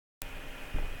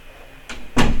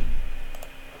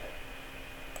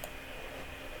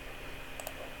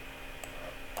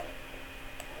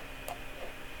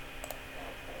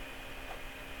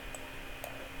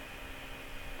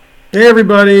Hey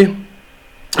everybody.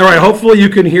 All right, hopefully you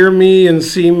can hear me and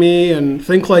see me and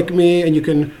think like me and you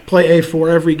can play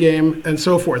A4 every game and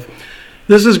so forth.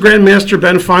 This is Grandmaster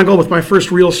Ben Finegold with my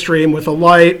first real stream with a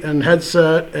light and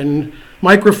headset and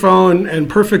microphone and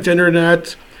perfect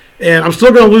internet. And I'm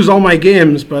still going to lose all my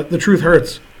games, but the truth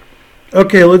hurts.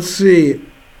 Okay, let's see.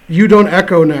 You don't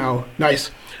echo now.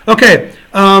 Nice. Okay,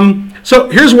 so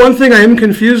here's one thing I am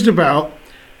confused about.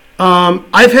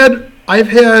 I've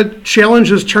had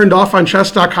challenges turned off on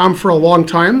chess.com for a long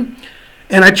time,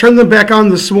 and I turned them back on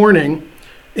this morning.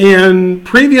 And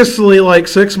previously, like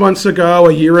 6 months ago,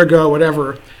 a year ago,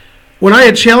 whatever, when I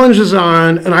had challenges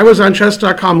on and I was on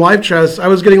chess.com live chess, I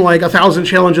was getting like 1,000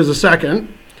 challenges a second.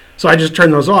 So I just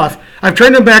turned those off. I've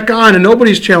turned them back on and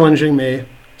nobody's challenging me.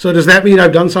 So does that mean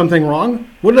I've done something wrong?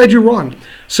 What did I do wrong?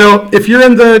 So if you're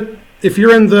in the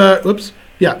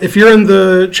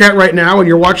chat right now and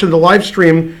you're watching the live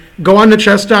stream, go on to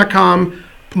chess.com.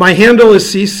 My handle is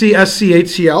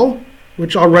CCSCATL,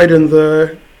 which I'll write in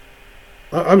the...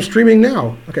 I'm streaming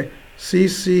now. Okay,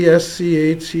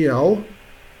 CCSCATL.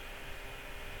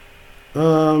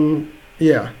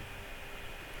 Yeah.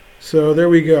 So there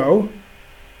we go.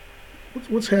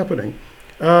 What's happening?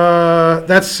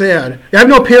 That's sad. I have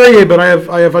no Perrier, but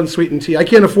I have unsweetened tea. I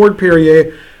can't afford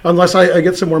Perrier unless I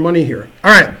get some more money here.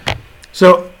 All right.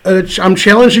 So I'm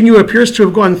challenging you. Appears to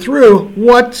have gone through.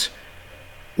 What?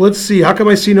 Let's see. How come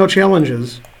I see no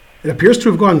challenges? It appears to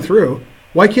have gone through.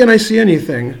 Why can't I see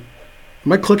anything?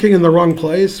 Am I clicking in the wrong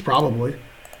place? Probably.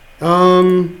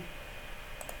 I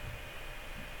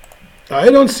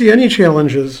don't see any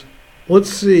challenges. Let's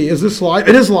see. Is this live?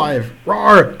 It is live.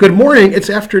 Rawr. Good morning.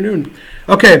 It's afternoon.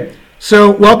 Okay.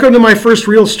 So welcome to my first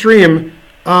real stream.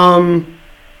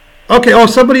 Okay. Oh,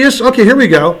 somebody is. Okay. Here we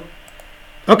go.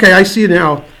 Okay. I see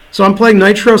now. So I'm playing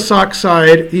Nitro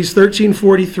Sockside. He's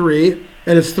 1343,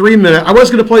 and it's 3 minutes. I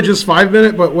was going to play just 5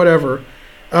 minutes, but whatever.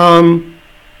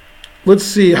 Let's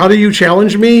see. How do you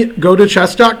challenge me? Go to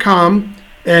chess.com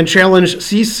and challenge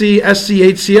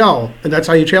CCSCHCL, and that's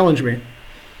how you challenge me.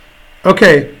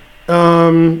 Okay.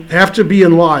 Have to be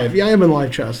in live. Yeah, I am in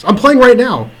live chess. I'm playing right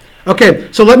now. Okay,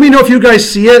 so let me know if you guys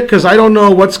see it, because I don't know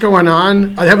what's going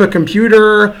on. I have a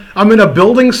computer. I'm in a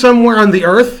building somewhere on the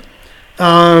earth,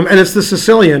 and it's the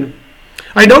Sicilian.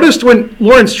 I noticed when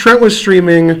Lawrence Trent was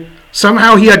streaming,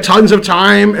 somehow he had tons of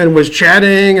time and was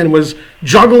chatting and was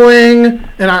juggling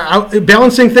and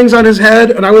balancing things on his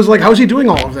head, and I was like, how's he doing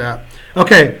all of that?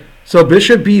 Okay, so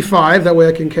bishop b5, that way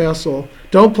I can castle.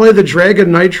 Don't play the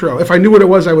Dragon Nitro. If I knew what it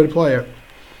was, I would play it.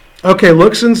 Okay,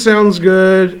 looks and sounds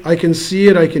good. I can see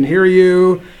it. I can hear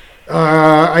you.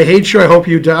 I hate you. I hope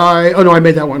you die. Oh, no, I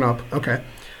made that one up. Okay.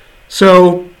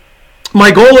 So my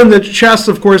goal in the chess,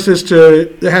 of course, is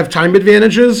to have time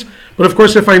advantages. But, of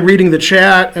course, if I'm reading the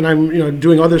chat and I'm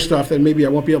doing other stuff, then maybe I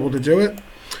won't be able to do it.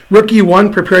 Rookie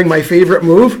 1, preparing my favorite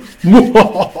move.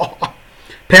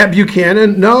 Pat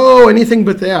Buchanan. No, anything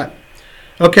but that.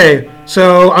 Okay,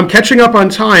 so I'm catching up on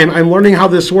time. I'm learning how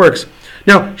this works.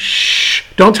 Now, shh,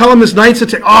 don't tell him his knight's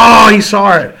attacked. Oh, he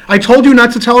saw it. I told you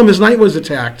not to tell him his knight was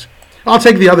attacked. I'll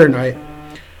take the other knight.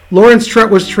 Lawrence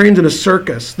Trent was trained in a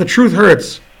circus. The truth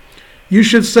hurts. You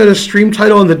should set a stream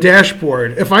title on the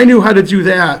dashboard. If I knew how to do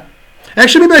that.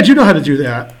 Actually, maybe I do know how to do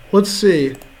that. Let's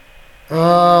see.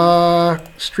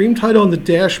 Stream title on the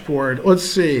dashboard. Let's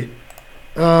see.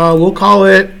 We'll call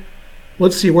it...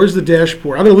 Let's see, where's the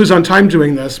dashboard? I'm going to lose on time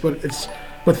doing this, but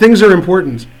things are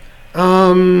important.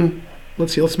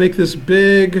 Let's see, let's make this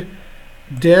big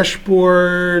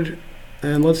dashboard,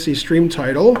 and let's see, stream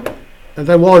title. And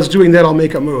then while it's doing that, I'll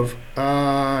make a move.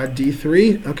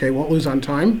 D3, okay, won't lose on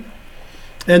time.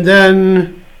 And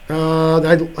then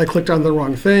I clicked on the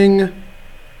wrong thing.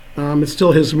 It's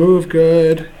still his move,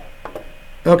 good.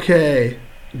 Okay,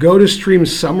 go to stream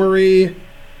summary.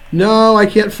 No, I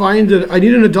can't find it. I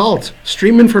need an adult.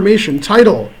 Stream information.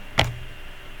 Title.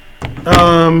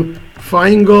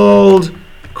 Finegold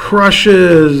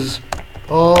crushes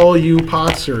all you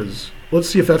Potzers. Let's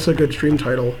see if that's a good stream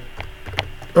title.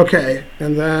 Okay,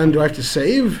 and then do I have to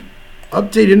save?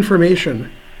 Update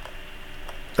information.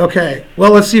 Okay,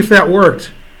 well, let's see if that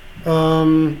worked.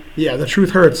 Yeah, the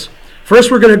truth hurts.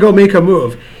 First, we're going to go make a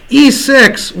move.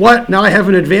 E6. What? Now I have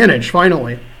an advantage,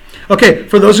 finally. Okay,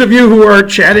 for those of you who are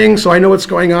chatting, so I know what's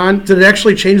going on, did it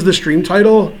actually change the stream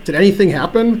title? Did anything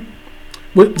happen?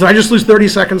 Did I just lose 30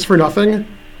 seconds for nothing?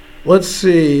 Let's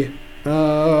see.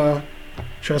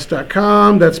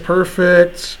 Chess.com, that's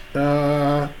perfect.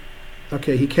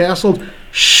 Okay, he castled.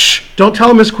 Shh, don't tell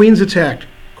him his queen's attacked.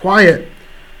 Quiet.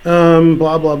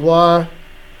 Blah, blah, blah.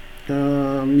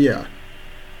 Yeah.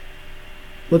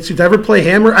 Let's see, did I ever play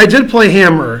hammer? I did play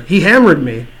hammer. He hammered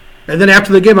me. And then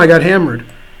after the game, I got hammered.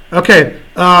 Okay,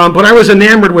 but I was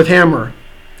enamored with Hammer.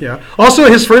 Yeah. Also,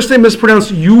 his first name is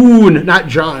pronounced Yoon, not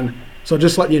John. So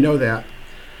just letting you know that.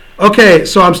 Okay,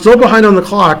 so I'm still behind on the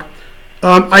clock.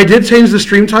 I did change the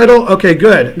stream title. Okay,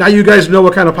 good. Now you guys know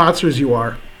what kind of potsers you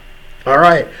are. All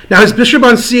right. Now his bishop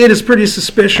on c8 is pretty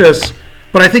suspicious,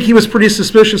 but I think he was pretty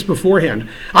suspicious beforehand.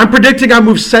 I'm predicting on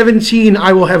move 17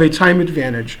 I will have a time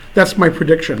advantage. That's my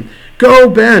prediction. Go,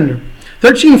 Ben.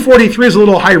 1343 is a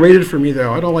little high rated for me,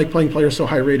 though. I don't like playing players so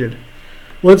high rated.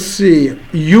 Let's see.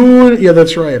 Yeah,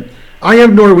 that's right. I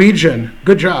am Norwegian.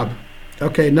 Good job.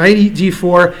 Okay, knight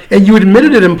d4, and you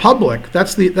admitted it in public.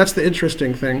 That's the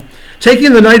interesting thing.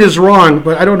 Taking the knight is wrong,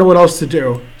 but I don't know what else to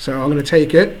do, so I'm going to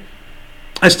take it.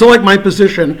 I still like my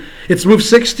position. It's move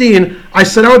 16. I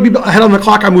said I would be ahead on the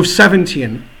clock on move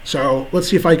 17, so let's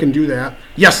see if I can do that.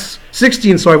 Yes,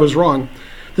 16, so I was wrong.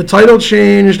 The title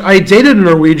changed. I dated a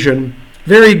Norwegian.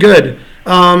 Very good.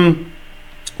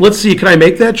 Let's see, can I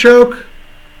make that joke?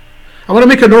 I want to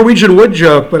make a Norwegian wood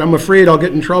joke, but I'm afraid I'll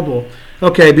get in trouble.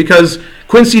 Okay, because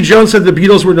Quincy Jones said the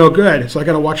Beatles were no good, so I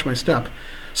got to watch my step.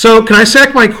 So can I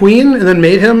sack my queen and then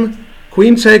mate him?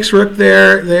 Queen takes rook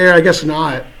there. I guess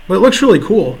not. But it looks really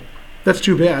cool. That's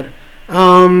too bad.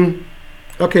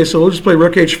 Okay, so we'll just play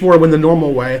rook h4 and win the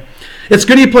normal way. It's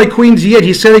good he played queen d8.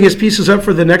 He's setting his pieces up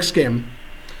for the next game.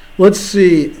 Let's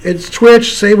see. It's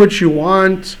Twitch. Say what you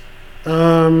want.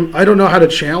 I don't know how to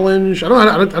challenge. I don't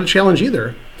know how to challenge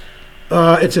either.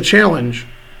 It's a challenge.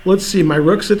 Let's see. My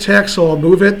rook's attacked, so I'll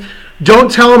move it.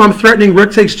 Don't tell him I'm threatening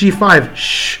rook takes g5.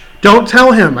 Shh. Don't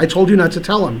tell him. I told you not to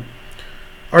tell him.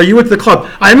 Are you at the club?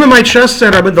 I'm in my chess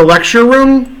center. I'm in the lecture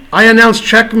room. I announced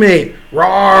checkmate.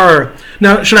 Roar.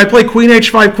 Now, should I play queen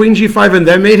h5, queen g5, and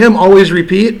then mate him? Always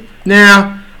repeat?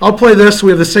 Nah. I'll play this.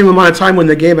 We have the same amount of time when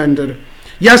the game ended.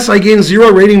 Yes, I gained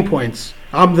 0 rating points.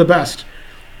 I'm the best.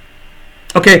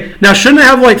 Okay, now shouldn't I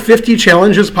have like 50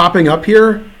 challenges popping up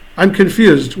here? I'm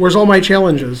confused. Where's all my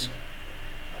challenges?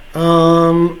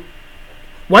 Why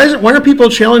are people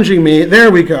challenging me? There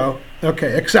we go.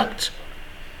 Okay, accept.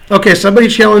 Okay, somebody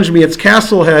challenged me. It's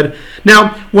Castlehead.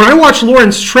 Now, when I watched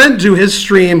Lawrence Trent do his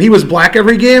stream, he was black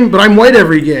every game, but I'm white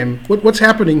every game. What's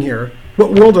happening here?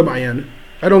 What world am I in?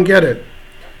 I don't get it.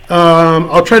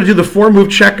 I'll try to do the 4-move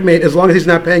checkmate as long as he's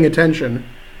not paying attention.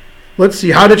 Let's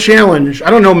see. How to challenge. I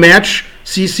don't know. Match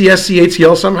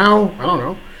CCSCATL somehow? I don't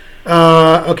know.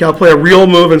 Okay, I'll play a real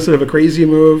move instead of a crazy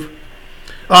move.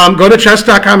 Go to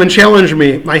chess.com and challenge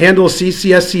me. My handle is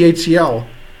CCSCATL.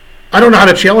 I don't know how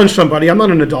to challenge somebody. I'm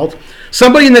not an adult.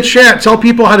 Somebody in the chat, tell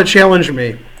people how to challenge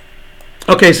me.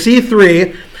 Okay,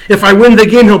 C3. If I win the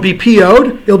game, he'll be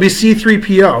PO'd. It'll be C3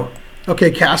 PO.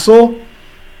 Okay, castle.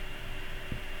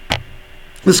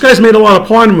 This guy's made a lot of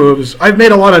pawn moves. I've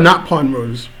made a lot of not pawn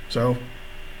moves. So,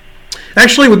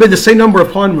 actually, we made the same number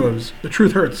of pawn moves. The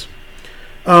truth hurts.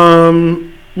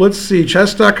 Let's see.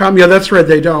 Chess.com. Yeah, that's right.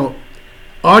 They don't.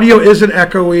 Audio isn't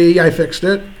echoey. I fixed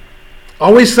it.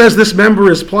 Always says this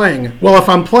member is playing. Well, if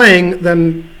I'm playing,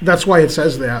 then that's why it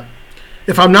says that.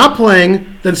 If I'm not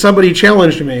playing, then somebody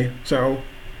challenged me. So,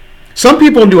 some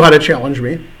people knew how to challenge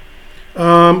me.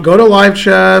 Go to live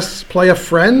chess. Play a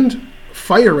friend.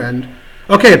 Fire end.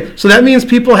 Okay, so that means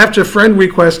people have to friend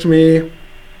request me.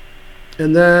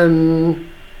 And then,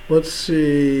 let's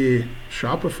see,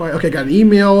 Shopify. Okay, got an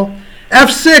email.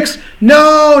 F6!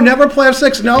 No, never play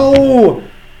F6. No!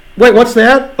 Wait, what's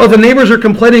that? Oh, the neighbors are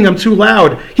complaining I'm too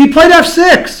loud. He played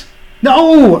F6!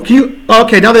 No! Can you?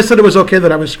 Okay, now they said it was okay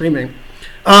that I was screaming.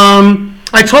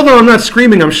 I told them I'm not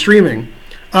screaming, I'm streaming.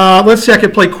 Let's see, I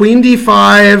could play Queen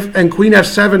D5 and Queen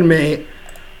F7 mate,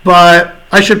 but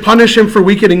I should punish him for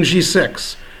weakening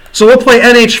G6. So we'll play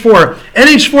NH4.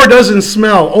 NH4 doesn't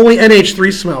smell. Only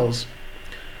NH3 smells.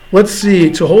 Let's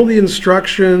see. To hold the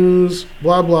instructions,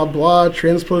 blah, blah, blah.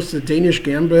 Transpose to the Danish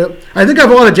Gambit. I think I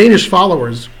have a lot of Danish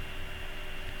followers.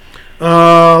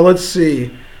 Let's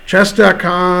see.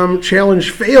 Chess.com.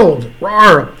 Challenge failed.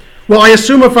 Rawr. Well, I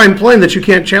assume if I'm playing that you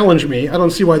can't challenge me. I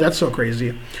don't see why that's so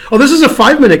crazy. Oh, this is a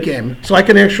 5-minute game, so I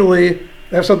can actually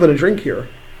have something to drink here.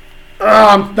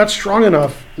 That's strong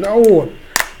enough. No.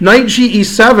 Knight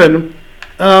GE7.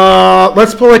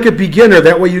 Let's play like a beginner.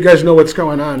 That way you guys know what's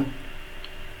going on.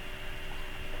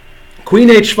 Queen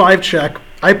H5 check.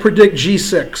 I predict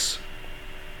G6.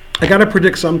 I got to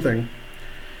predict something.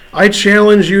 I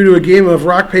challenge you to a game of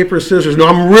rock, paper, scissors. No,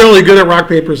 I'm really good at rock,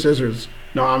 paper, scissors.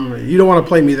 No, you don't want to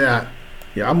play me that.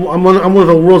 Yeah, I'm one of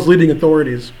the world's leading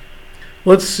authorities.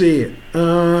 Let's see.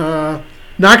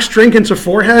 Knocks drink into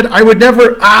forehead. I'd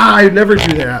never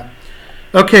do that.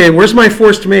 Okay, where's my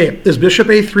forced mate? Is bishop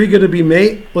a3 going to be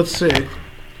mate? Let's see.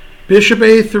 Bishop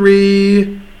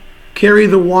a3. Carry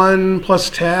the 1 plus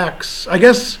tax. I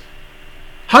guess,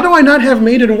 how do I not have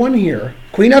mate in 1 here?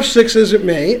 Queen f6 isn't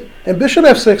mate, and bishop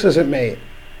f6 isn't mate.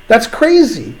 That's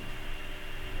crazy.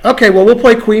 Okay, well, we'll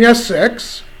play queen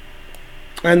s6,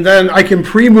 and then I can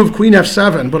pre-move queen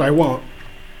f7, but I won't.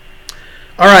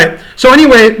 All right, so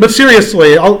anyway, but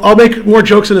seriously, I'll make more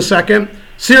jokes in a second.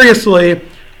 Seriously,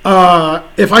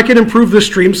 if I can improve the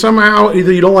stream somehow,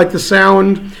 either you don't like the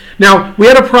sound. Now, we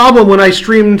had a problem when I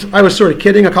streamed, I was sort of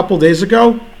kidding, a couple days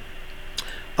ago.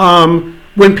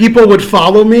 When people would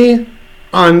follow me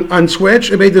on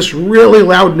Twitch, it made this really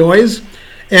loud noise.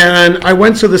 And I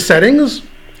went to the settings,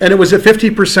 and it was at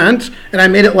 50%, and I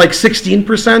made it like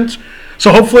 16%.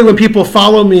 So hopefully when people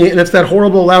follow me and it's that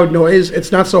horrible loud noise,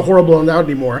 it's not so horrible and loud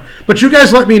anymore. But you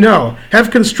guys let me know. Have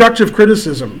constructive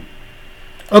criticism.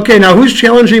 Okay, now who's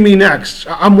challenging me next?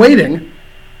 I'm waiting.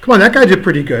 Come on, that guy did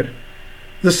pretty good.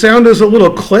 The sound is a little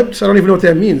clipped. I don't even know what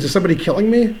that means. Is somebody killing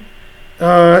me?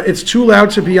 It's too loud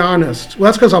to be honest.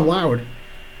 Well, that's because I'm loud.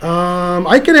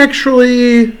 I can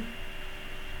actually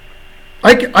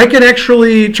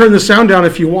turn the sound down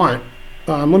if you want.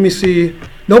 Let me see.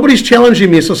 Nobody's challenging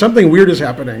me, so something weird is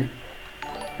happening.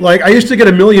 Like, I used to get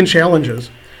a million challenges.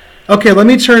 Okay, let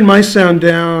me turn my sound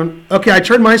down. Okay, I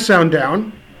turned my sound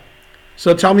down.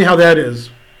 So tell me how that is.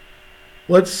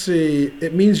 Let's see.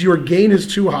 It means your gain is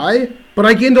too high, but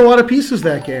I gained a lot of pieces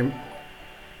that game.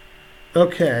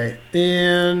 Okay,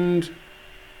 and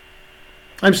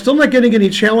I'm still not getting any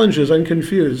challenges. I'm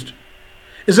confused.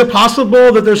 Is it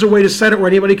possible that there's a way to set it where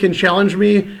anybody can challenge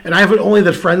me and I have it only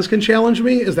that friends can challenge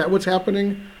me? Is that what's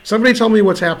happening? Somebody tell me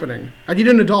what's happening. I need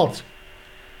an adult.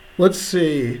 Let's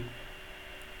see.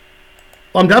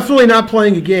 I'm definitely not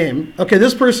playing a game. Okay,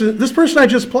 this person I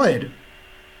just played.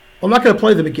 I'm not going to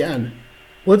play them again.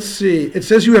 Let's see. It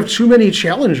says you have too many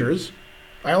challengers.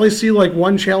 I only see like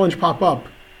 1 challenge pop up.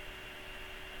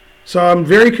 So I'm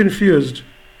very confused.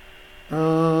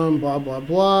 Blah, blah,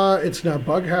 blah. It's not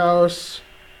Bughouse.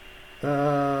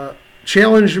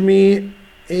 Challenge me,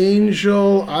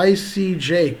 Angel, I see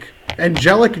Jake.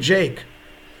 Angelic Jake.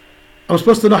 I'm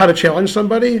supposed to know how to challenge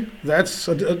somebody? That's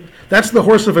the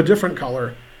horse of a different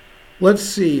color. Let's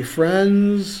see.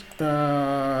 Friends.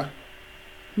 I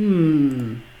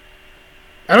don't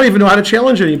even know how to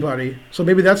challenge anybody. So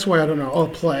maybe that's why I don't know. Oh,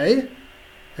 play.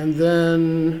 And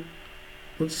then,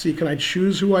 let's see. Can I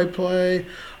choose who I play?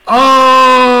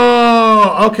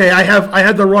 Oh, okay. I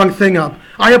had the wrong thing up.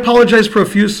 I apologize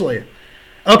profusely.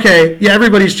 Okay. Yeah,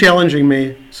 everybody's challenging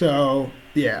me. So,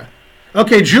 yeah.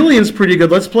 Okay, Julian's pretty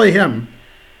good. Let's play him.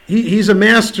 He's a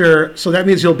master, so that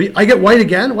means he'll be... I get white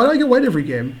again? Why do I get white every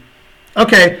game?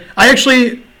 Okay. I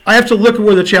have to look at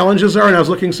where the challenges are, and I was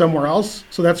looking somewhere else,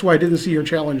 so that's why I didn't see your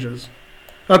challenges.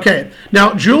 Okay.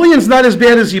 Now, Julian's not as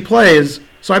bad as he plays,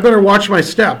 so I better watch my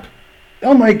step.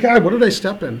 Oh, my God. What did I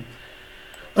step in?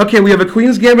 Okay, we have a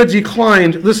Queen's Gambit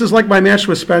declined. This is like my match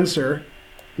with Spencer.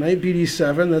 Knight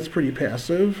BD7. That's pretty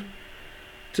passive.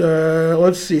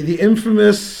 Let's see. The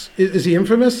infamous... Is he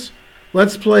infamous?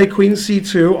 Let's play Queen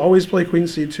C2. Always play Queen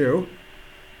C2.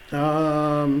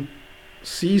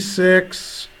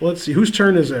 C6. Let's see. Whose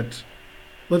turn is it?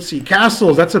 Let's see.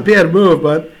 Castles. That's a bad move,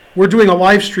 but we're doing a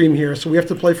live stream here, so we have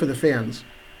to play for the fans.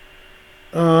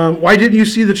 Why didn't you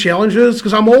see the challenges?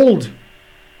 Because I'm old.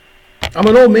 I'm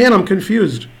an old man. I'm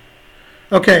confused.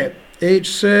 Okay.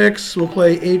 H6. We'll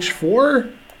play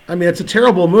H4. I mean, it's a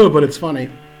terrible move, but it's funny.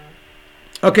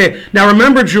 Okay. Now,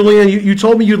 remember, Julian, you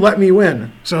told me you'd let me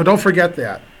win, so don't forget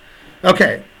that.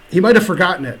 Okay. He might have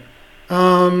forgotten it.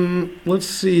 Let's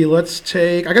see. Let's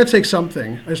take... I got to take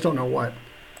something. I just don't know what.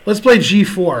 Let's play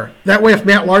G4. That way, if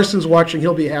Matt Larson's watching,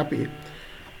 he'll be happy.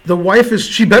 The wife is...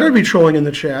 She better be trolling in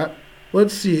the chat.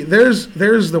 Let's see.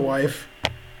 There's the wife.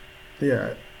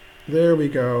 Yeah. There we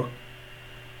go.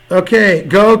 Okay.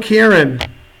 Go, Karen.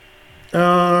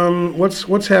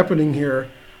 What's happening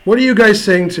here? What are you guys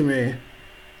saying to me?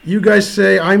 You guys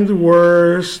say, I'm the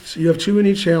worst. You have too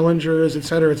many challengers,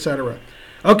 etc., etc.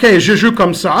 Okay. Je joue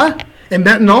comme ça. Et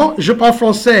maintenant, je parle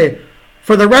français.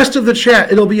 For the rest of the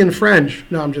chat, it'll be in French.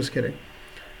 No, I'm just kidding.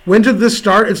 When did this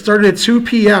start? It started at 2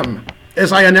 p.m.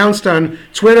 As I announced on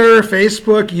Twitter,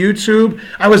 Facebook, YouTube.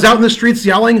 I was out in the streets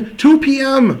yelling, 2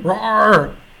 p.m.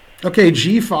 Roar. Okay,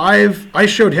 G5. I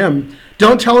showed him.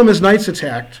 Don't tell him his knight's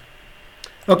attacked.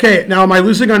 Okay, now am I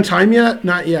losing on time yet?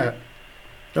 Not yet.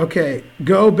 Okay,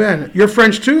 go Ben. You're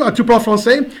French too? Tu parles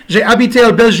français? J'ai habité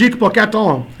en Belgique pour 4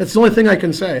 ans. That's the only thing I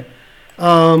can say.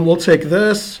 We'll take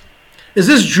this. Is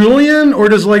this Julian, or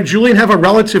does Julian have a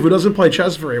relative who doesn't play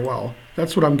chess very well?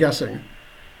 That's what I'm guessing.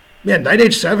 Man, knight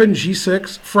h7,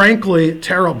 g6, frankly,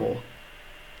 terrible.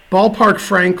 Ballpark,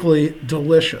 frankly,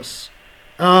 delicious.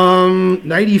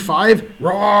 Knight e5.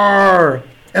 Roar!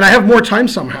 And I have more time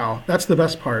somehow. That's the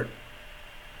best part.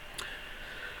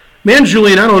 Man,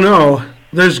 Julian, I don't know.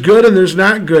 There's good and there's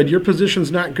not good. Your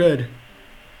position's not good.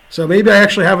 So maybe I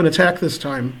actually have an attack this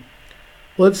time.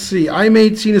 Let's see. I'm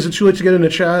 18. Is it too late to get into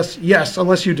chess? Yes,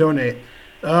 unless you donate.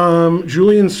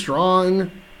 Julian's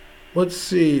strong. Let's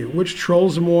see. Which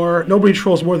trolls more? Nobody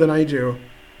trolls more than I do.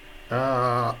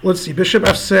 Let's see. Bishop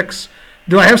f6.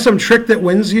 Do I have some trick that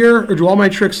wins here, or do all my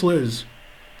tricks lose?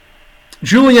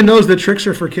 Julian knows that tricks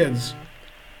are for kids.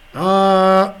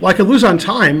 Well, I could lose on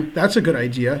time. That's a good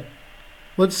idea.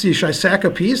 Let's see. Should I sack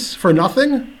a piece for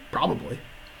nothing? Probably.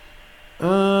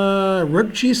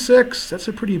 Rook g6. That's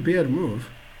a pretty bad move.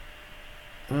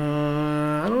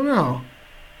 I don't know.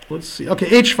 Let's see. Okay,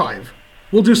 h5.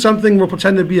 We'll do something. We'll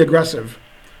pretend to be aggressive.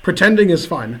 Pretending is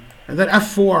fun. And then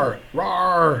f4.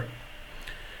 Rawr.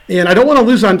 And I don't want to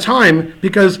lose on time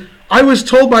because I was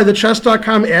told by the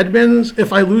chess.com admins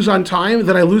if I lose on time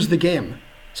that I lose the game.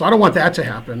 So I don't want that to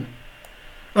happen.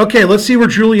 Okay, let's see where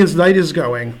Julian's knight is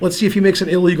going. Let's see if he makes an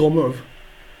illegal move.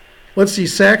 Let's see.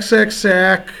 Sack, sack,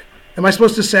 sack. Am I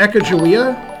supposed to sack a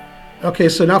Julia? Okay,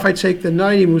 so now if I take the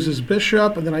knight, he moves his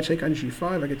bishop, and then I take on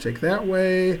g5. I can take that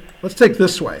way. Let's take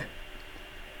this way.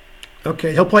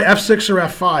 Okay, he'll play f6 or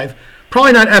f5.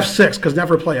 Probably not f6, because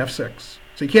never play f6.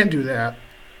 So you can't do that.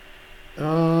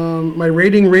 My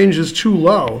rating range is too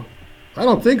low. I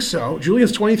don't think so.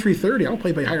 Julian's 2330. I don't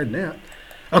play by higher than that.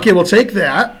 Okay, we'll take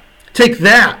that. Take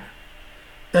that.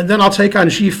 And then I'll take on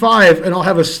g5, and I'll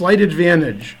have a slight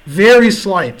advantage. Very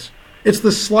slight. It's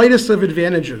the slightest of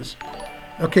advantages.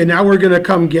 Okay, now we're going to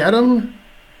come get him.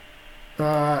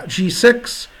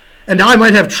 G6. And now I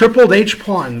might have tripled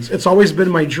h-pawns. It's always been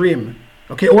my dream.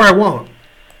 Okay, or I won't.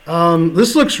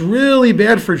 This looks really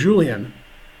bad for Julian.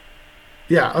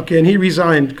 Yeah, okay, and he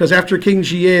resigned because after king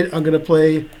g8, I'm going to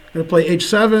play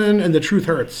h7, and the truth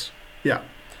hurts. Yeah.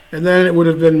 And then it would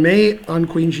have been mate on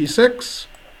queen g6.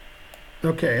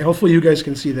 Okay, hopefully you guys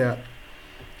can see that.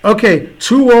 Okay,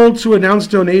 too old to announce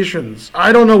donations.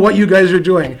 I don't know what you guys are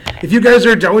doing. If you guys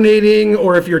are donating,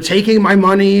 or if you're taking my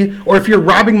money, or if you're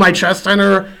robbing my chess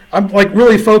center, I'm like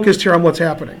really focused here on what's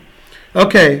happening.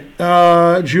 Okay,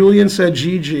 Julian said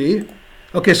GG.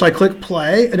 Okay, so I click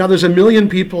play, and now there's a million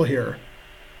people here.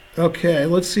 Okay,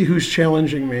 let's see who's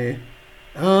challenging me.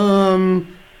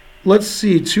 Let's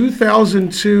see,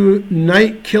 2002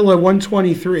 Knight Killer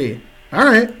 123. All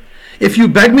right. If you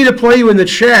beg me to play you in the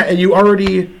chat and you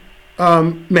already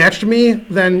matched me,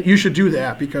 then you should do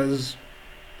that because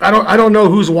I don't know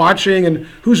who's watching and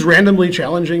who's randomly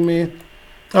challenging me.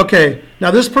 Okay, now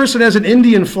this person has an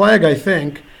Indian flag, I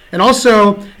think. And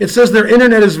also, it says their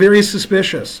internet is very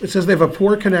suspicious. It says they have a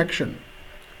poor connection.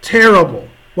 Terrible.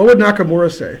 What would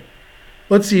Nakamura say?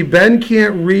 Let's see, Ben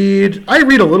can't read. I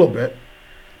read a little bit.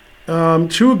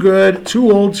 Too good,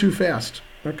 too old, too fast.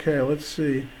 Okay, let's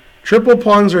see. Triple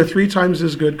pawns are 3 times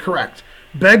as good. Correct.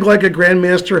 Beg like a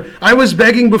grandmaster. I was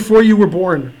begging before you were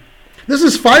born. This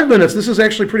is 5 minutes. This is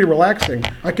actually pretty relaxing.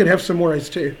 I could have some more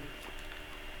iced tea.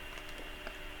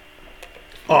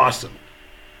 Awesome.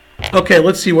 Okay,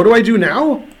 let's see. What do I do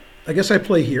now? I guess I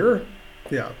play here.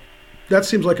 Yeah, that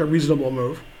seems like a reasonable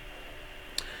move.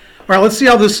 All right, let's see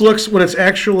how this looks when it's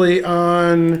actually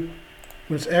on.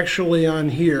 When it's actually on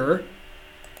here.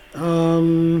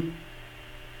 I'm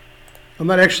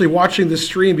not actually watching the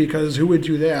stream because who would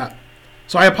do that?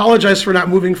 So I apologize for not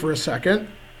moving for a second.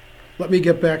 Let me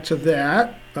get back to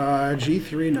that.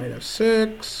 G3, knight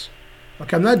f6.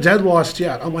 Okay, I'm not dead lost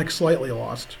yet. I'm like slightly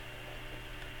lost.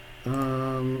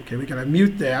 Okay, we gotta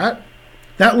mute that.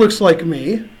 That looks like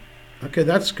me. Okay,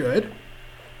 that's good.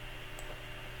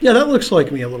 Yeah, that looks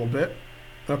like me a little bit.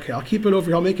 Okay, I'll keep it over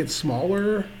here. I'll make it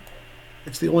smaller.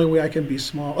 It's the only way I can be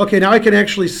small. Okay, now I can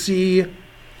actually see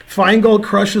Finegold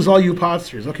crushes all you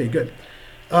postures. Okay, good.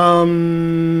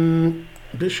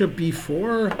 Bishop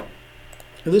b4.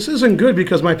 This isn't good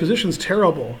because my position's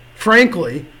terrible.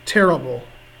 Frankly, terrible.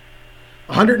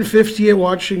 158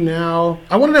 watching now.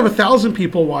 I want to have 1,000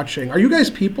 people watching. Are you guys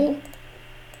people?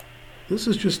 This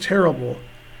is just terrible.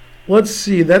 Let's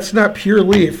see. That's not pure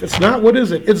leaf. It's not. What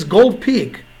is it? It's Gold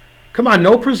Peak. Come on,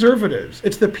 no preservatives.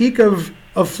 It's the peak of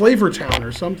Flavortown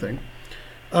or something.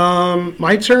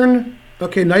 My turn.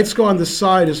 Okay, knights go on the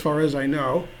side as far as I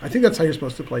know. I think that's how you're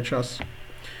supposed to play chess.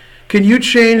 Can you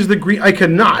change the green? I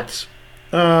cannot.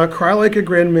 Cry Like a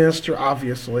Grandmaster,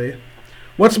 obviously.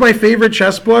 What's my favorite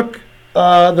chess book?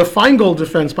 The Finegold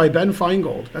Defense by Ben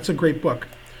Finegold. That's a great book.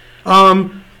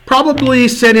 Probably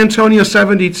San Antonio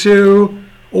 72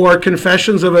 or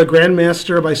Confessions of a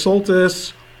Grandmaster by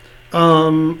Soltis.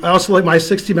 I also like my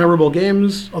 60 Memorable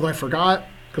Games, although I forgot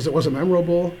because it wasn't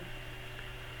memorable.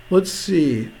 Let's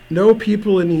see. No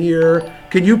people in here.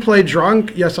 Can you play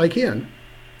drunk? Yes, I can.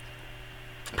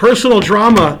 Personal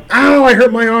drama. Ow, I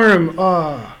hurt my arm.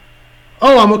 Oh,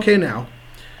 I'm okay now.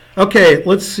 Okay,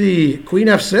 let's see. Queen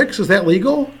f6, is that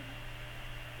legal?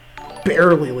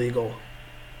 Barely legal.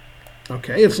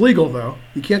 Okay, it's legal though.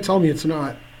 You can't tell me it's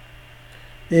not.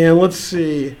 And let's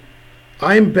see.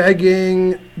 I'm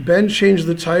begging. Ben changed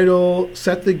the title.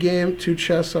 Set the game to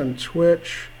chess on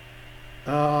Twitch.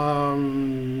 I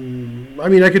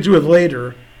mean, I could do it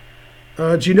later.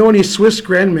 Do you know any Swiss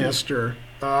Grandmaster?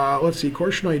 Let's see.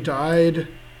 Korchnoi died.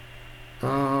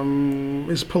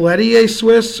 Is Pelletier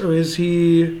Swiss or is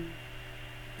he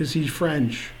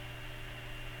French?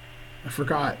 I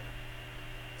forgot.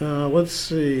 Let's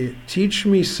see. Teach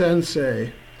me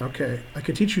sensei. Okay, I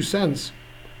could teach you sense.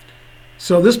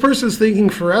 So this person's thinking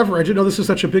forever. I didn't know this is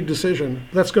such a big decision.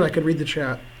 That's good. I could read the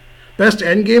chat. Best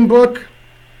endgame book?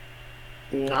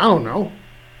 I don't know.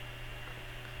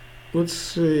 Let's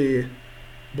see.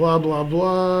 Blah, blah,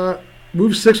 blah.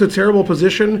 Move 6, a terrible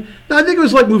position. No, I think it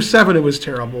was like move 7, it was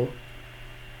terrible.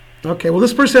 Okay, well,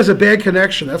 this person has a bad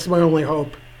connection. That's my only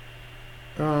hope.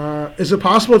 Is it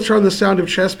possible to turn the sound of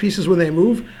chess pieces when they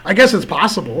move? I guess it's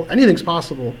possible. Anything's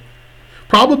possible.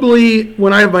 Probably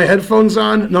when I have my headphones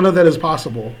on, none of that is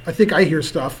possible. I think I hear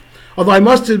stuff. Although I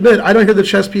must admit, I don't hear the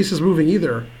chess pieces moving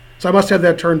either. So I must have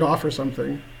that turned off or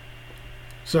something.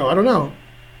 So I don't know.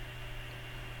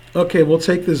 Okay, we'll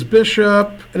take this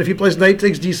bishop. And if he plays knight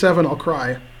takes d7, I'll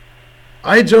cry.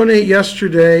 I donate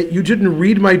yesterday. You didn't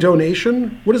read my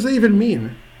donation? What does that even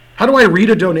mean? How do I read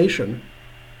a donation?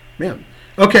 Man.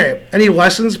 Okay, any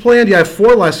lessons planned? Yeah, I have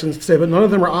 4 lessons today, but none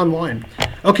of them are online.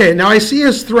 Okay, now I see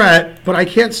his threat, but I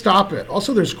can't stop it.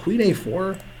 Also, there's queen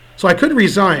a4, so I could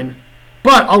resign,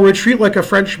 but I'll retreat like a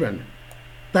Frenchman.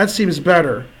 That seems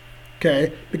better,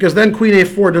 okay? Because then queen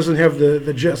a4 doesn't have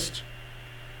the gist.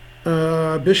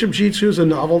 Bishop g2 is a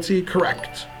novelty,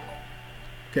 correct.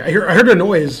 Okay, I heard a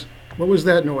noise. What was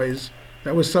that noise?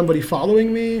 That was somebody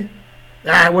following me?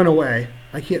 Ah, it went away.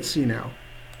 I can't see now.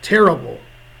 Terrible.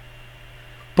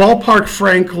 Ballpark,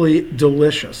 frankly,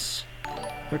 delicious.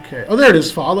 Okay. Oh, there it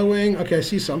is, following. Okay, I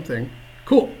see something.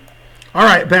 Cool. All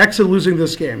right, back to losing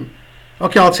this game.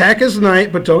 Okay, I'll attack his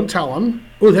knight, but don't tell him.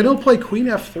 Oh, they don't play queen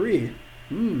f3.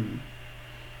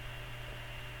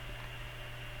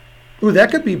 Ooh,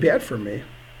 that could be bad for me.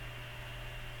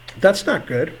 That's not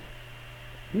good.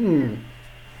 d6,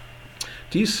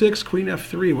 queen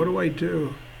f3. What do I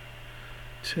do?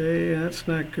 That's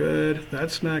not good.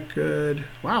 That's not good.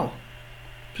 Wow.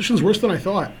 Position's worse than I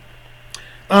thought.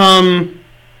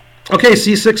 Okay,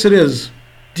 c6 it is.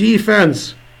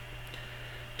 Defense.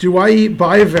 Do I eat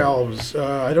bivalves?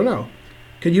 I don't know.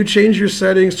 Can you change your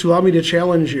settings to allow me to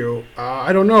challenge you?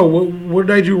 I don't know. What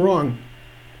did I do wrong?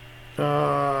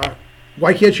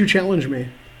 Why can't you challenge me?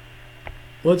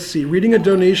 Let's see. Reading a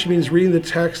donation means reading the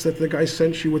text that the guy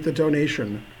sent you with the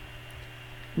donation.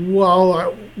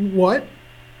 Well, what?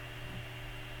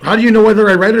 How do you know whether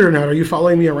I read it or not? Are you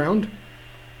following me around?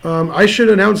 I should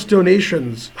announce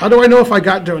donations. How do I know if I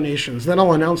got donations? Then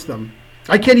I'll announce them.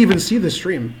 I can't even see the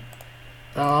stream.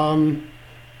 Yeah,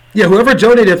 whoever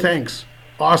donated, thanks.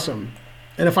 Awesome.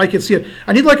 And if I could see it.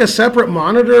 I need like a separate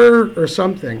monitor or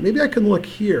something. Maybe I can look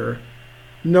here.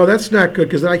 No, that's not good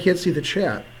because then I can't see the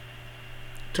chat.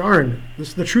 Darn.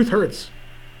 The truth hurts.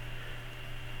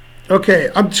 Okay,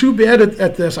 I'm too bad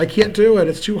at this. I can't do it.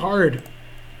 It's too hard.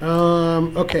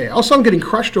 Okay, also I'm getting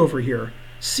crushed over here.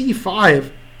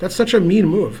 C5. That's such a mean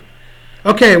move.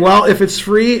 Okay, well, if it's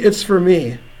free, it's for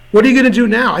me. What are you going to do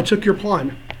now? I took your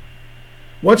pawn.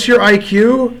 What's your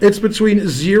IQ? It's between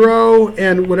 0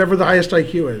 and whatever the highest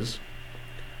IQ is.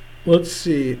 Let's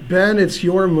see. Ben, it's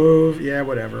your move. Yeah,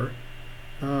 whatever.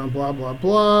 Blah, blah,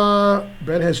 blah.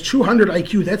 Ben has 200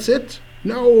 IQ. That's it?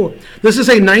 No. This is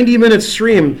a 90-minute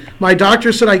stream. My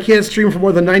doctor said I can't stream for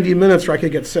more than 90 minutes or I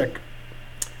could get sick.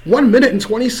 1 minute and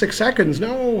 26 seconds.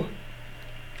 No.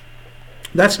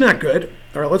 That's not good.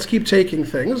 All right, let's keep taking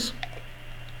things.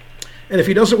 And if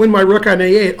he doesn't win my rook on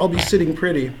a8, I'll be sitting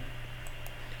pretty.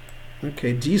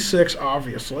 Okay, d6,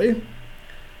 obviously.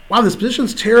 Wow, this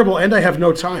position's terrible, and I have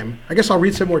no time. I guess I'll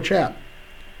read some more chat.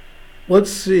 Let's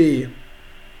see.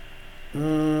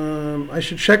 I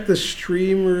should check the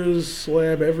streamer's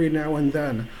slab every now and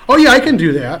then. Oh, yeah, I can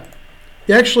do that.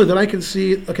 Yeah, actually, then I can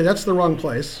see... Okay, that's the wrong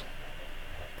place.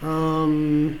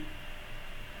 So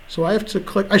I have to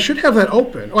click. I should have that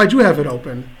open. Oh, I do have it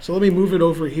open. So let me move it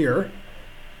over here.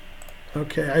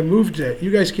 Okay, I moved it. You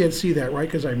guys can't see that, right?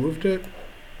 Because I moved it.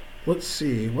 Let's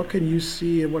see. What can you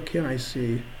see and what can I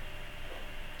see?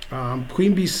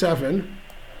 Queen b7.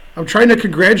 I'm trying to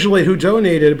congratulate who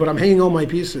donated, but I'm hanging all my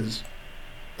pieces.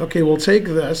 Okay, we'll take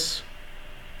this.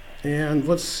 And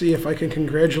let's see if I can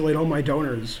congratulate all my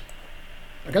donors.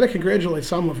 I gotta congratulate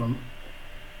some of them.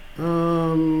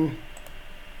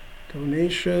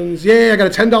 Donations. Yay, I got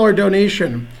a $10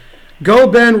 donation. Go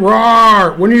Ben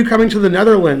Raar. When are you coming to the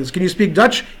Netherlands? Can you speak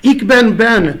Dutch? Ik ben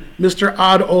Ben, Mr.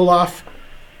 Ad Olaf.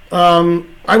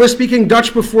 I was speaking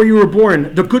Dutch before you were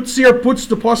born. De koetsier poets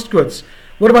de postkoets.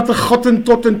 What about the gotten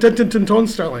totten tenten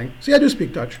tentoonstelling? See, I do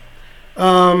speak Dutch.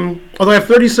 Although I have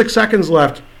 36 seconds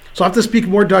left, so I'll have to speak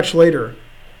more Dutch later.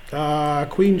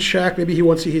 Queen check. Maybe he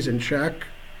wants to see he's in check.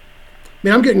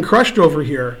 Man, I'm getting crushed over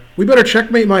here. We better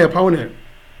checkmate my opponent.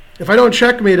 If I don't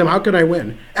checkmate him, how can I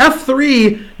win?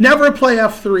 F3. Never play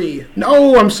F3.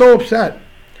 No, I'm so upset.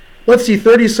 Let's see,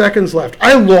 30 seconds left.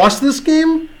 I lost this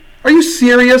game? Are you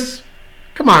serious?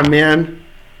 Come on, man.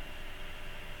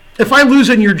 If I lose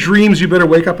in your dreams, you better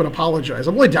wake up and apologize.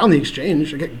 I'm only down the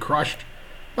exchange. I'm getting crushed.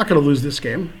 I'm not going to lose this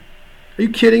game. Are you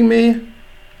kidding me?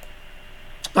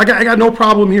 I got no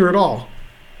problem here at all.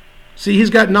 See, he's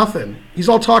got nothing. He's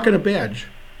all talking a badge.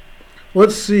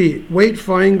 Let's see. Wait,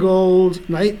 Finegold.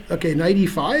 Okay,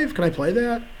 95. Can I play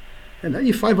that? And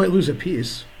 95 might lose a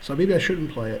piece, so maybe I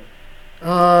shouldn't play it.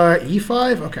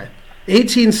 E5? Okay.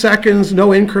 18 seconds,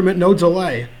 no increment, no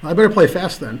delay. I better play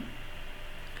fast then.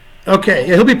 Okay,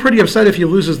 yeah, he'll be pretty upset if he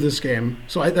loses this game.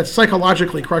 So that's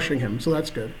psychologically crushing him, so that's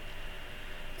good.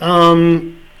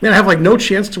 Man, I have like no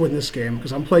chance to win this game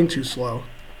because I'm playing too slow.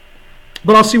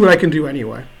 But I'll see what I can do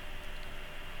anyway.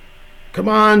 Come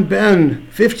on, Ben.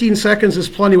 15 seconds is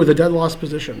plenty with a dead loss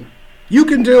position. You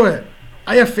can do it.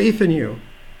 I have faith in you.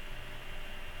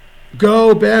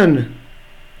 Go, Ben.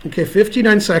 Okay,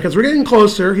 59 seconds. We're getting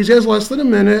closer. He has less than a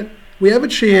minute. We have a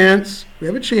chance.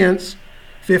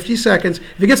 50 seconds.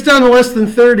 If he gets down to less than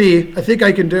 30, I think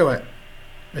I can do it.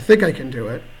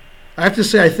 I have to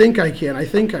say, I think I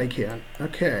can.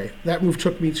 Okay, that move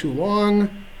took me too long.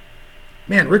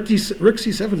 Man, Rook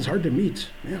C7 is hard to meet.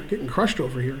 Man, I'm getting crushed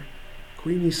over here.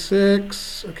 Queen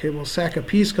E6. Okay, we'll sack a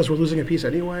piece because we're losing a piece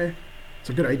anyway. It's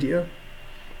a good idea.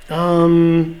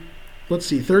 Let's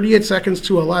see, 38 seconds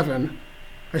to 11.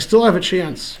 I still have a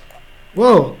chance.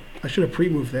 Whoa, I should have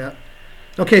pre-moved that.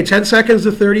 Okay, 10 seconds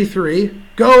to 33.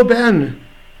 Go, Ben.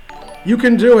 You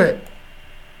can do it.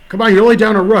 Come on, you're only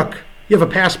down a rook. You have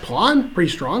a passed pawn?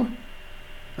 Pretty strong.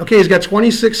 Okay, he's got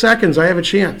 26 seconds. I have a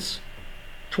chance.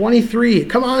 23.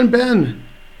 Come on, Ben.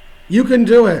 You can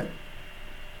do it.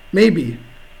 Maybe.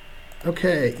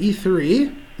 Okay,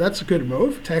 E3. That's a good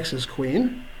move. Attacks his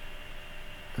queen.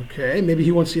 Okay, maybe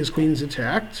he wants to see his queens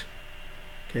attacked.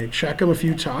 Okay, check him a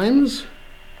few times.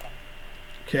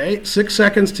 Okay, 6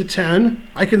 seconds to 10.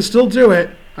 I can still do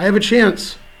it. I have a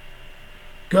chance.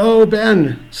 Go,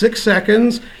 Ben. 6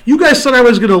 seconds. You guys said I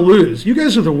was going to lose. You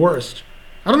guys are the worst.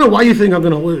 I don't know why you think I'm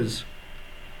going to lose.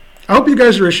 I hope you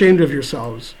guys are ashamed of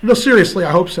yourselves. No, seriously,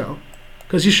 I hope so.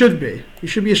 Because you should be. You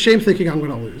should be ashamed thinking I'm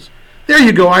going to lose. There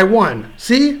you go, I won.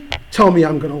 See? Tell me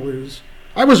I'm going to lose.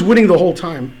 I was winning the whole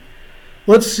time.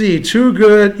 Let's see, too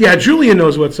good. Yeah, Julian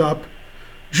knows what's up.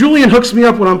 Julian hooks me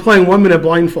up when I'm playing 1 minute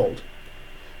blindfold.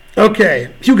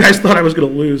 Okay, you guys thought I was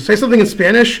going to lose. Say something in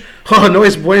Spanish? Oh, no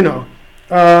es bueno.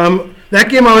 That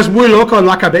game I was muy loco en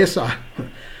la cabeza.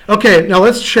 Okay, now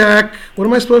let's check. What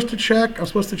am I supposed to check? I'm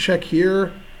supposed to check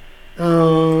here.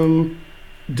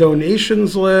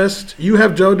 Donations list. You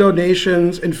have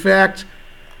donations. In fact,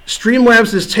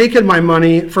 Streamlabs has taken my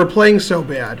money for playing so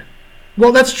bad.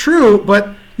 Well, that's true,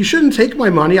 but you shouldn't take my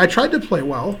money. I tried to play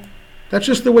well. That's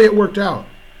just the way it worked out.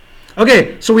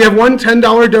 Okay, so we have one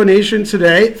 $10 donation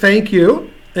today. Thank you.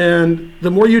 And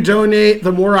the more you donate,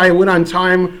 the more I win on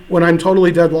time when I'm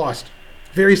totally dead lost.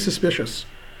 Very suspicious.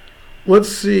 Let's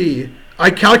see. I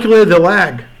calculated the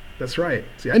lag. That's right.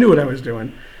 See, I knew what I was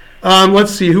doing.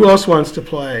 Let's see. Who else wants to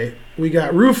play? We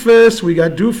got Rufus. We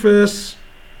got Doofus.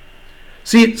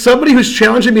 See, somebody who's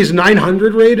challenging me is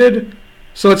 900 rated.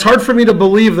 So it's hard for me to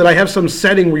believe that I have some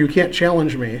setting where you can't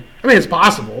challenge me. I mean, it's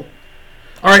possible.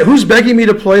 All right, who's begging me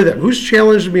to play them? Who's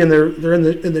challenged me and they're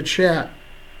in the chat?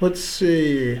 Let's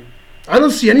see. I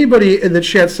don't see anybody in the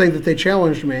chat saying that they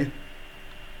challenged me.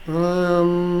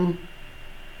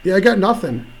 Yeah, I got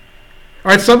nothing.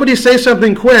 All right, somebody say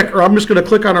something quick, or I'm just going to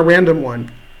click on a random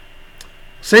one.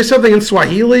 Say something in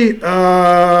Swahili.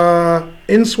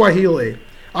 In Swahili.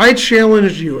 I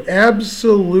challenged you.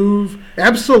 Absolutely.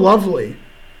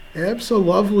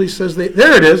 Absolutely says they.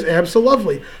 There it is.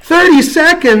 Absolutely. 30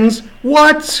 seconds?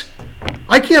 What?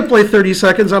 I can't play 30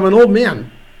 seconds. I'm an old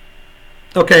man.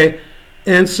 Okay.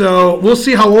 And so we'll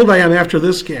see how old I am after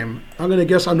this game. I'm going to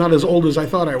guess I'm not as old as I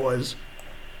thought I was.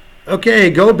 Okay,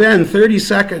 go Ben. 30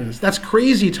 seconds. That's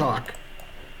crazy talk.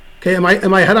 Okay, am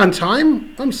I ahead on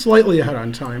time? I'm slightly ahead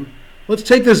on time. Let's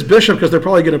take this bishop because they're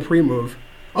probably going to pre-move.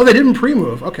 Oh, they didn't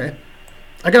pre-move. Okay.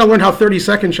 I got to learn how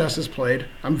 30-second chess is played.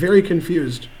 I'm very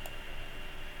confused.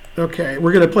 Okay,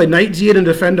 we're going to play knight d8 and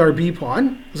defend our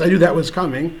b-pawn, because I knew that was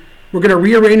coming. We're going to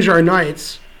rearrange our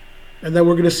knights, and then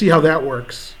we're going to see how that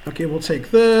works. Okay, we'll take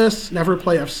this. Never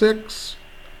play f6.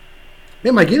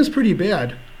 Man, my game's pretty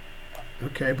bad.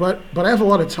 Okay, but I have a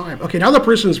lot of time. Okay, now the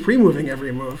person's pre-moving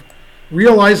every move,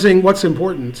 realizing what's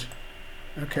important.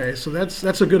 Okay, so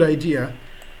that's a good idea.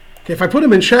 Okay, if I put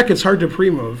him in check, it's hard to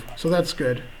pre-move, so that's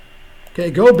good.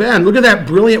 Okay, go Ben. Look at that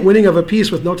brilliant winning of a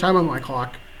piece with no time on my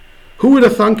clock. Who would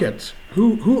have thunk it?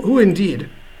 Who indeed?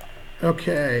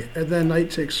 Okay, and then knight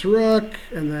takes rook,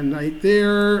 and then knight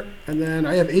there, and then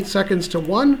I have 8 seconds to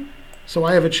 1, so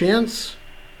I have a chance.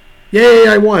 Yay,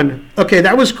 I won. Okay,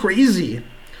 that was crazy.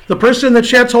 The person in the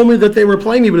chat told me that they were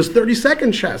playing me, but it's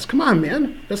 30-second chess. Come on,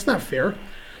 man. That's not fair.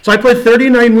 So I played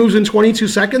 39 moves in 22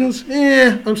 seconds.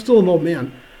 I'm still an old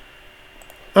man.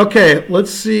 Okay,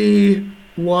 let's see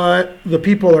what the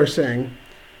people are saying.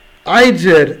 I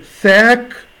did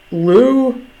Thak,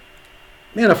 Lou.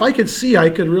 Man, if I could see, I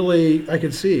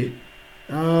could see.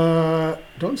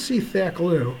 Don't see Thak,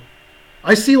 Lou.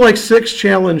 I see like 6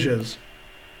 challenges.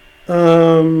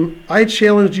 I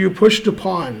challenged you, push to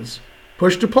pawns.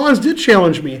 Push to pawns did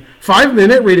challenge me.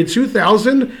 5-minute, rated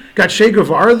 2,000. Got Che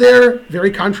Guevara there.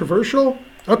 Very controversial.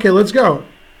 Okay, let's go.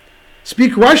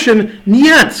 Speak Russian.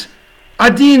 Нет.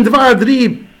 1, 2, 3, 4,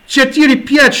 5,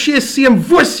 6, 7,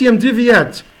 8,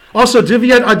 9. Also,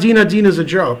 9, 1, 1 is a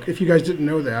joke, if you guys didn't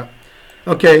know that.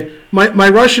 Okay, my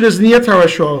Russian is нет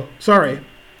хорошо. Sorry.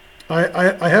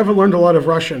 I haven't learned a lot of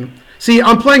Russian. See,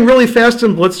 I'm playing really fast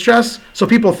in blitz chess, so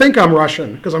people think I'm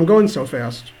Russian, because I'm going so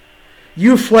fast.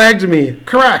 You flagged me.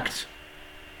 Correct.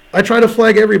 I try to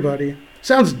flag everybody.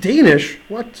 Sounds Danish.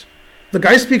 What? The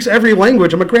guy speaks every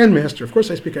language. I'm a grandmaster. Of course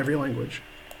I speak every language.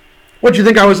 What, do you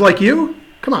think I was like you?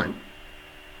 Come on.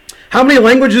 How many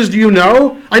languages do you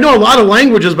know? I know a lot of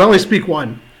languages, but I only speak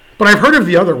one. But I've heard of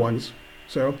the other ones.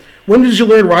 So, when did you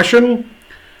learn Russian?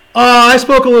 I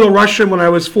spoke a little Russian when I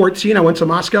was 14. I went to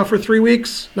Moscow for 3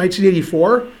 weeks,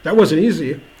 1984. That wasn't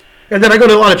easy. And then I go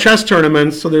to a lot of chess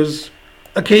tournaments, so there's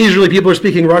occasionally people are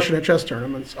speaking Russian at chess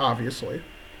tournaments, obviously.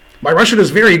 My Russian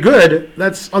is very good.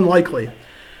 That's unlikely.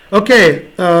 Okay,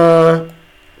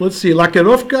 let's see.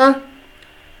 Lakirovka.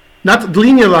 Not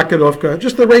длинная lakirovka,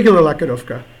 just the regular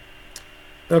lakirovka.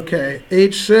 Okay,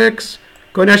 h6.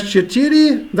 Конь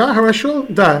h4. Да, хорошо?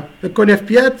 Да. Конь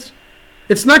f5.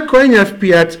 It's not конь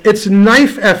f5, it's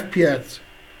knife f5.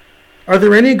 Are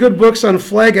there any good books on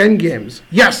flag endgames?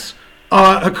 Yes.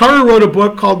 Hikaru wrote a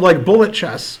book called like Bullet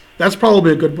Chess. That's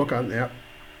probably a good book on that.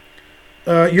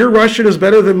 Your Russian is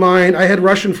better than mine. I had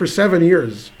Russian for 7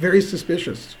 years. Very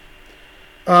suspicious.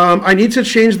 I need to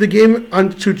change the game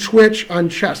to Twitch on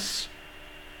chess.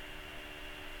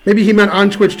 Maybe he meant on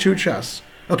Twitch to chess.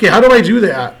 Okay, how do I do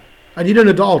that? I need an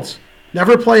adult.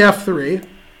 Never play F3.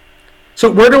 So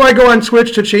where do I go on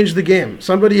Twitch to change the game?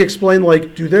 Somebody explain,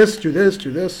 like, do this, do this, do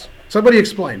this. Somebody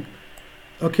explain.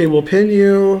 Okay, we'll pin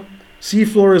you.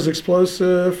 Seafloor is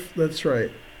explosive. That's right.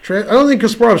 I don't think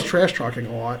Kasparov's trash talking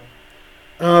a lot.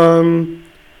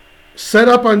 Set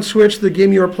up on Twitch, the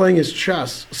game you are playing is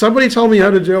chess. Somebody tell me how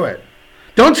to do it.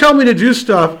 Don't tell me to do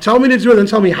stuff. Tell me to do it, then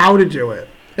tell me how to do it.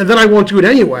 And then I won't do it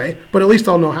anyway, but at least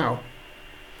I'll know how.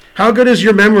 How good is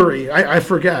your memory? I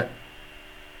forget.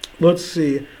 Let's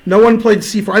see. No one played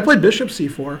c4. I played bishop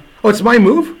c4. Oh, it's my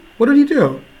move? What did he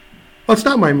do? Oh, it's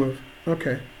not my move.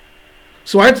 Okay.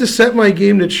 So I have to set my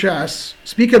game to chess.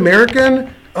 Speak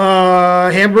American,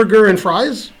 hamburger and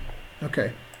fries?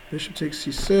 Okay. Bishop takes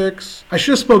c6. I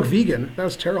should have spoke vegan. That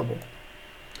was terrible.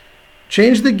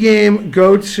 Change the game.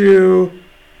 Go to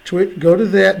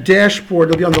that dashboard.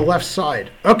 It'll be on the left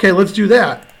side. Okay, let's do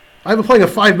that. I've been playing a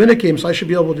 5-minute game, so I should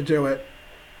be able to do it.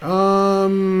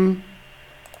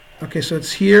 Okay, so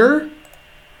it's here.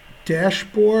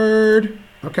 Dashboard.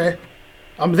 Okay.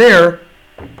 I'm there.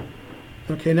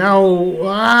 Okay, now,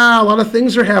 wow, a lot of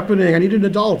things are happening. I need an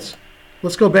adult.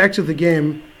 Let's go back to the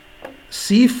game.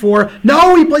 C4.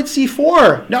 No, he played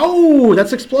C4. No,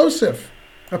 that's explosive.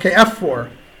 Okay, F4.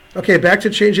 Okay, back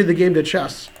to changing the game to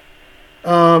chess.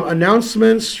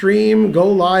 Announcement, stream, go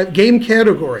live, game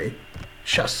category.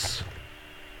 Chess.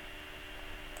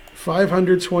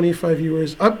 525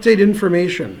 viewers. Update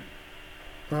information.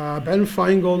 Ben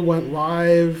Finegold went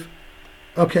live.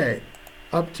 Okay,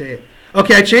 update.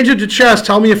 Okay, I changed it to chess.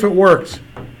 Tell me if it worked.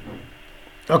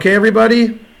 Okay,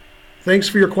 everybody? Thanks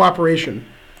for your cooperation.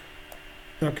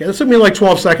 Okay, this took me like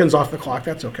 12 seconds off the clock.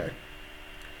 That's okay.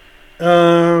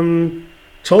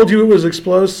 Told you it was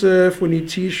explosive. We need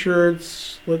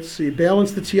t-shirts. Let's see.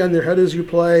 Balance the T on their head as you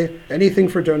play. Anything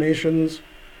for donations.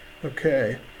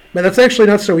 Okay. Man, that's actually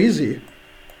not so easy.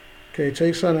 Okay,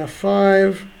 takes on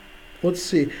F5. Let's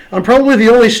see. I'm probably the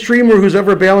only streamer who's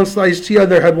ever balanced the iced tea on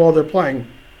their head while they're playing.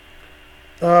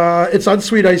 It's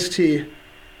unsweet iced tea.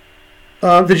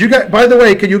 Did you guys? By the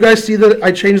way, can you guys see that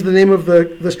I changed the name of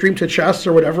the stream to chess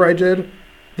or whatever I did?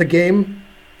 The game.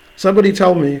 Somebody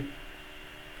tell me.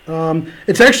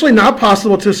 It's actually not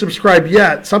possible to subscribe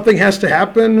yet. Something has to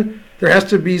happen. There has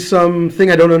to be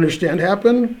something I don't understand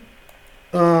happen.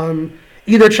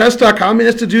 Either chess.com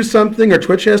has to do something, or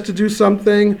Twitch has to do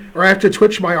something, or I have to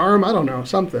twitch my arm. I don't know,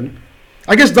 something.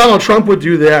 I guess Donald Trump would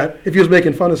do that if he was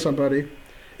making fun of somebody.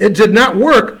 It did not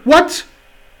work. What?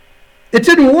 It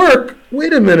didn't work.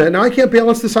 Wait a minute. Now I can't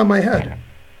balance this on my head.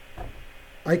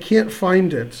 I can't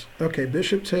find it. Okay,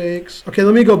 bishop takes. Okay,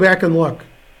 let me go back and look.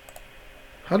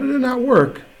 How did it not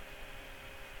work?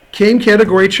 Game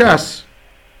category chess.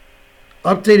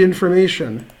 Update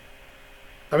information.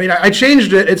 I mean, I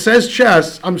changed it. It says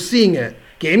chess. I'm seeing it.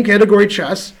 Game category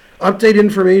chess. Update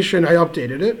information. I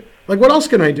updated it. Like, what else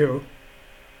can I do?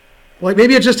 Like,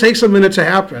 maybe it just takes a minute to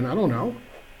happen. I don't know.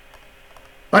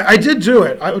 I did do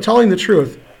it. I'm telling the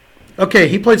truth. Okay,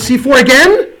 he played c4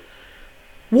 again?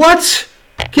 What?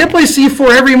 Can't play c4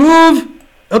 every move?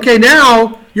 Okay,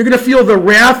 now you're going to feel the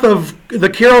wrath of the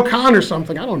Carol Khan or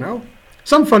something. I don't know.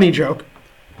 Some funny joke.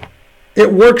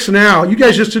 It works now. You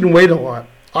guys just didn't wait a lot.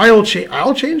 I'll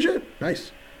change it?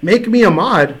 Nice. Make me a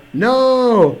mod?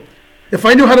 No. If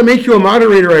I knew how to make you a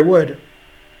moderator, I would.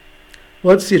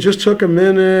 Let's see. It just took a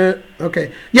minute.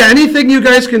 Okay. Yeah, anything you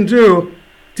guys can do.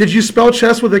 Did you spell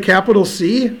chess with a capital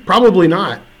C? Probably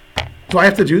not. Do I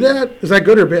have to do that? Is that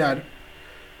good or bad?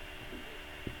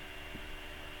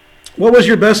 What was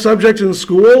your best subject in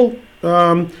school?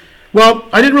 Well,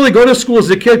 I didn't really go to school as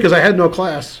a kid because I had no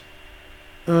class.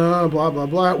 Blah, blah,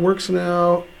 blah. It works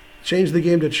now. Change the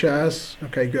game to chess.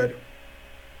 Okay, good.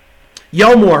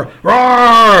 Yell more.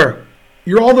 Roar!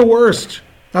 You're all the worst.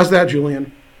 How's that,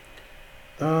 Julian?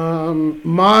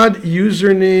 Mod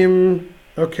username.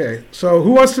 Okay, so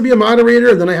who wants to be a moderator?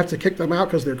 And then I have to kick them out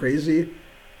because they're crazy.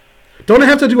 Don't I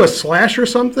have to do a slash or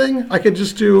something? I could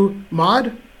just do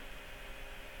mod.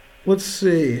 Let's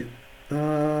see.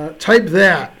 Type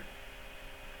that.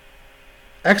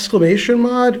 Exclamation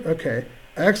mod? Okay.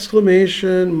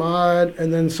 Exclamation mod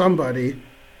and then somebody.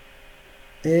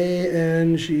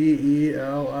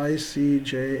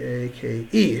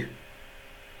 ANGELICJAKE.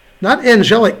 Not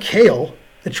angelic kale.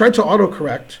 It tried to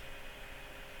autocorrect.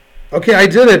 Okay, I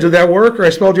did it. Did that work or I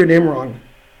spelled your name wrong?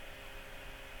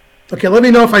 Okay, let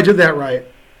me know if I did that right.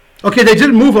 Okay, they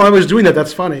didn't move while I was doing that.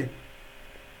 That's funny.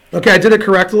 Okay, I did it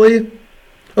correctly.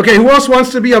 Okay, who else wants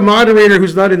to be a moderator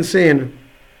who's not insane?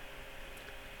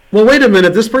 Well, wait a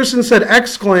minute. This person said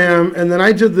exclam, and then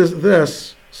I did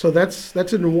this. So that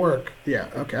didn't work. Yeah.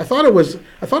 Okay. I thought it was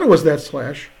that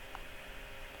slash.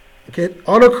 Okay.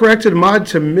 Auto-corrected mod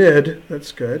to mid.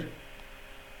 That's good.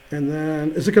 And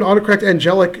then is it going to autocorrect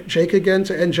angelic Jake again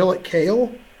to angelic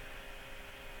Kale?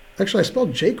 Actually, I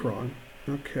spelled Jake wrong.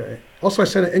 Okay. Also, I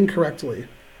sent it incorrectly.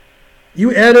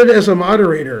 You added as a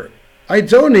moderator. I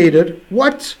donated.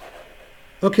 What?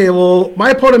 Okay, well,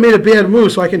 my opponent made a bad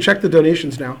move, so I can check the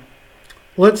donations now.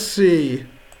 Let's see.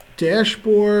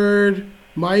 Dashboard,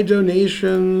 my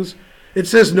donations. It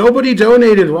says nobody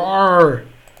donated. Rawr.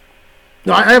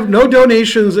 No, I have no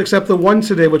donations except the one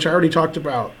today, which I already talked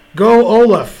about. Go,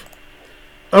 Olaf.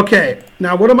 Okay,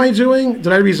 now what am I doing?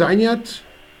 Did I resign yet?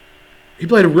 He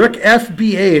played Rook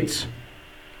FB8.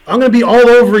 I'm going to be all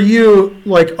over you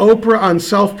like Oprah on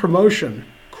self-promotion.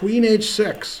 Queen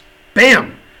H6.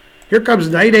 Bam! Here comes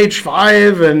Knight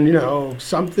H5 and, you know,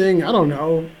 something. I don't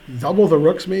know. Double the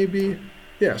rooks, maybe.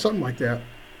 Yeah, something like that.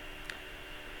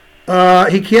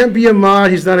 He can't be a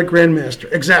mod. He's not a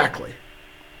grandmaster. Exactly.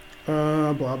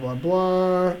 Blah, blah,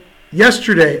 blah.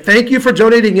 Yesterday. Thank you for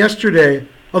donating yesterday.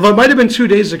 Although it might have been 2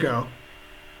 days ago.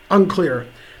 Unclear.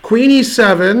 Queen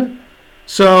E7.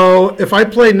 So if I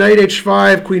play Knight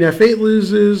H5, Queen F8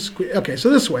 loses. Okay, so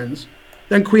this wins.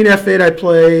 Then Queen F8 I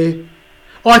play.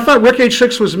 Oh, I thought Rook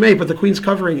H6 was mate, but the Queen's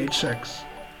covering H6.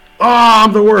 Oh,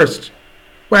 I'm the worst.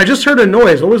 Wait, I just heard a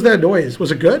noise. What was that noise?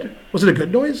 Was it good? Was it a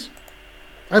good noise?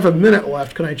 I have a minute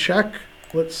left. Can I check?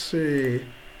 Let's see.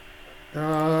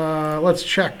 Let's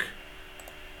check.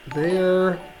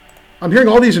 There. I'm hearing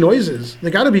all these noises.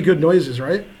 They got to be good noises,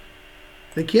 right?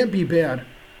 They can't be bad.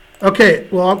 Okay,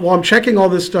 well, while I'm checking all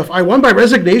this stuff, I won by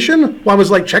resignation while I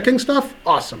was, like, checking stuff?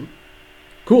 Awesome.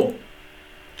 Cool.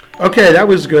 Okay, that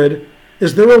was good.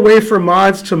 Is there a way for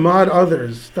mods to mod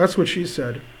others? That's what she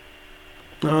said.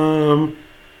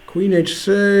 Queen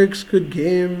h6, good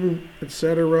game,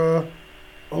 etc.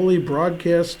 Only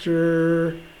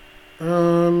broadcaster,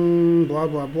 blah,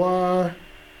 blah, blah.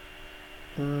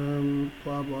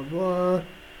 Blah, blah, blah.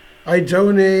 I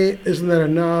donate, isn't that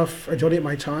enough? I donate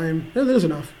my time. No, that is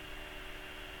enough.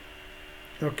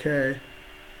 Okay.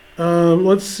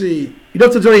 Let's see. You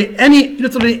don't have to donate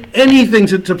anything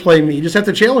to play me. You just have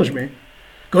to challenge me.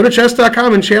 Go to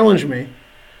chess.com and challenge me.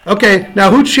 Okay,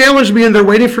 now who challenged me and they're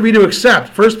waiting for me to accept?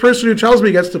 First person who tells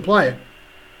me gets to play.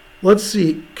 Let's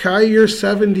see.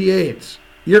 Kyer78.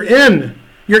 You're in.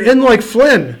 You're in like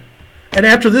Flynn. And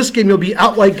after this game, you'll be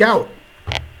out like gout.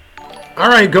 All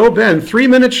right, go Ben.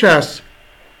 3-minute chess.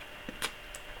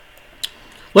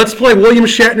 Let's play William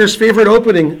Shatner's favorite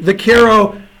opening, the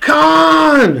Caro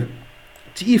Con.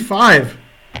 D5.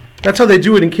 That's how they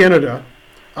do it in Canada.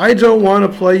 I don't want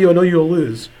to play you. I know you'll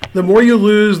lose. The more you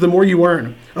lose, the more you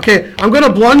earn. Okay, I'm going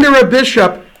to blunder a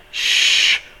bishop.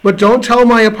 Shh. But don't tell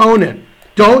my opponent.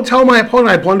 Don't tell my opponent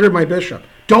I blundered my bishop.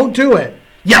 Don't do it.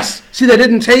 Yes. See, they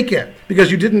didn't take it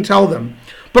because you didn't tell them.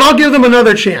 But I'll give them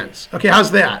another chance. Okay,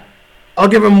 how's that? I'll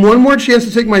give them one more chance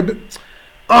to take my...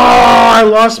 I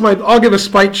lost my... I'll give a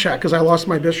spite check because I lost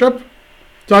my bishop.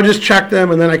 So I'll just check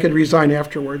them and then I could resign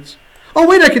afterwards. Oh,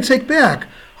 wait, I could take back.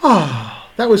 Oh,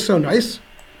 that was so nice.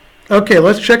 Okay,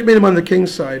 let's checkmate him on the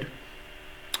king's side.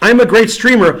 I'm a great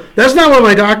streamer. That's not what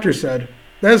my doctor said.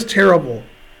 That's terrible.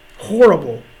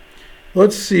 Horrible.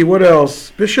 Let's see, what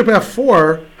else? Bishop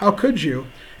f4. How could you?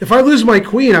 If I lose my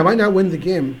queen, I might not win the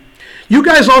game. You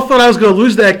guys all thought I was going to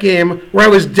lose that game where I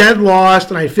was dead lost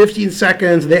and I had 15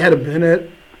 seconds and they had a minute.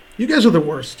 You guys are the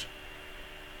worst.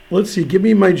 Let's see. Give me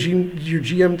your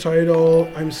GM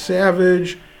title. I'm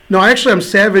Savage. No, actually, I'm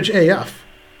Savage AF.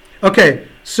 Okay,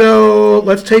 so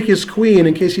let's take his queen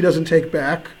in case he doesn't take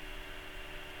back.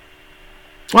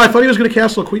 Oh, I thought he was going to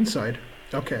castle queenside.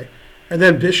 Okay. And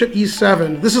then bishop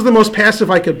e7. This is the most passive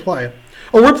I could play.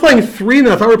 Oh, we're playing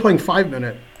 3-minute. I thought we were playing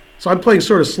 5-minute. So I'm playing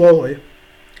sort of slowly.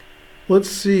 Let's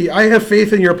see. I have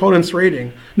faith in your opponent's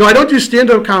rating. No, I don't do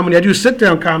stand-up comedy. I do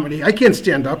sit-down comedy. I can't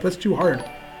stand up. That's too hard.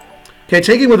 Okay,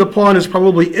 taking with a pawn is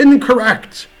probably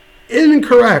incorrect.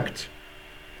 Incorrect.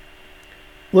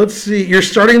 Let's see. You're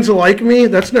starting to like me?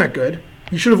 That's not good.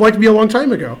 You should have liked me a long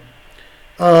time ago.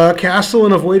 Castle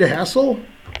and avoid a hassle?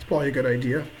 That's probably a good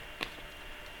idea.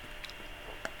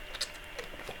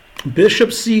 Bishop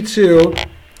c2.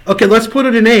 Okay, let's put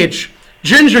it in H.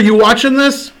 Ginger, you watching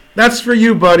this? That's for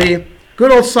you, buddy.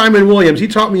 Good old Simon Williams. He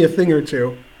taught me a thing or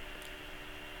two.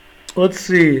 Let's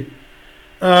see.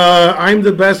 I'm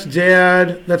the best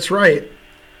dad. That's right.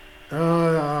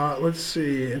 Let's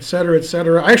see, etc.,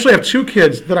 etc. I actually have 2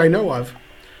 kids that I know of.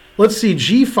 Let's see,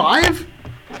 G5?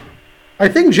 I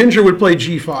think Ginger would play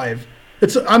G5.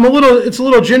 It's a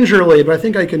little gingerly, but I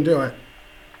think I can do it.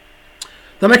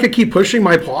 Then I could keep pushing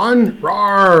my pawn.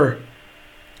 Rawr.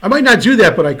 I might not do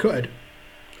that, but I could.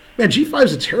 Man, G5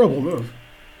 is a terrible move.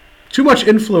 Too much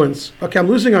influence. Okay, I'm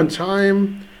losing on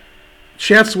time.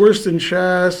 Chat's worse than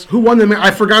chess. Who won the match? I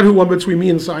forgot who won between me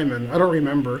and Simon. I don't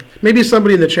remember. Maybe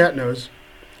somebody in the chat knows.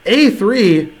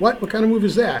 A3? What? What kind of move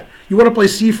is that? You want to play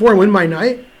C4 and win my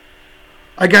knight?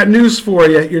 I got news for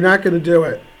you. You're not going to do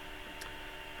it.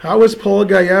 How is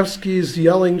Polgaevsky's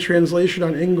yelling translation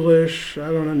on English? I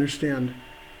don't understand.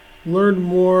 Learn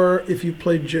more if you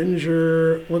play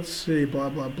Ginger. Let's see. Blah,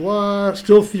 blah, blah.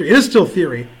 Still theory. It is still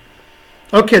theory.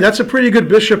 Okay, that's a pretty good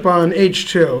bishop on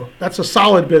H2. That's a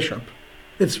solid bishop.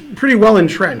 It's pretty well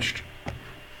entrenched.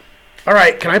 All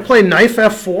right, can I play knife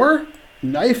F4?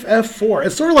 Knife F4.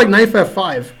 It's sort of like knife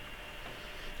F5.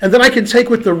 And then I can take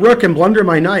with the rook and blunder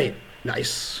my knight.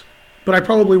 Nice. But I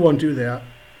probably won't do that.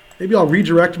 Maybe I'll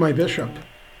redirect my bishop.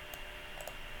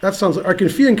 That sounds like... I can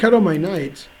fianchetto my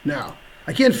knight now.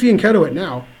 I can't fianchetto it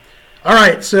now. All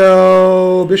right,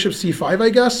 so bishop C5, I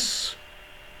guess.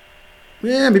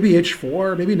 Yeah, maybe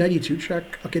H4, maybe knight E2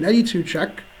 check. Okay, knight E2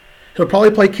 check. He'll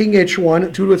probably play king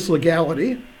H1 due to its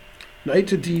legality. Knight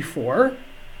to D4.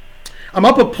 I'm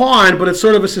up a pawn, but it's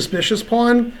sort of a suspicious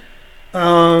pawn.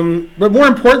 But more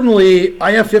importantly,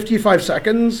 I have 55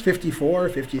 seconds, 54,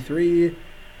 53,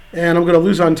 and I'm going to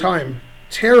lose on time.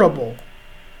 Terrible.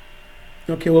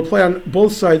 Okay, we'll play on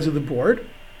both sides of the board.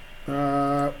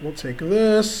 We'll take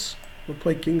this. We'll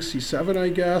play king C7, I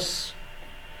guess.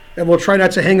 And we'll try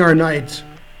not to hang our knight.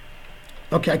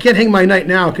 Okay, I can't hang my knight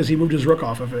now because he moved his rook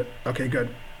off of it. Okay,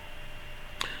 good.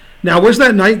 Now, where's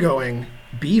that knight going?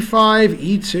 B5,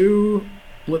 E2.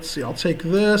 Let's see, I'll take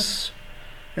this.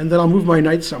 And then I'll move my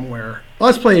knight somewhere.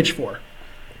 Let's play H4.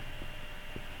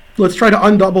 Let's try to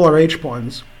undouble our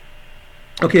H-pawns.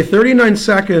 Okay, 39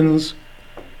 seconds.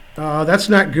 That's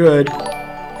not good.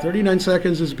 39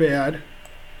 seconds is bad.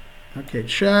 Okay,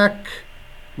 check.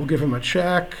 We'll give him a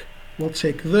check. We'll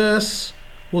take this.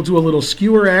 We'll do a little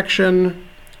skewer action.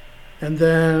 And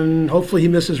then hopefully he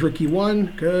misses rook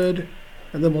e1. Good.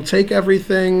 And then we'll take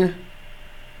everything.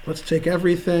 Let's take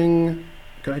everything.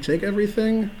 Can I take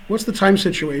everything? What's the time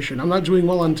situation? I'm not doing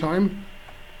well on time.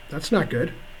 That's not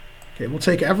good. Okay, we'll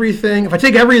take everything. If I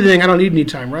take everything, I don't need any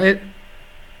time, right?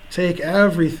 Take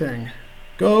everything.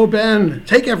 Go, Ben.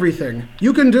 Take everything.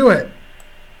 You can do it.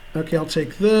 Okay, I'll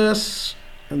take this.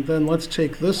 And then let's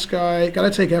take this guy.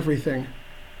 Gotta take everything.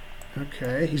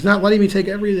 Okay, he's not letting me take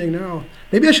everything now.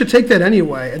 Maybe I should take that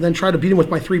anyway and then try to beat him with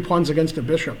my 3 pawns against a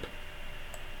bishop.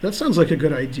 That sounds like a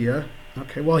good idea.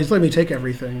 Okay, well, he's letting me take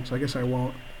everything, so I guess I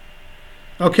won't.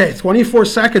 Okay, 24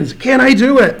 seconds. Can I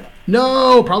do it?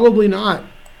 No, probably not.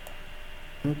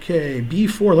 Okay,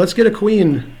 b4. Let's get a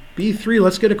queen. b3.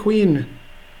 Let's get a queen.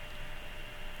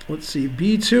 Let's see.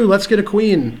 b2. Let's get a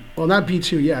queen. Well, not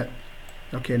b2 yet.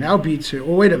 Okay, now b2.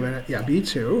 Oh, wait a minute. Yeah,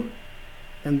 b2.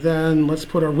 And then let's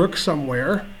put a rook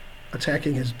somewhere,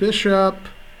 attacking his bishop.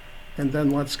 And then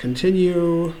let's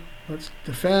continue. Let's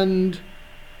defend.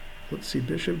 Let's see,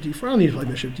 bishop d4. I don't need to play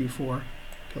bishop d4.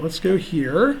 Okay, let's go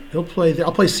here. He'll play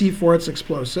I'll play c4. It's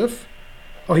explosive.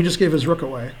 Oh, he just gave his rook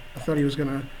away. I thought he was going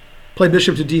to play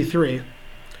bishop to d3.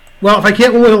 Well, if I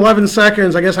can't win with 11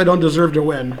 seconds, I guess I don't deserve to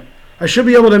win. I should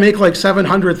be able to make like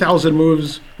 700,000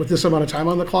 moves with this amount of time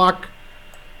on the clock.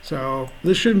 So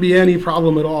this shouldn't be any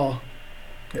problem at all.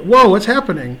 Okay. Whoa, what's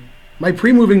happening? My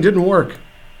pre-moving didn't work.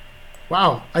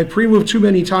 Wow, I pre-moved too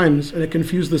many times and it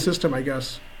confused the system, I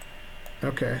guess.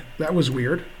 Okay, that was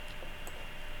weird.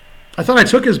 I thought I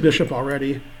took his bishop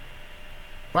already.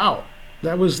 Wow,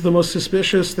 that was the most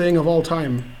suspicious thing of all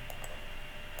time.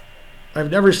 I've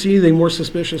never seen anything more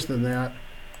suspicious than that.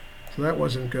 So that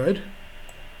wasn't good.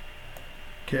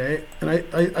 Okay, and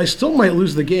I still might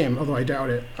lose the game, although I doubt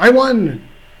it. I won!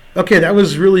 Okay, that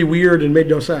was really weird and made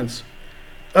no sense.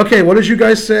 Okay, what did you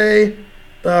guys say?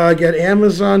 Get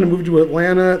Amazon and move to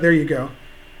Atlanta. There you go.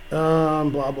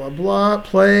 Blah, blah, blah.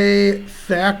 Play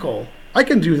Thackle. I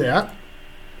can do that.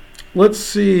 Let's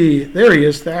see. There he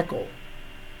is, Thackle.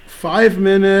 5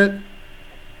 minute,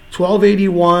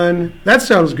 1281. That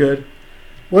sounds good.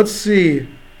 Let's see.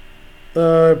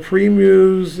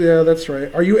 Pre-moves. Yeah, that's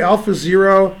right. Are you alpha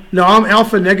 0? No, I'm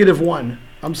alpha -1.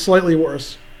 I'm slightly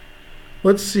worse.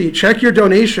 Let's see. Check your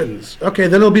donations. Okay,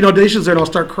 then there'll be donations there and I'll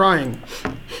start crying.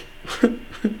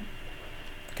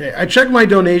 Okay, I checked my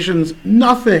donations.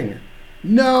 Nothing.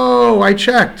 No, I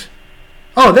checked.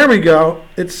 Oh, there we go.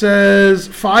 It says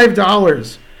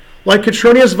 $5. Like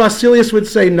Katronius Vasilius would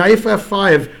say, knife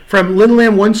F5 from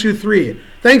Linlam123.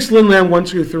 Thanks,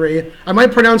 Linlam123. I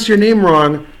might pronounce your name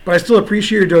wrong, but I still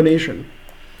appreciate your donation.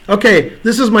 Okay,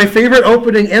 this is my favorite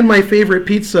opening and my favorite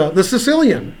pizza, the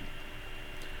Sicilian.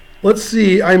 Let's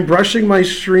see. I'm brushing my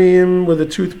stream with a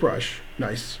toothbrush.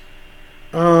 Nice.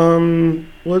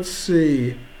 Let's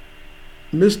see.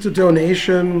 Missed a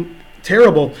donation.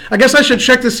 Terrible. I guess I should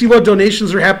check to see what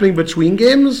donations are happening between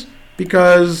games,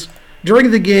 because during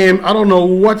the game, I don't know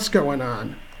what's going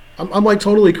on. I'm like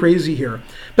totally crazy here.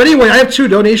 But anyway, I have 2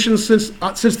 donations since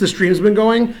the stream's been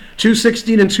going,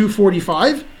 216 and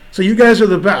 245. So you guys are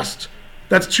the best.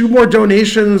 That's 2 more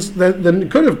donations than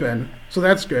it could have been. So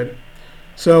that's good.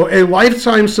 So a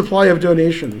lifetime supply of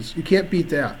donations. You can't beat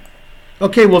that.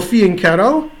 Okay, well,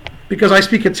 fianchetto, because I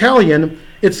speak Italian,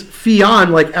 it's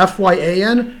fian, like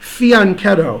F-Y-A-N,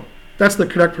 fianchetto. That's the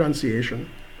correct pronunciation.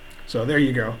 So there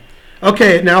you go.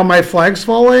 Okay, now my flag's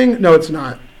falling. No, it's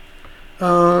not.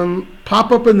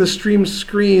 Pop up in the stream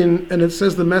screen, and it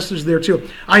says the message there too.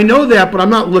 I know that, but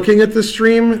I'm not looking at the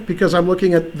stream because I'm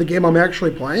looking at the game I'm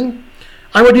actually playing.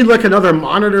 I would need like another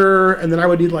monitor, and then I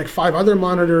would need like 5 other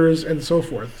monitors, and so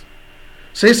forth.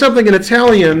 Say something in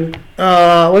Italian.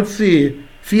 Let's see.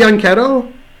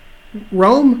 Fianchetto?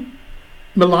 Rome?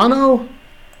 Milano?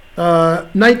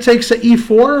 Knight takes a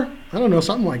e4? I don't know,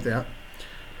 something like that.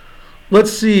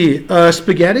 Let's see.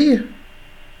 Spaghetti?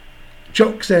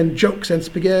 Jokes and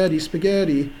spaghetti,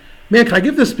 spaghetti. Man, can I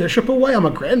give this bishop away? I'm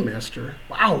a grandmaster.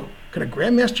 Wow. Can a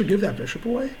grandmaster give that bishop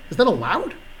away? Is that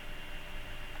allowed?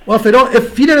 Well,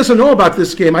 if FIDE doesn't know about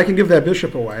this game, I can give that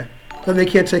bishop away. Then they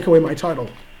can't take away my title.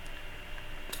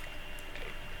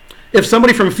 If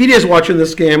somebody from FIDE is watching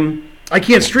this game, I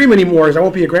can't stream anymore because I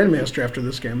won't be a grandmaster after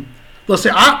this game. They'll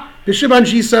say, bishop on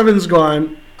g7's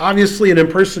gone. Obviously an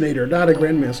impersonator, not a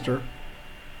grandmaster.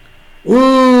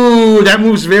 Ooh, that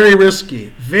move's very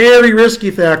risky. Very risky,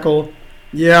 Thackle.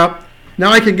 Yeah. Now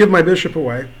I can give my bishop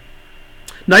away.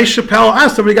 Nice Chappelle.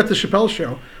 Somebody got the Chappelle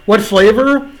show. What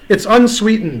flavor? It's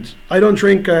unsweetened. I don't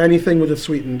drink anything with it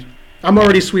sweetened. I'm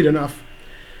already sweet enough.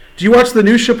 Do you watch the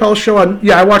new Chappelle show on?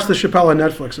 Yeah, I watch the Chappelle on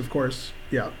Netflix, of course.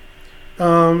 Yeah.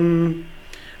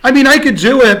 I mean, I could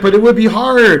do it, but it would be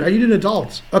hard. I need an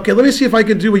adult. Okay, let me see if I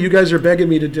can do what you guys are begging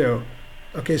me to do.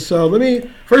 Okay, so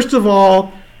first of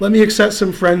all, let me accept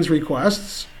some friends'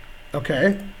 requests.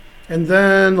 Okay, and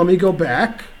then let me go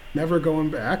back. Never going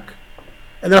back.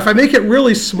 And then if I make it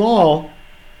really small,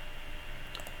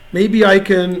 maybe I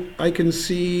can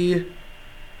see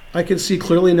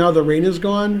clearly now the rain is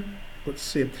gone. Let's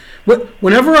see.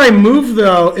 Whenever I move,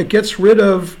 though, it gets rid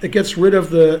of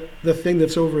the thing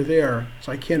that's over there,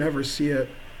 so I can't ever see it.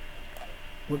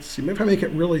 Let's see. Maybe if I make it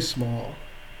really small.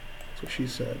 That's what she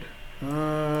said.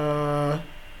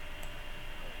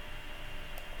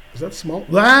 Is that small?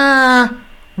 Ah!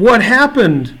 What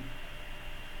happened?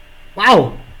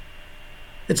 Wow.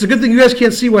 It's a good thing you guys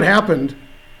can't see what happened,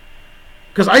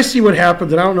 because I see what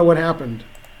happened and I don't know what happened.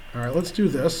 All right, let's do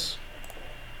this.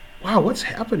 Wow, what's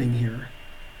happening here?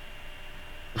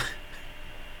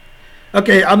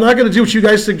 Okay, I'm not going to do what you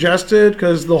guys suggested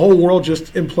because the whole world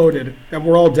just imploded and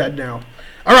we're all dead now.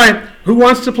 All right, who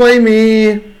wants to play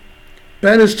me?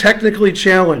 Ben is technically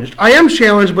challenged. I am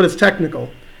challenged, but it's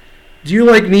technical. Do you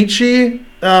like Nietzsche?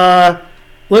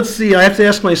 Let's see, I have to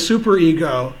ask my super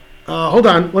ego. Hold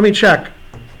on, let me check.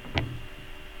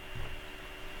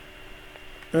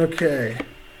 Okay.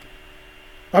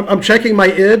 I'm checking my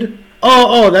id.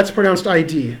 Oh, that's pronounced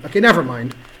ID. Okay, never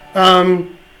mind.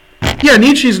 Yeah,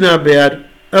 Nietzsche's not bad.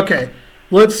 Okay,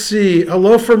 let's see.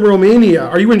 Hello from Romania.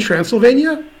 Are you in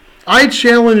Transylvania? I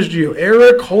challenged you.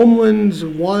 Eric Homeland's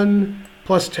 1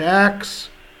 plus tax.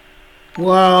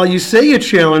 Well, you say you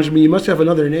challenged me. You must have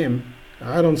another name.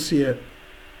 I don't see it.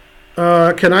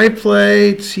 Can I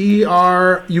play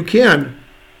TR? You can.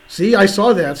 See, I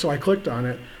saw that, so I clicked on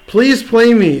it. Please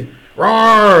play me.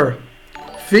 Rawr.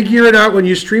 Figure it out when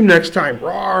you stream next time.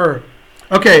 Rawr.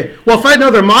 Okay, well, if I had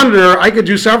another monitor, I could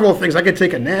do several things. I could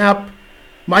take a nap.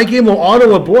 My game will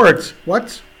auto-abort.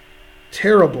 What?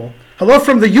 Terrible. Hello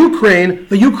from the Ukraine.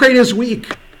 The Ukraine is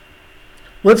weak.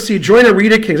 Let's see. Join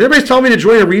Arena Kings. Everybody's telling me to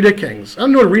join Arena Kings. I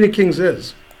don't know what Arena Kings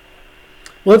is.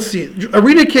 Let's see.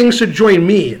 Arena Kings should join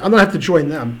me. I don't have to join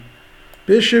them.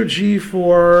 Bishop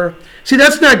G4. See,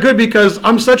 that's not good because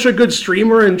I'm such a good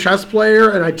streamer and chess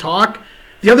player and I talk.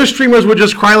 The other streamers would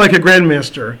just cry like a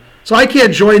grandmaster. So I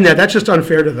can't join that. That's just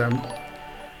unfair to them.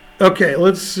 Okay,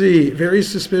 let's see. Very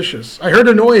suspicious. I heard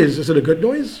a noise. Is it a good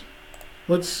noise?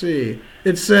 Let's see.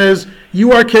 It says,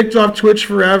 you are kicked off Twitch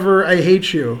forever. I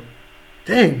hate you.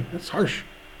 Dang, that's harsh.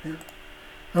 Yeah.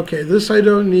 Okay, this I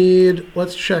don't need.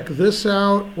 Let's check this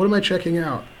out. What am I checking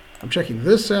out? I'm checking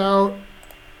this out.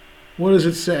 What does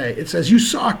it say? It says, you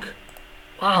suck.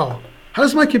 Wow. How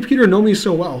does my computer know me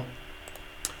so well?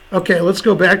 Okay, let's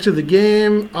go back to the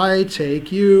game. I take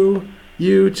you.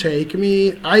 You take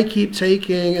me. I keep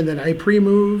taking, and then I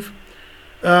pre-move.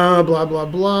 Blah, blah,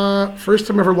 blah. First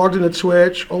time ever logged into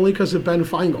Twitch, only because of Ben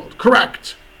Finegold.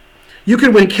 Correct. You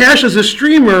can win cash as a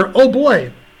streamer. Oh,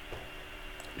 boy.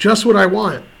 Just what I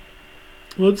want.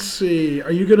 Let's see.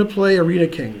 Are you going to play Arena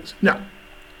Kings? No.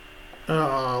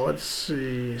 Let's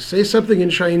see. Say something in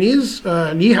Chinese.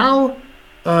 Ni hao.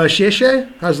 Xie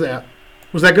xie. How's that?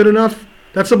 Was that good enough?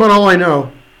 That's about all I know.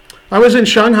 I was in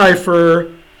Shanghai for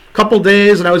a couple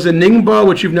days, and I was in Ningbo,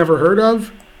 which you've never heard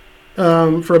of,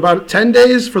 for about 10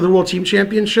 days for the World Team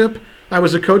Championship. I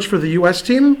was a coach for the U.S.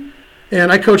 team,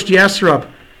 and I coached Yasser.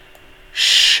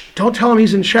 Shh, don't tell him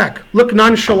he's in check. Look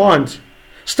nonchalant.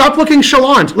 Stop looking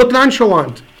chalant. Look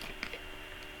nonchalant.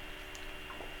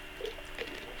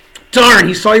 Darn,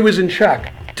 he saw he was in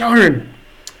check. Darn.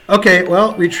 Okay,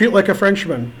 well, retreat like a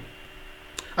Frenchman.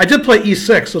 I did play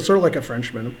E6, so sort of like a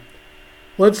Frenchman.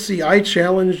 Let's see, I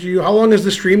challenged you. How long is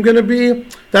the stream going to be?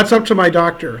 That's up to my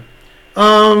doctor.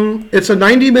 It's a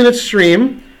 90-minute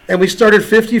stream, and we started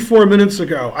 54 minutes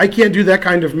ago. I can't do that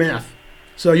kind of math,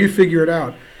 so you figure it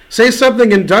out. Say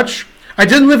something in Dutch. I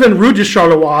didn't live in Rue de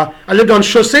Charleroi. I lived on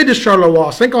Chaussée de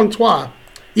Charleroi, 53.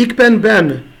 Ik ben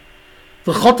Ben.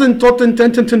 De Hottentotten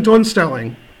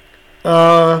tentoonstelling.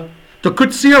 De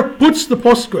koetsier poetst de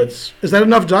postkoets. Is that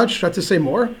enough Dutch? Do I have to say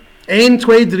more? 1,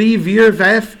 2, 3, 4,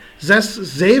 5, 6,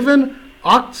 7,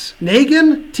 8,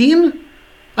 9, 10?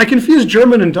 I confuse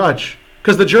German and Dutch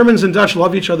because the Germans and Dutch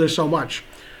love each other so much.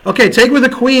 Okay, take with the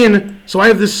queen, so I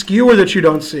have this skewer that you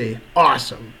don't see.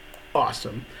 Awesome.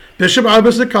 Awesome. Bishop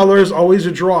opposite colors, always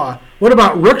a draw. What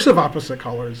about rooks of opposite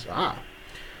colors?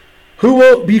 Who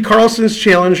will be Carlsen's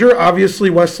challenger?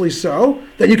 Obviously Wesley So.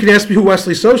 Then you can ask me who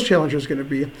Wesley So's challenger is going to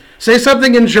be. Say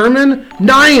something in German.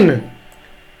 9.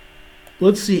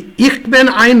 Let's see. Ich bin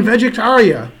ein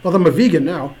Vegetarier. Well, I'm a vegan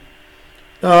now.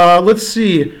 Let's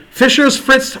see. Fischer's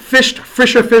Fritz fished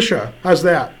Fischer Fischer. How's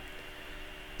that?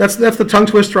 That's the tongue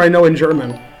twister I know in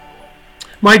German.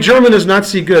 My German is not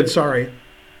so good, sorry.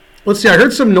 Let's see, I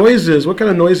heard some noises. What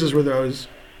kind of noises were those?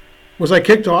 Was I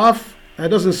kicked off? That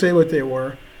doesn't say what they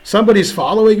were. Somebody's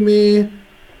following me.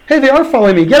 Hey, they are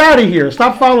following me. Get out of here.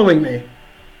 Stop following me.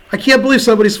 I can't believe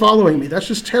somebody's following me. That's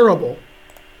just terrible.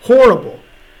 Horrible.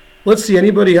 Let's see,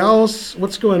 anybody else?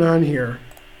 What's going on here?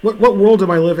 What world am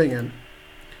I living in?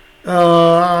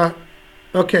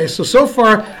 Okay, so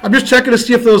far, I'm just checking to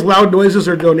see if those loud noises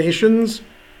are donations,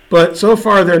 but so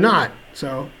far they're not,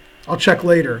 so I'll check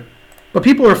later. But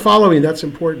people are following, that's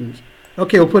important.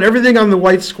 Okay, we'll put everything on the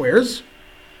white squares,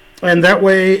 and that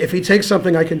way, if he takes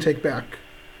something, I can take back.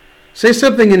 Say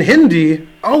something in Hindi.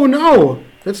 Oh no,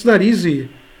 that's not easy.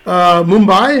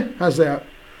 Mumbai? How's that?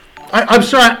 I'm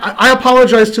sorry, I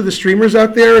apologize to the streamers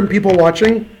out there and people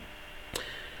watching.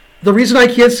 The reason I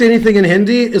can't say anything in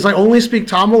Hindi is I only speak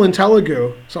Tamil and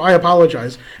Telugu, so I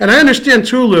apologize. And I understand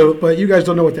Tulu, but you guys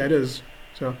don't know what that is.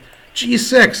 So,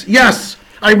 G6, yes,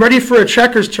 I'm ready for a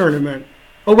checkers tournament.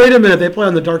 Oh, wait a minute, they play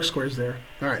on the dark squares there.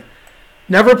 All right.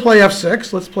 Never play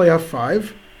F6, let's play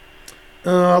F5.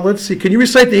 Let's see, can you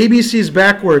recite the ABCs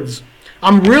backwards?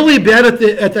 I'm really bad at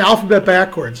the alphabet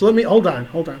backwards. Hold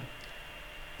on.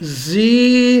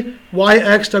 Z, Y,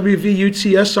 X, W, V, U,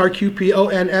 T, S, R, Q, P, O,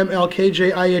 N, M, L, K,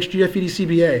 J, I, H, G, F, E, D, C,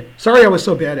 B, A. Sorry I was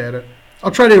so bad at it. I'll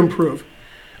try to improve.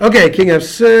 Okay, King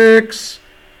F6.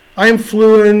 I'm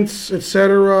fluent,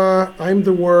 etc. I'm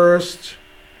the worst.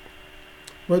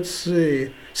 Let's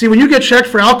see. See, when you get checked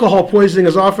for alcohol poisoning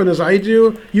as often as I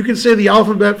do, you can say the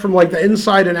alphabet from like the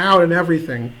inside and out and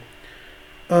everything.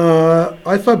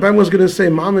 I thought Ben was going to say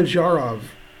Mom Ajarov.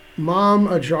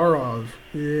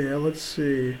 Yeah, let's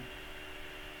see.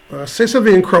 Say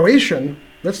something in Croatian.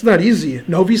 That's not easy.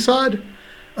 Novi Sad?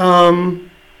 I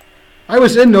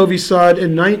was in Novi Sad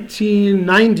in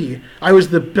 1990. I was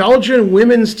the Belgian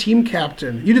women's team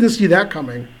captain. You didn't see that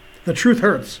coming. The truth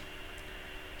hurts.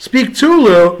 Speak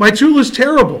Tulu. My Tulu's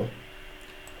terrible.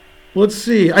 Let's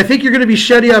see. I think you're going to be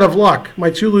sheddy out of luck. My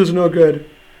Tulu's no good.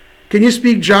 Can you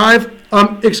speak jive?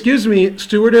 Excuse me,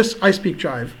 stewardess, I speak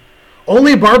jive.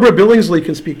 Only Barbara Billingsley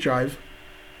can speak jive.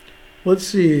 Let's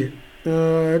see.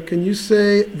 Can you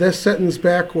say this sentence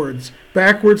backwards?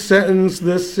 Backwards sentence,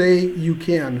 this say you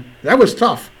can. That was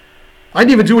tough. I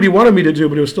didn't even do what he wanted me to do,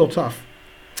 but it was still tough.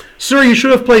 Sir, you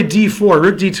should have played D4.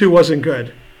 Rook D2 wasn't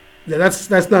good. Yeah, that's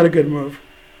not a good move.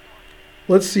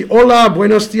 Let's see. Hola,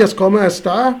 buenos dias, ¿cómo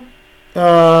está?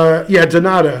 Yeah, de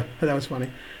nada. That was funny.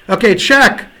 Okay,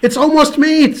 check. It's almost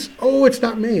mate. Oh, it's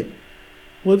not mate.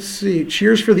 Let's see.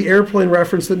 Cheers for the airplane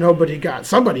reference that nobody got.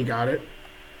 Somebody got it.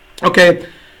 Okay.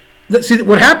 See,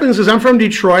 what happens is I'm from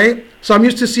Detroit, so I'm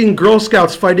used to seeing Girl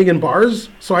Scouts fighting in bars,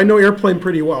 so I know airplane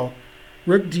pretty well.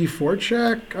 Rook D4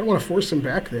 check. I don't want to force him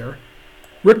back there.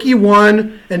 Rook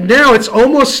E1, and now it's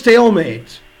almost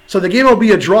stalemate. So the game will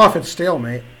be a draw if it's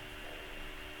stalemate.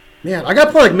 Man, I got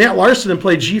to play like Matt Larson and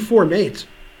play G4 mate.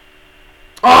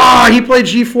 Ah, he played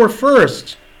G4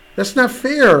 first. That's not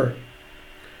fair.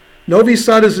 Novi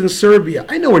Sad is in Serbia.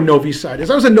 I know where Novi Sad is.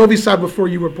 I was in Novi Sad before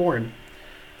you were born.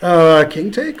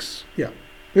 King takes? Yeah.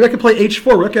 Maybe I could play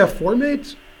H4, Rook F4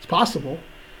 mate? It's possible.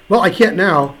 Well, I can't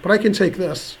now, but I can take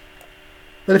this.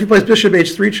 Then if he plays Bishop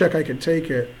H3 check, I can take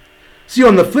it. See,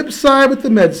 on the flip side with the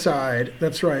med side.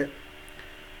 That's right.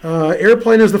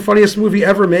 Airplane is the funniest movie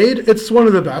ever made. It's one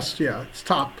of the best, yeah. It's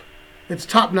top. It's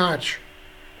top notch.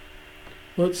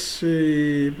 Let's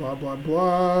see. Blah, blah,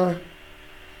 blah.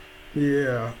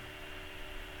 Yeah.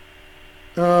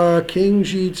 King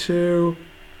G2.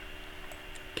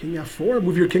 King F4.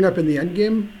 Move your king up in the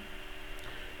endgame.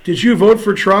 Did you vote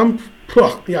for Trump?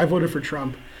 Yeah, I voted for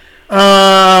Trump.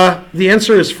 The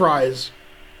answer is fries.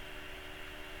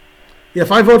 Yeah,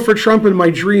 if I vote for Trump in my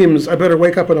dreams, I better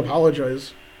wake up and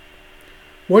apologize.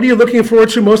 What are you looking forward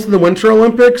to most in the Winter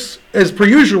Olympics? As per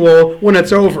usual, when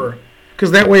it's over.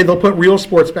 Because that way they'll put real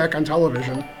sports back on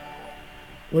television.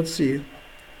 Let's see.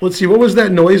 Let's see, what was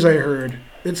that noise I heard?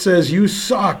 It says, you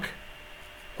suck.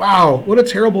 Wow, what a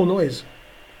terrible noise.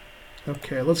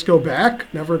 Okay, let's go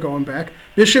back. Never going back.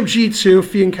 Bishop G2,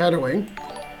 fianchettoing.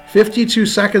 52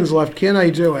 seconds left. Can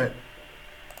I do it?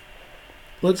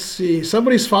 Let's see.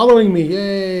 Somebody's following me.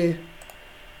 Yay.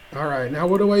 All right, now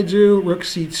what do I do? Rook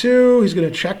C2. He's going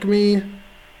to check me.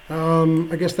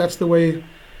 I guess that's the way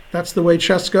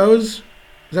chess goes.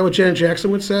 Is that what Janet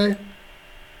Jackson would say?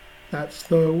 That's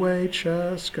the way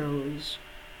chess goes.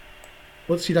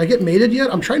 Let's see. Did I get mated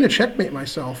yet? I'm trying to checkmate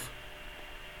myself.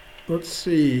 Let's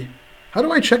see. How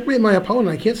do I checkmate my opponent?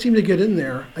 I can't seem to get in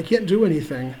there. I can't do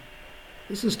anything.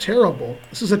 This is terrible.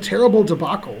 This is a terrible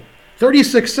debacle.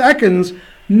 36 seconds.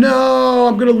 No,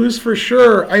 I'm going to lose for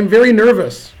sure. I'm very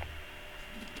nervous.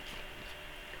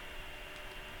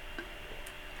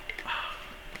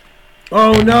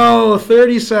 Oh no,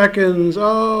 30 seconds.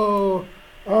 Oh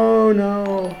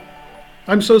no.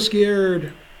 I'm so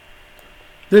scared.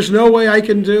 There's no way I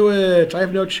can do it. I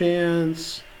have no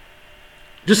chance.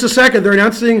 Just a second. They're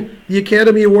announcing the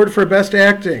Academy Award for Best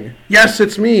Acting. Yes,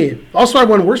 it's me. Also, I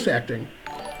won Worst Acting.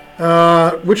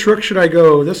 Which rook should I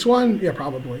go? This one? Yeah,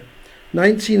 probably.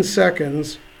 19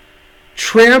 seconds.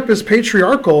 Tramp is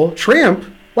patriarchal. Tramp?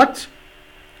 What?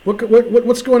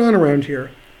 What's going on around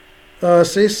here?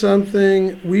 Say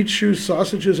something. We choose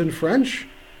sausages in French.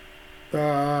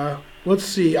 Let's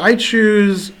see. I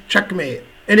choose checkmate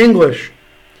in English.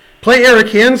 Play Eric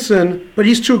Hansen, but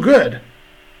he's too good.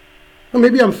 Well,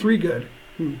 maybe I'm 3 good.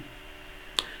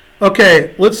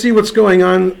 Okay, let's see what's going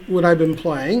on, what I've been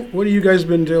playing. What have you guys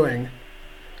been doing?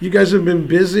 You guys have been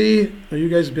busy? Are you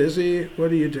guys busy?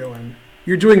 What are you doing?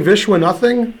 You're doing Vishwa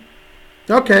nothing?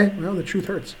 Okay, well, the truth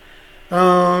hurts.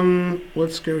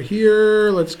 Let's go here.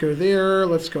 Let's go there.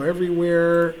 Let's go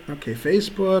everywhere. Okay,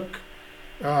 Facebook.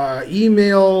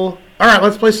 Email. All right,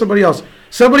 let's play somebody else.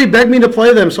 Somebody begged me to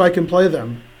play them so I can play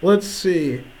them. Let's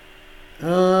see.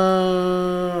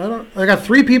 I got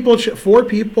 3 people, 4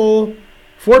 people.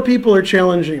 4 people are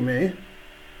challenging me.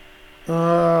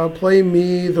 Play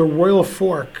me the Royal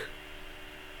Fork.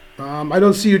 I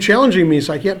don't see you challenging me,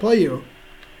 so I can't play you.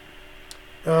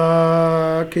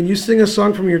 Can you sing a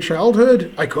song from your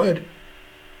childhood? I could.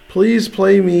 Please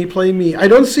play me, play me. I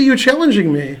don't see you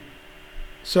challenging me.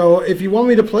 So if you want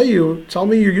me to play you, tell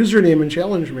me your username and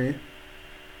challenge me.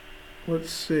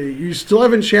 Let's see. You still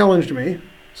haven't challenged me.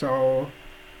 So,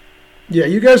 yeah,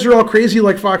 you guys are all crazy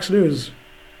like Fox News.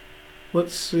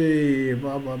 Let's see.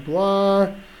 Blah, blah,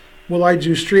 blah. Will I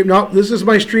do stream? No, this is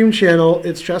my stream channel.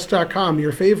 It's chess.com,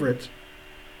 your favorite.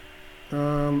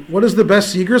 What is the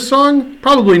best Seeger song?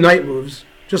 Probably Night Moves,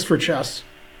 just for chess.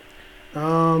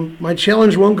 My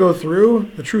challenge won't go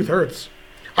through. The truth hurts.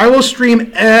 I will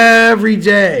stream every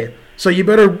day, so you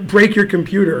better break your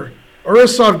computer.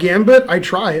 Urasov Gambit, I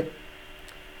try.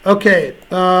 Okay,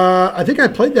 I think I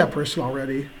played that person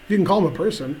already. You can call him a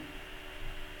person.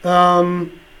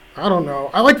 I don't know.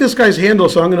 I like this guy's handle,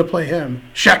 so I'm going to play him.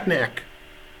 Shaknak.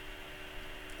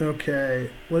 Okay,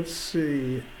 let's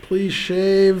see. Please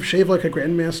shave. Shave like a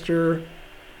grandmaster.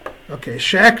 Okay,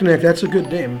 Shaknak, that's a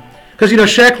good name. Because, you know,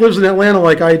 Shaq lives in Atlanta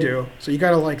like I do, so you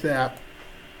got to like that.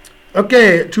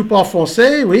 Okay, tu parles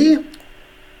français, oui.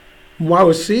 Moi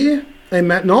aussi. Et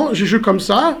maintenant, je joue comme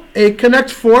ça. Et Connect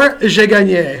 4, j'ai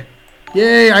gagné.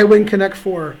 Yay, I win Connect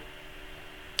 4.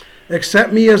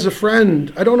 Accept me as a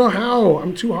friend. I don't know how.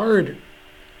 I'm too hard.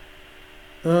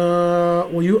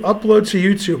 Will you upload to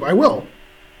YouTube? I will.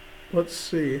 Let's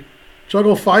see.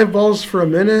 Juggle 5 balls for a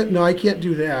minute? No, I can't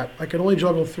do that. I can only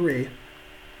juggle 3.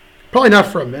 Probably not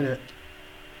for a minute.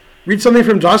 Read something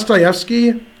from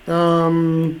Dostoevsky?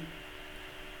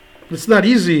 It's not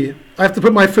easy. I have to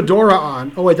put my fedora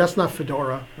on. Oh, wait, that's not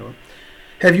fedora. No.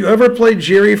 Have you ever played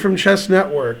Jerry from Chess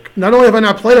Network? Not only have I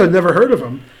not played him, I've never heard of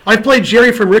him. I've played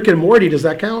Jerry from Rick and Morty. Does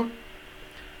that count?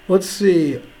 Let's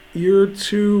see. You're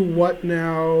 2, what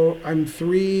now? I'm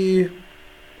 3.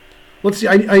 Let's see.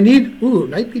 I need... Ooh,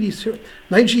 Knight PD2.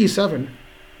 Knight G7.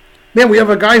 Man, we have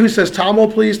a guy who says, Tomo,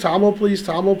 please, Tomo, please,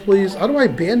 Tomo, please. How do I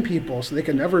ban people so they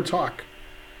can never talk?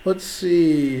 Let's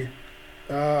see.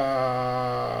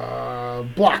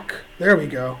 Block. There we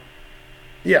go.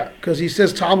 Yeah, because he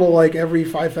says Tomo like every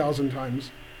 5,000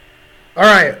 times. All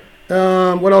right.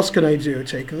 What else can I do?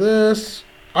 Take this.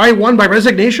 I won by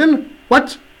resignation?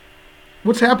 What?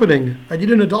 What's happening? I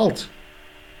need an adult.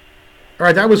 All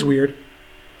right, that was weird.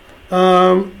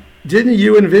 Didn't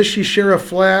you and Vichy share a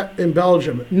flat in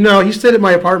Belgium? No, he stayed at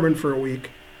my apartment for a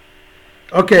week.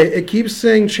 Okay, it keeps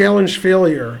saying challenge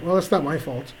failure. Well, that's not my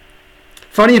fault.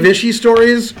 Funny Vichy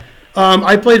stories.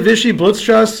 I played Vichy blitz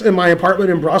chess in my apartment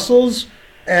in Brussels,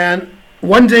 and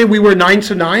one day we were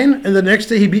 9-9, and the next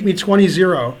day he beat me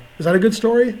 20-0. Is that a good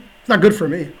story? It's not good for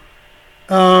me.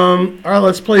 All right,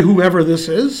 let's play whomever this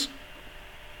is.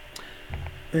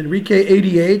 Enrique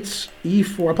 88,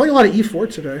 E4. I'm playing a lot of E4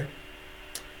 today.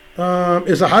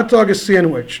 Is a hot dog a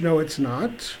sandwich? No, it's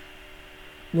not.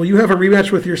 Will you have a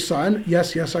rematch with your son?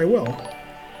 Yes, yes, I will.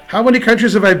 How many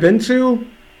countries have I been to?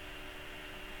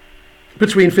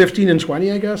 Between 15 and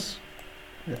 20, I guess.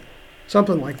 Yeah,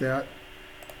 something like that.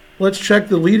 Let's check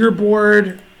the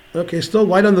leaderboard. Okay, still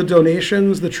light on the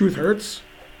donations. The truth hurts.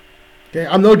 Okay,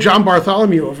 I'm no John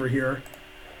Bartholomew over here.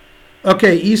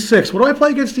 Okay, E6. What do I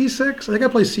play against E6? I think I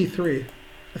play C3.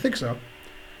 I think so.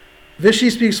 Vichy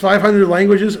speaks 500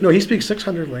 languages. No, he speaks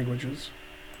 600 languages.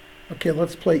 Okay,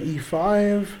 let's play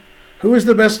E5. Who is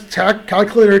the best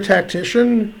calculator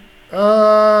tactician?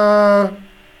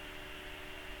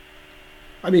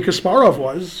 I mean, Kasparov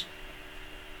was.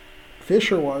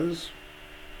 Fischer was.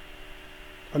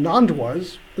 Anand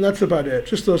was. And that's about it.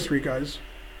 Just those three guys.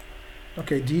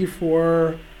 Okay,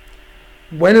 D4.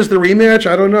 When is the rematch?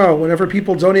 I don't know. Whenever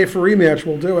people donate for rematch,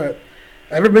 we'll do it.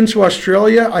 Ever been to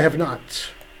Australia? I have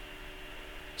not.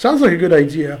 Sounds like a good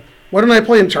idea. Why don't I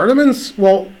play in tournaments?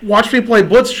 Well, watch me play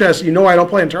blitz chess. You know I don't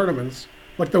play in tournaments.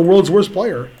 Like the world's worst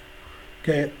player.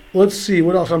 Okay, let's see.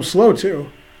 What else? I'm slow, too.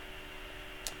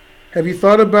 Have you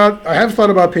thought about... I have thought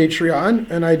about Patreon,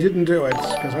 and I didn't do it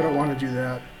because I don't want to do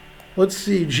that. Let's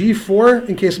see. G4,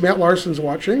 in case Matt Larson's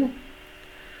watching.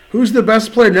 Who's the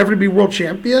best player never to be world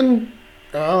champion?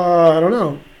 I don't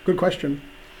know. Good question.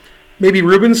 Maybe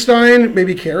Rubinstein,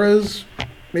 maybe Karas,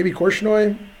 maybe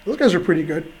Korchnoi. Those guys are pretty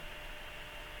good.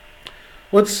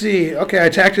 Let's see. Okay, I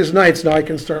attacked his knights. Now I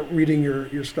can start reading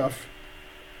your stuff.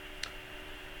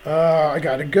 I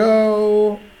gotta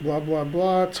go. Blah, blah,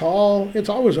 blah. Tall. It's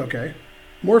always okay.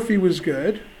 Morphe was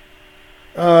good.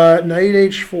 Knight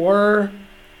H4.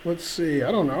 Let's see.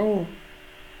 I don't know.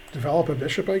 Develop a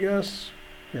bishop, I guess.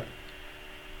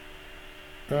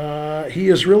 Yeah. He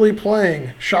is really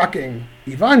playing. Shocking.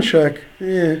 Ivanchuk.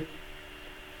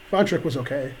 Ivanchuk was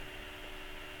okay.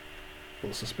 A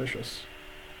little suspicious.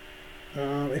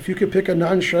 If you could pick a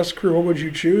non-chess crew, what would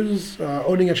you choose?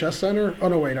 Owning a chess center? Oh,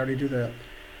 no, wait. I already do that.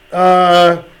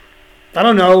 I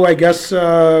don't know. I guess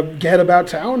Get About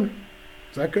Town.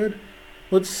 Is that good?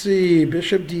 Let's see.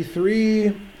 Bishop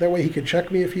D3. That way he could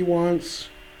check me if he wants.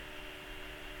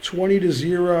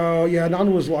 20-0. Yeah,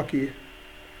 none was lucky.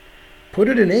 Put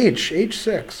it in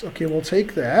H6. Okay, we'll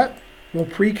take that. We'll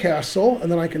pre-castle, and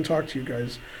then I can talk to you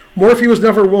guys. Morphe was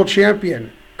never world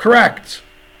champion. Correct.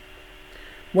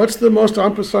 What's the most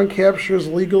en passant captures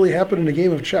legally happen in a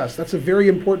game of chess? That's a very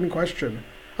important question.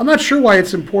 I'm not sure why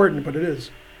it's important, but it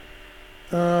is.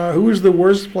 Who is the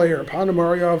worst player?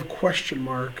 Ponomaryov, question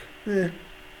mark.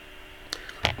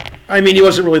 I mean, he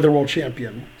wasn't really the world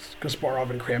champion. Kasparov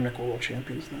and Kramnik were world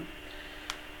champions then.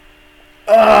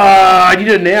 I need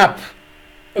a nap.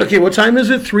 Okay, what time is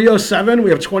it? 3:07. We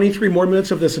have 23 more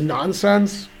minutes of this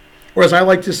nonsense. Or as I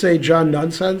like to say, John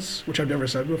nonsense, which I've never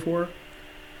said before.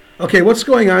 Okay, what's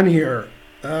going on here?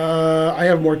 I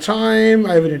have more time.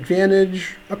 I have an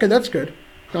advantage. Okay, that's good.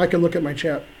 Now I can look at my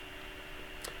chat.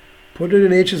 Put it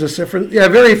in H as a cipher. Yeah,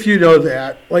 very few know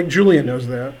that. Like Julian knows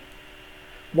that.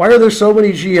 Why are there so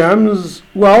many GMs?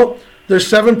 Well, there's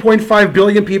 7.5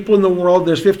 billion people in the world.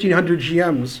 There's 1,500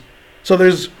 GMs. So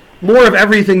there's more of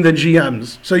everything than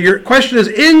GMs. So your question is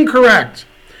incorrect.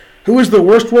 Who is the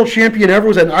worst world champion ever?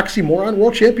 Was that an oxymoron?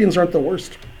 World champions aren't the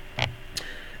worst.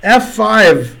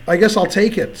 F5. I guess I'll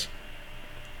take it.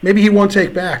 Maybe he won't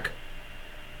take back.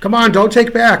 Come on, don't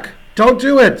take back. Don't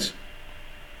do it.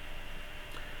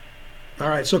 All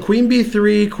right, so Queen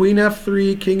B3, Queen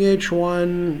F3, King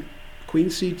H1, Queen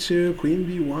C2, Queen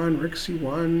B1, Rook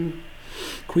C1,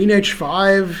 Queen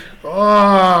H5. Oh,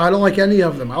 I don't like any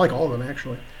of them. I like all of them,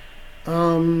 actually.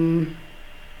 All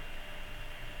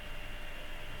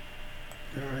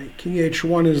right, King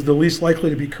H1 is the least likely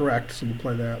to be correct, so we'll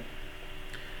play that.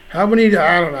 How many,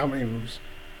 I don't know how many moves.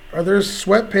 Are there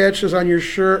sweat patches on your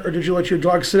shirt, or did you let your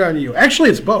dog sit on you? Actually,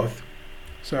 it's both.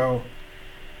 So,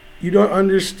 you don't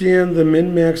understand the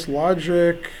min-max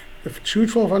logic. If two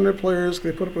 1,200 players,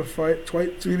 they put up a fight,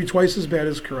 maybe twice as bad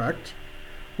is correct.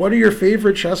 What are your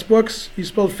favorite chess books? You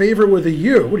spelled favorite with a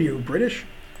U. What are you, British?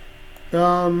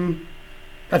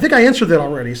 I think I answered that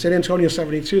already. San Antonio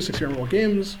 72, 6 World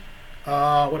Games.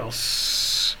 What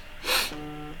else?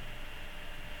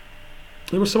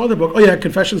 There was some other book. Oh, yeah,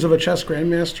 Confessions of a Chess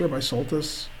Grandmaster by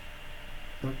Soltis.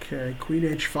 Okay, Queen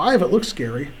H5. It looks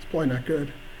scary. It's probably not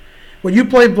good. When you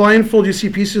play blindfold, you see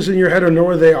pieces in your head or know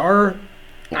where they are?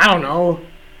 I don't know.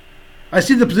 I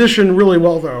see the position really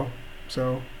well, though.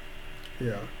 So,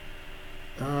 yeah.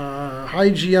 Hi,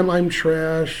 GM, I'm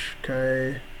trash.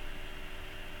 Okay.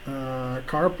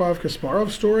 Karpov,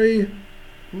 Kasparov story?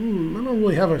 I don't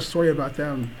really have a story about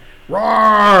them.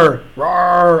 Roar!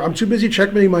 Roar! I'm too busy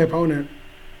checkmating my opponent.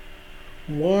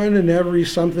 One in every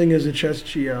something is a chess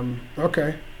GM.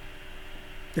 Okay.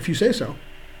 If you say so.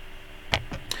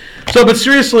 So, but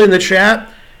seriously, in the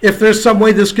chat, if there's some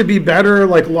way this could be better,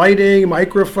 like lighting,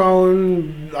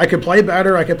 microphone, I could play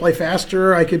better, I could play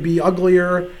faster, I could be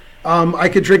uglier, I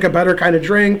could drink a better kind of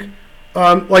drink.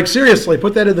 Like, seriously,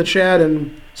 put that in the chat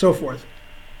and so forth.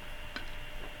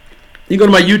 You can go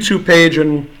to my YouTube page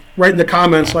and write in the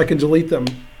comments so I can delete them.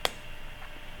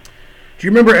 Do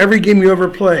you remember every game you ever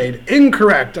played?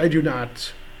 Incorrect, I do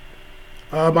not.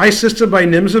 My System by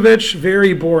Nimzovich,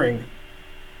 very boring.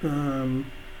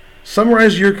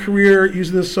 Summarize your career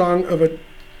using the song of a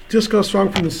disco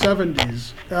song from the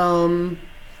 70s.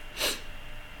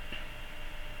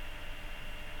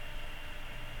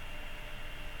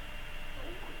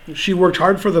 She worked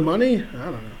hard for the money? I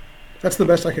don't know. That's the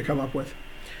best I could come up with.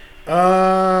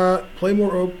 Play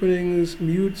more openings,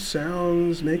 mute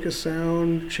sounds, make a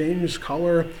sound, change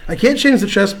color. I can't change the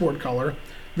chessboard color.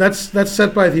 That's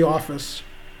set by the office.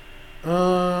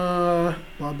 Blah,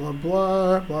 blah,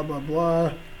 blah, blah, blah,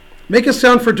 blah. Make a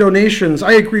sound for donations.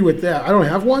 I agree with that. I don't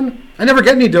have one. I never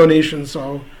get any donations,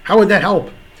 so how would that help?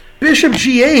 Bishop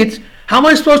G8? How am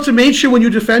I supposed to mate you when you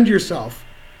defend yourself?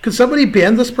 Could somebody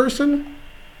ban this person?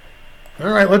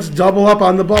 All right, let's double up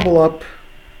on the bubble up.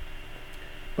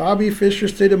 Bobby Fischer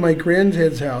stayed at my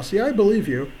granddad's house. Yeah, I believe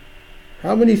you.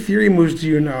 How many theory moves do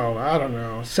you know? I don't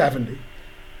know. 70.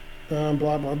 Blah,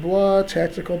 blah, blah.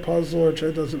 Tactical puzzle.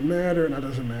 It doesn't matter. And that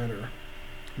doesn't matter.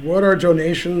 What are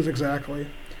donations exactly?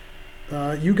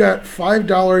 You got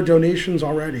 $5 donations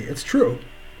already. It's true.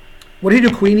 What do you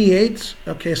do? Queen E8?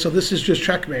 Okay, so this is just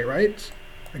checkmate, right?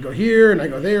 I go here, and I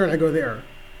go there, and I go there.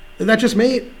 Is that just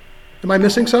mate? Am I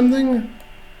missing something?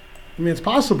 I mean, it's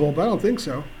possible, but I don't think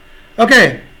so.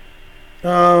 Okay.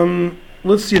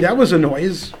 Let's see. That was a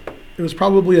noise. It was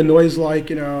probably a noise like,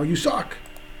 you suck.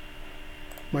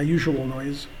 My usual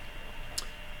noise.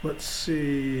 Let's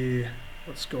see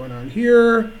what's going on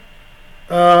here.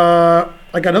 I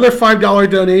got another $5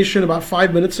 donation about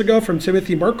 5 minutes ago from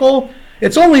Timothy Merkel.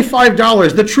 It's only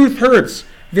 $5. The truth hurts.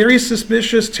 Very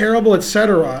suspicious, terrible,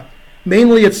 etc.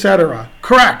 Mainly, etc.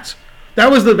 Correct. That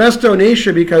was the best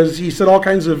donation because he said all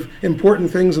kinds of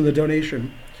important things in the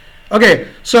donation. Okay,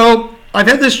 so I've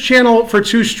had this channel for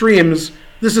 2 streams.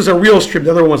 This is a real stream.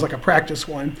 The other one was like a practice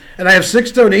one. And I have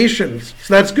 6 donations.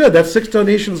 So that's good. That's 6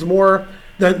 donations more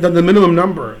than the minimum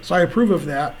number. So I approve of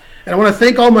that. And I want to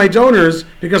thank all my donors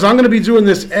because I'm going to be doing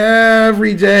this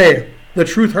every day. The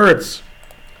truth hurts.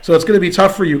 So it's going to be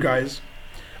tough for you guys.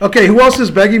 Okay, who else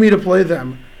is begging me to play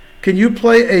them? Can you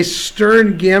play a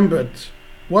Stern Gambit?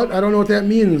 What? I don't know what that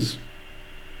means.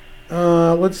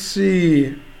 Let's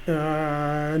see.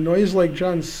 Noise like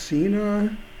John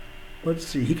Cena. Let's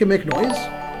see. He can make noise?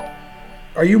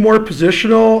 Are you more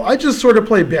positional? I just sort of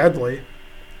play badly.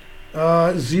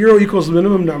 0 equals the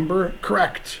minimum number.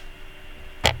 Correct.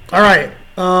 All right.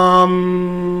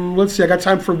 Let's see. I got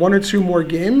time for 1 or 2 more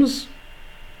games.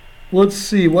 Let's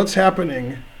see. What's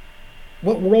happening?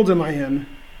 What world am I in?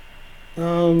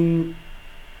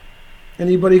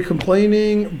 Anybody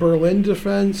complaining? Berlin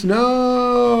defense?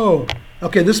 No.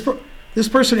 Okay, this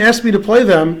person asked me to play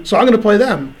them, so I'm going to play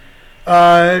them.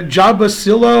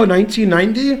 Jabasillo,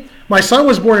 1990. My son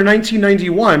was born in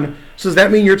 1991. So does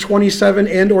that mean you're 27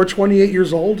 and or 28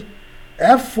 years old?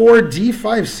 F4,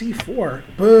 D5, C4.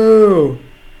 Boo.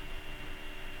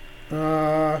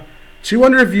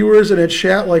 200 viewers in a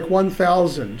chat like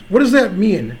 1,000. What does that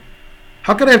mean?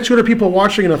 How can I have 200 people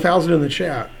watching and 1,000 in the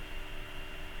chat?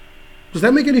 Does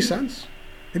that make any sense?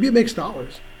 Maybe it makes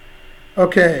dollars.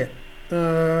 Okay.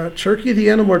 Turkey the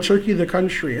animal or Turkey the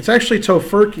country? It's actually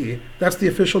Tofurky. That's the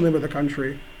official name of the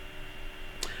country.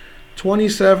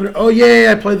 27. Oh, yay,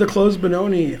 I played the closed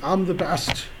Benoni. I'm the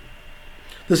best.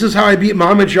 This is how I beat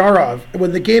Mamajarov. And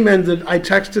when the game ended, I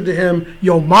texted to him,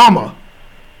 yo, mama.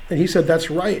 And he said,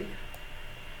 that's right.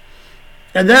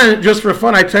 And then, just for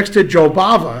fun, I texted Joe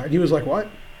Bava. And he was like, what?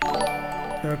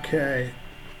 Okay.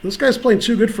 This guy's playing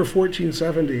too good for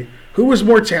 1470. Who was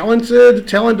more talented?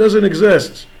 Talent doesn't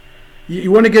exist.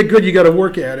 You want to get good, you got to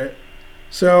work at it.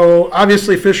 So,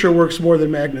 obviously, Fischer works more than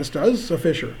Magnus does. So,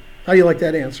 Fischer. How do you like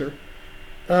that answer?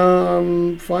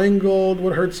 Finegold,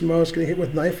 what hurts most? Getting hit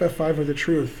with knife F5 or the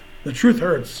truth? The truth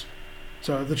hurts.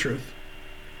 So, the truth.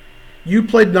 You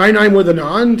played 9-9 with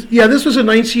Anand? Yeah, this was in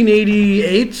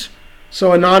 1988.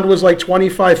 So, Anand was like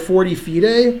 2540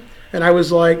 FIDE, and I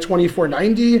was like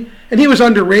 2490. And he was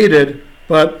underrated,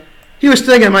 but he was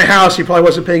staying at my house. He probably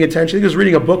wasn't paying attention. He was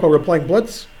reading a book while we were playing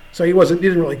Blitz, so he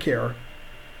didn't really care.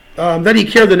 Then he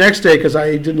cared the next day because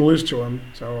I didn't lose to him.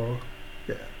 So,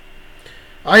 yeah.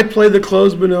 I played the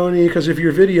closed Benoni because of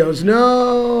your videos.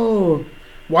 No!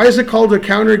 Why is it called a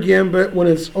counter gambit when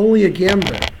it's only a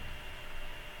gambit?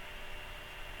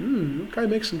 Okay,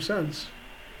 makes some sense.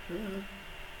 Yeah.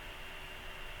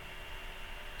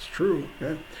 It's true.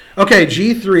 Yeah. Okay,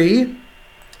 G3,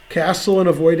 castle and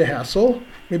avoid a hassle.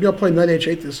 Maybe I'll play knight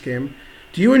H8 this game.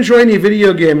 Do you enjoy any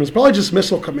video games? Probably just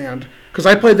Missile Command, because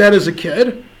I played that as a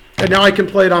kid, and now I can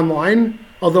play it online,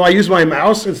 although I use my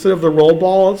mouse instead of the roll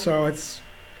ball, so it's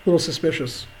a little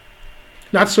suspicious.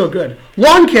 Not so good.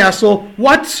 Long castle,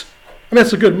 what? I mean,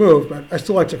 it's a good move, but I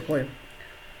still like to play.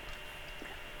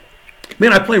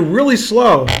 Man, I play really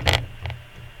slow.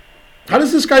 How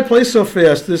does this guy play so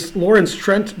fast, this Lawrence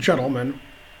Trent gentleman,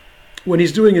 when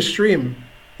he's doing his stream?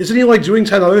 Isn't he like doing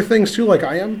 10 other things too, like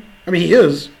I am? I mean, he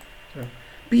is.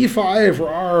 B5 or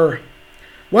R.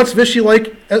 What's Vishy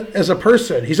like as a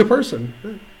person? He's a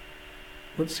person.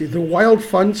 Let's see. The wild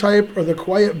fun type or the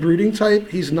quiet brooding type?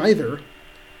 He's neither.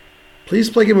 Please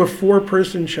play a game of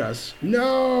 4-person chess.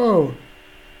 No.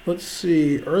 Let's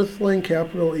see. Earthling,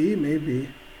 capital E, maybe.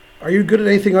 Are you good at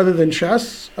anything other than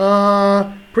chess?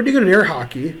 Pretty good at air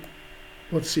hockey.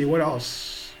 Let's see. What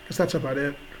else? Because that's about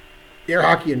it. Air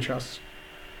hockey and chess.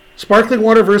 Sparkling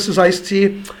water versus iced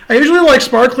tea. I usually like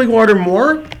sparkling water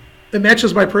more. It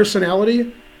matches my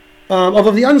personality.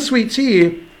 Although the unsweet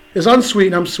tea is unsweet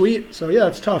and I'm sweet. So yeah,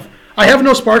 it's tough. I have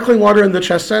no sparkling water in the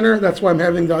chess center. That's why I'm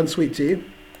having the unsweet tea.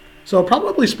 So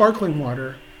probably sparkling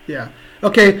water. Yeah.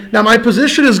 Okay, now my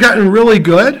position has gotten really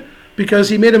good because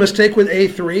he made a mistake with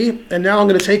A3, and now I'm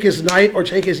going to take his knight or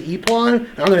take his e-pawn,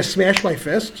 and I'm going to smash my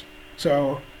fist.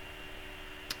 So,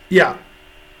 yeah.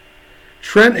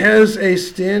 Trent has a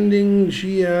standing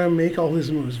GM, make all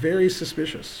his moves. Very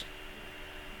suspicious.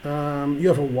 You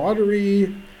have a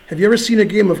watery... Have you ever seen a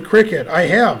game of cricket? I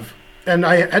have, and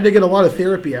I had to get a lot of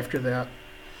therapy after that.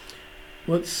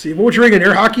 Let's see. What would your rank in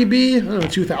air hockey be? I don't know,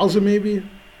 2,000 maybe?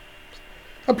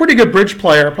 A pretty good bridge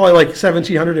player, probably like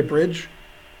 1,700 at bridge.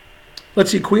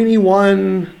 Let's see, Queen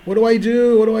E1. What do I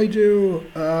do?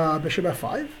 Bishop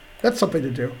F5? That's something to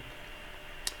do.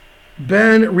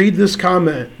 Ben, read this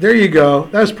comment. There you go.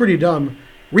 That was pretty dumb.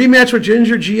 Rematch with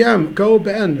Ginger GM. Go,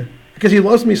 Ben. Because he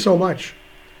loves me so much.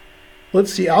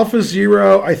 Let's see, Alpha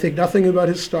Zero. I think nothing about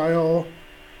his style.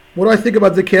 What do I think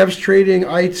about the Cavs trading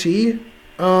IT?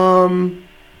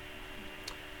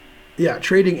 Yeah,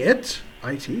 trading it?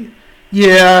 IT?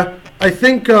 Yeah, I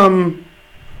think, yeah,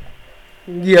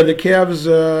 the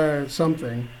Cavs,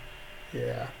 something.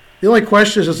 Yeah. The only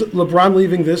question is LeBron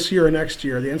leaving this year or next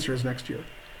year? The answer is next year.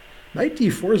 Knight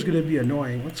D4 is going to be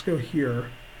annoying. Let's go here.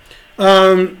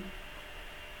 Yeah,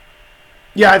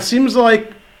 it seems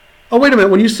like... Oh, wait a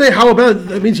minute. When you say how about it,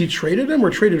 that means he traded him or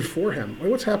traded for him? Wait,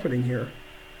 what's happening here?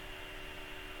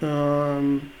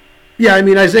 Yeah, I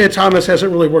mean, Isaiah Thomas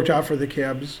hasn't really worked out for the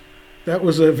Cavs. That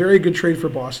was a very good trade for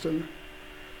Boston.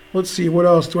 Let's see, what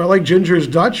else? Do I like Ginger's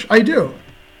Dutch? I do.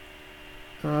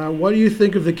 What do you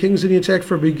think of the King's Indian attack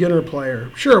for a beginner player?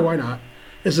 Sure, why not?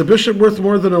 Is a bishop worth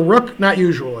more than a rook? Not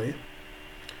usually.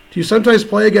 Do you sometimes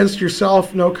play against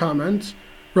yourself? No comment.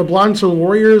 Reblon to the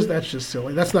Warriors? That's just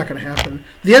silly. That's not going to happen.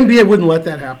 The NBA wouldn't let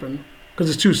that happen because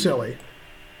it's too silly.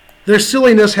 Their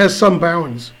silliness has some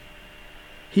bounds.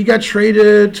 He got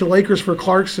traded to Lakers for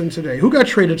Clarkson today. Who got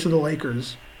traded to the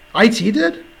Lakers? IT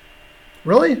did?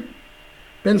 Really?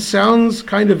 Ben sounds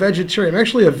kind of vegetarian. I'm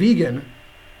actually a vegan.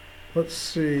 Let's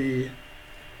see.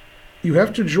 You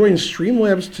have to join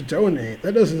Streamlabs to donate.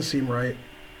 That doesn't seem right.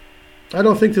 I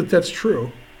don't think that that's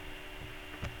true.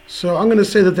 So I'm going to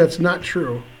say that that's not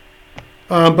true.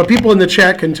 But people in the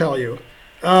chat can tell you.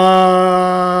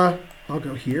 I'll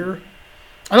go here.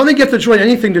 I don't think you have to join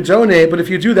anything to donate, but if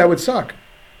you do, that would suck.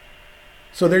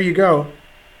 So there you go.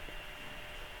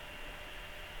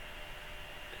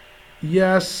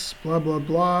 Yes, blah, blah,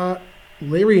 blah.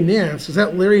 Larry Nance. Is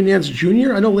that Larry Nance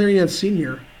Jr.? I know Larry Nance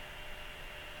Sr.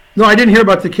 No, I didn't hear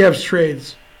about the Cavs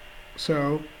trades.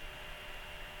 So,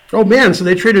 oh man, so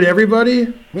they traded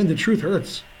everybody? Man, the truth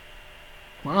hurts.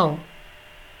 Wow.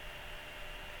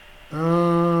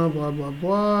 Blah, blah,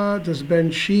 blah. Does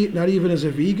Ben cheat? Not even as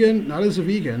a vegan? Not as a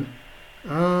vegan.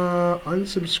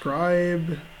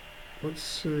 Unsubscribe. Let's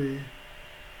see.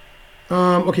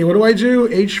 Okay, what do I do?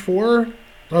 H4?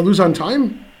 Do I lose on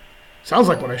time? Sounds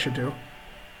like what I should do.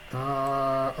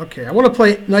 Okay, I want to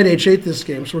play knight h8 this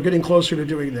game, so we're getting closer to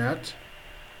doing that.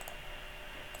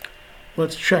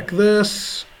 Let's check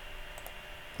this.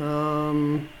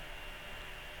 I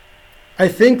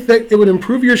think that it would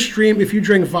improve your stream if you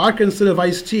drank vodka instead of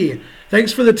iced tea.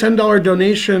 Thanks for the $10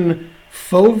 donation,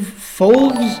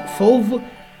 Fovless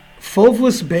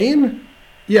Bane?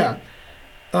 Yeah.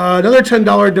 Another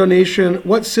 $10 donation.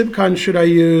 What Sibcon should I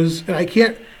use? And I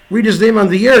can't read his name on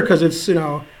the air because it's, you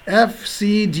know,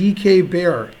 FCDK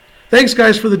Bear. Thanks,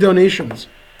 guys, for the donations.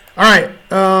 All right.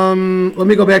 Let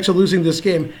me go back to losing this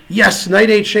game. Yes, knight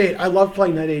h8. I love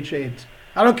playing knight h8.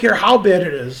 I don't care how bad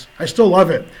it is. I still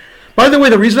love it. By the way,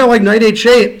 the reason I like knight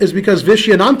h8 is because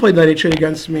Vishy and Anand played knight h8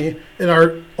 against me in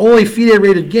our only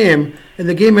FIDE-rated game, and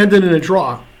the game ended in a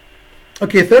draw.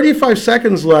 Okay, 35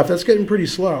 seconds left. That's getting pretty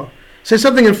slow. Say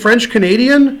something in French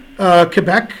Canadian,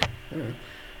 Quebec.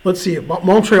 Let's see,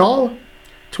 Montreal,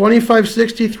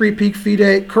 2563 peak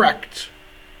FIDE, correct.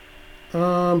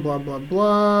 Blah, blah, blah,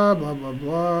 blah, blah,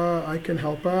 blah. I can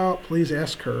help out. Please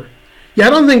ask her. Yeah,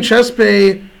 I don't think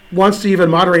Chespe wants to even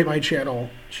moderate my channel.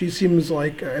 She seems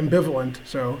like ambivalent,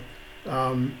 so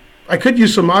I could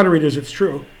use some moderators, it's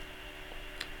true.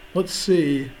 Let's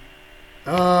see.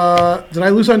 Did I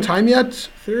lose on time yet?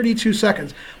 32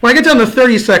 seconds. When I get down to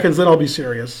 30 seconds, then I'll be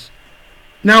serious.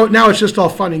 Now it's just all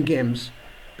fun and games.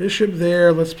 Bishop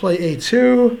there. Let's play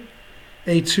a2.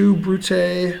 a2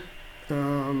 brute.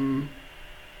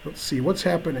 Let's see. What's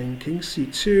happening? King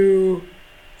c2.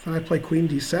 Can I play queen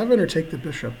d7 or take the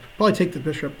bishop? Probably take the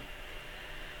bishop.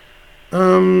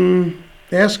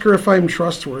 Ask her if I'm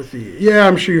trustworthy. Yeah,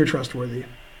 I'm sure you're trustworthy.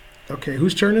 Okay,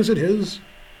 whose turn is it? His?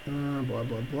 Blah,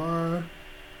 blah, blah.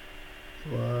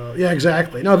 Well, yeah,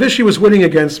 exactly. Now, Vichy was winning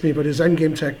against me, but his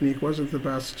endgame technique wasn't the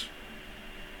best.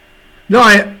 No,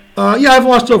 I've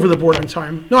lost over the board on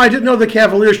time. No, I didn't know the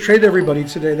Cavaliers trade everybody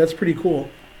today. That's pretty cool.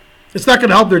 It's not going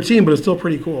to help their team, but it's still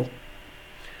pretty cool.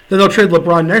 Then they'll trade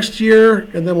LeBron next year,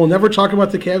 and then we'll never talk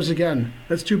about the Cavs again.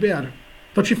 That's too bad.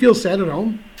 Don't you feel sad at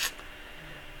home?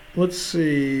 Let's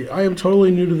see. I am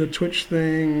totally new to the Twitch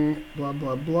thing. Blah,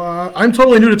 blah, blah. I'm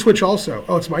totally new to Twitch also.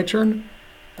 Oh, it's my turn?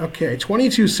 Okay,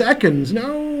 22 seconds.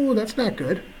 No, that's not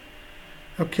good.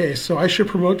 Okay, so I should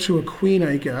promote to a queen,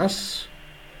 I guess.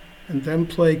 And then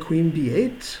play queen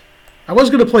b8. I was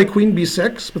going to play queen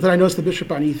b6, but then I noticed the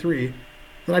bishop on e3.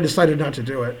 Then I decided not to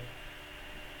do it.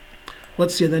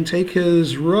 Let's see, and then take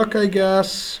his rook, I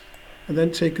guess. And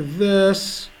then take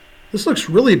this. This looks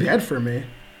really bad for me.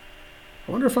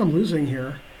 I wonder if I'm losing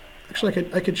here. Actually,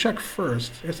 I could check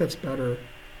first. I guess that's better.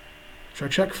 Should I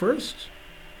check first?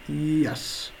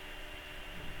 Yes.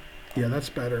 Yeah, that's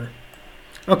better.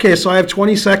 Okay, so I have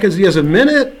 20 seconds. He has a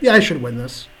minute. Yeah, I should win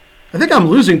this. I think I'm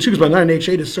losing too because my knight on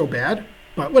h8 is so bad.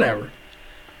 But whatever.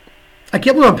 I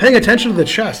can't believe I'm paying attention to the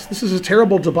chess. This is a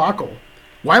terrible debacle.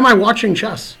 Why am I watching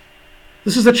chess?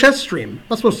 This is a chess stream. I'm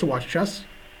not supposed to watch chess.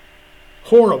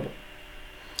 Horrible.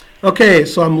 Okay,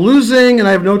 so I'm losing and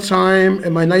I have no time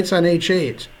and my knight's on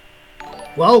h8.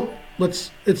 Well,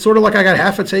 it's sort of like I got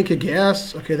half a tank of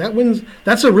gas. Okay, that wins.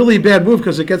 That's a really bad move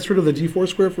because it gets rid of the d4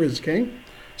 square for his king.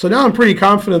 So now I'm pretty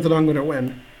confident that I'm going to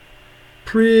win.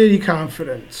 Pretty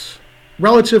confident.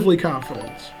 Relatively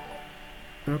confident.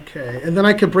 Okay, and then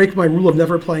I could break my rule of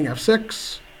never playing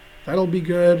f6. That'll be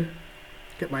good.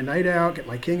 Get my knight out, get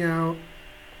my king out.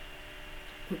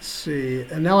 Let's see.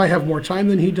 And now I have more time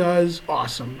than he does.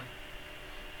 Awesome.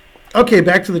 Okay,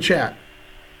 back to the chat.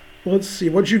 Let's see.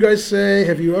 What'd you guys say?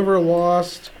 Have you ever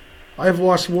lost? I've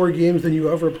lost more games than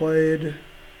you ever played.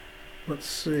 Let's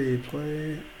see.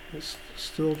 Play.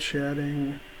 Still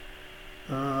chatting.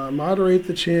 Moderate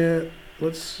the chat.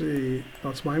 Let's see.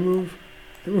 Oh, it's my move?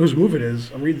 I don't know whose move it is.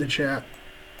 I'm reading the chat.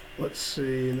 Let's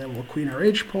see. And then we'll queen our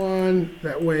h pawn.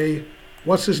 That way,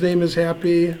 what's his name is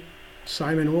happy.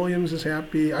 Simon Williams is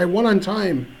happy. I won on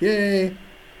time. Yay.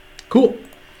 Cool.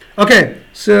 Okay,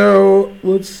 so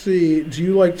let's see. Do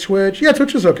you like Twitch? Yeah,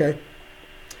 Twitch is okay.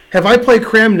 Have I played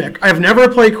Kramnik? I've never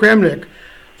played Kramnik.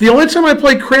 The only time I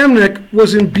played Kramnik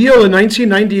was in Biel in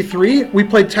 1993. We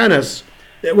played tennis.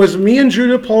 It was me and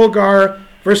Judah Polgar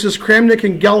versus Kramnik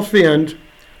and Gelfand.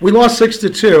 We lost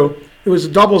 6-2. It was a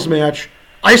doubles match.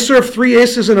 I served 3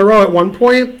 aces in a row at one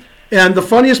point, and the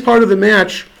funniest part of the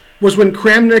match was when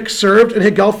Kramnik served and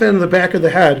hit Gelfand in the back of the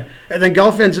head, and then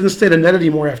Gelfand didn't stay to net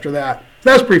anymore after that.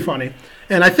 That was pretty funny.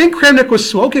 And I think Kramnik was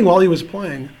smoking while he was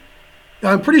playing.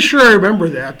 I'm pretty sure I remember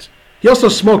that. He also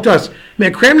smoked us.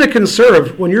 Man, Kramnik can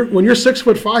serve. When you're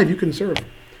 6'5", you can serve.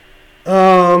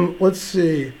 Let's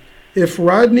see. If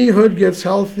Rodney Hood gets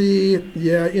healthy,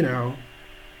 yeah, you know.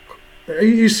 Are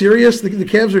you serious? The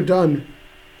Cavs are done.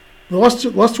 They lost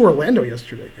to Orlando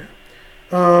yesterday.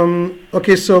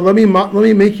 Okay, so let me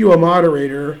make you a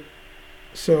moderator.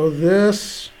 So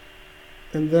this,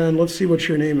 and then let's see what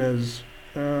your name is.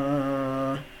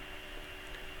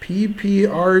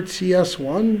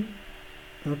 PPRTS1.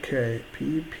 Okay,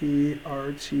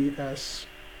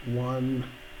 PPRTS1.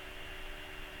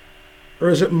 Or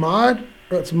is it mod?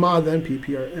 Oh, it's mod then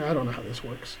PPR. I don't know how this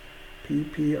works.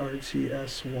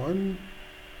 PPRTS1.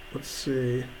 Let's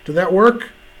see. Did that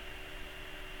work?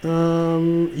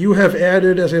 You have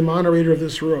added as a moderator of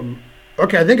this room.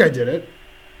 Okay, I think I did it.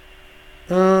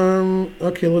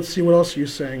 Okay, let's see. What else are you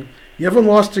saying? You haven't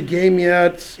lost a game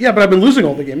yet. Yeah, but I've been losing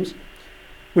all the games.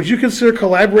 Would you consider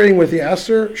collaborating with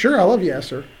Yasser? Sure, I love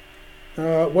Yasser.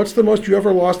 What's the most you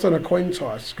ever lost on a coin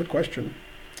toss? Good question.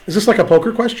 Is this like a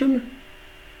poker question?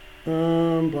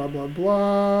 Blah, blah,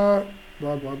 blah.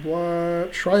 Blah, blah, blah.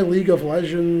 Try League of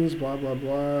Legends. Blah, blah,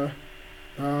 blah.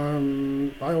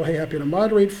 I'll be happy to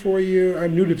moderate for you.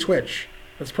 I'm new to Twitch.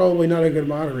 That's probably not a good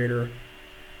moderator.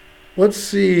 Let's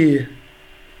see.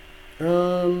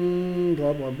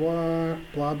 Blah, blah, blah.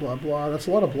 Blah, blah, blah. That's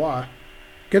a lot of blah.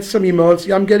 Get some emotes.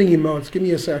 Yeah, I'm getting emotes. Give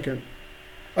me a second.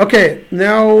 Okay,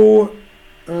 now,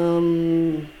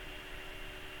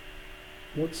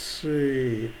 let's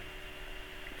see.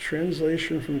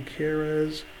 Translation from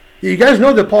Keres. Yeah, you guys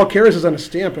know that Paul Keres is on a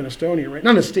stamp in Estonia, right?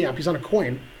 Not a stamp. He's on a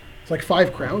coin. It's like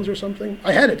 5 crowns or something.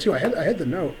 I had it too. I had the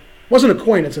note. It wasn't a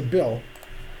coin. It's a bill.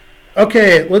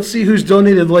 Okay, let's see who's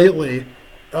donated lately.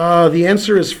 The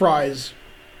answer is fries.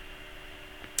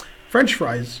 French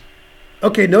fries.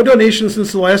 Okay, no donations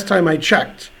since the last time I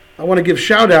checked. I want to give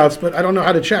shout outs, but I don't know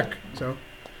how to check. So,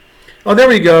 oh, there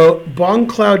we go. Bong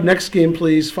Cloud next game,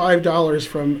 please. $5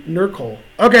 from Nurkle.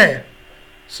 Okay,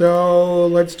 so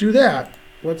let's do that.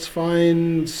 Let's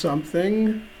find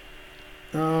something.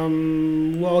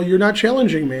 Well, you're not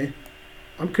challenging me.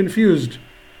 I'm confused.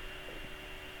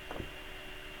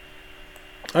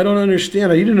 I don't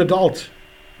understand. I need an adult.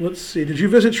 Let's see. Did you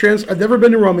visit I've never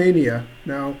been to Romania.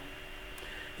 No.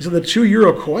 He's on the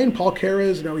 €2 coin. Paul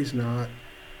Keres. No, he's not.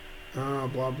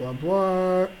 Blah, blah,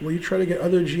 blah. Will you try to get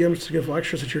other GMs to give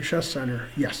lectures at your chess center?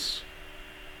 Yes.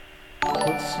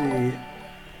 Let's see.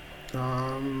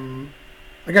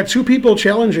 I got 2 people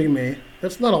challenging me.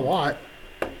 That's not a lot.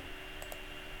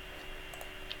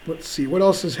 Let's see. What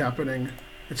else is happening?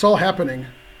 It's all happening.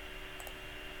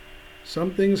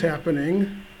 Something's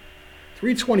happening.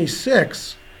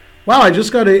 326. Wow, I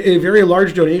just got a very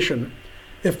large donation.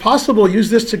 If possible, use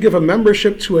this to give a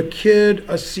membership to a kid,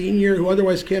 a senior who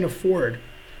otherwise can't afford.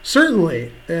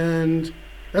 Certainly. And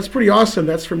that's pretty awesome.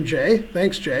 That's from Jay.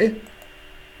 Thanks, Jay.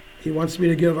 He wants me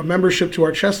to give a membership to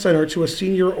our chess center to a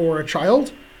senior or a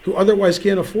child who otherwise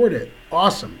can't afford it.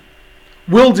 Awesome.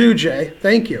 Will do, Jay.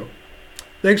 Thank you.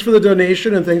 Thanks for the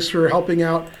donation, and thanks for helping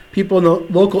out people in the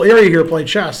local area here play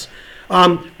chess.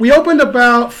 We opened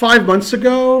about 5 months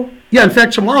ago. Yeah, in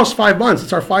fact, tomorrow's 5 months.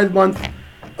 It's our 5-month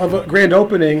of a grand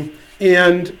opening,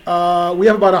 and we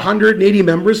have about 180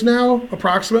 members now,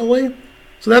 approximately.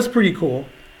 So that's pretty cool.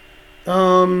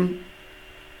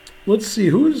 Let's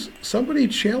see, somebody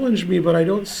challenged me, but I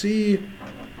don't see.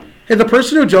 Hey, the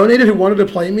person who donated who wanted to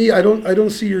play me, I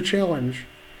don't see your challenge.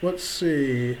 Let's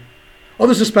see. Oh,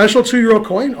 there's a special €2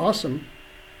 coin. Awesome.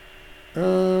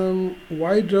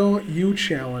 Why don't you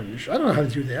challenge? I don't know how to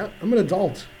do that. I'm an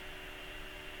adult.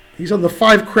 He's on the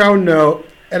 5 crown note,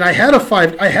 and I had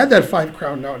that 5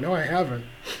 crown note. No, I haven't.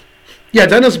 Yeah,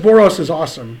 Dennis Boros is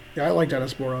awesome. Yeah, I like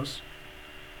Dennis Boros.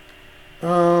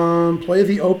 Play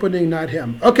the opening, not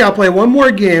him. Okay, I'll play one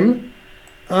more game.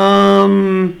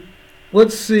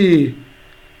 Let's see.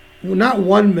 Well, not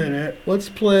 1 minute. Let's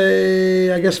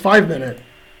play, I guess, 5 minute.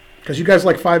 Because you guys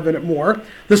like 5 minute more.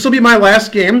 This will be my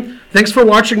last game. Thanks for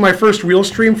watching my first real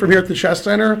stream from here at the Chess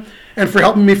Center, and for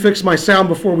helping me fix my sound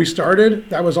before we started.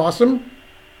 That was awesome.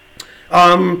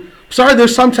 Sorry,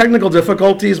 there's some technical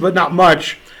difficulties, but not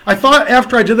much. I thought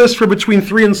after I did this for between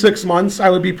 3 and 6 months, I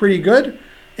would be pretty good.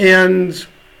 And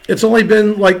it's only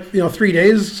been 3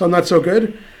 days, so I'm not so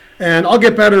good. And I'll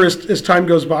get better as time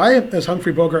goes by, as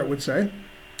Humphrey Bogart would say.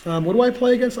 What do I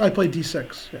play against? I play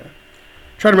D6. Yeah.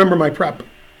 Try to remember my prep.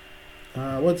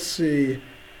 Let's see.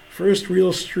 First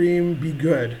real stream, be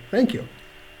good. Thank you.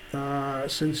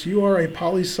 Since you are a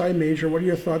poli-sci major, what are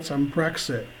your thoughts on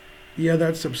Brexit? Yeah,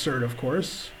 that's absurd, of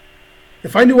course.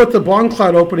 If I knew what the Bong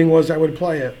Cloud opening was, I would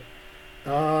play it.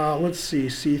 Let's see.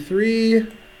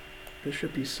 C3,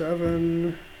 Bishop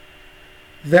E7.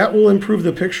 That will improve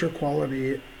the picture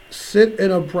quality. Sit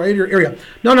in a brighter area.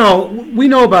 No, we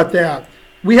know about that.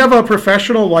 We have a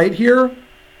professional light here.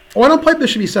 Oh, I don't play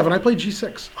Bishop E7. I play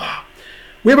G6.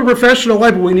 We have a professional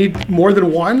light, but we need more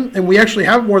than one. And we actually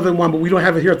have more than one, but we don't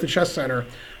have it here at the Chess Center.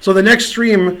 So the next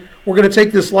stream, we're going to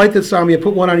take this light that's on me and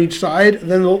put one on each side. And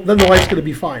then the light's going to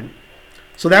be fine.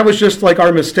 So that was just like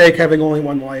our mistake, having only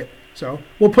one light. So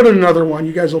we'll put in another one.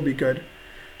 You guys will be good.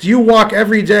 Do you walk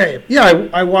every day? Yeah,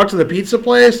 I walk to the pizza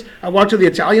place. I walk to the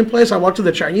Italian place. I walk to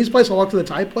the Chinese place. I walk to the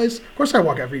Thai place. Of course I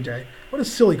walk every day. What a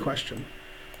silly question.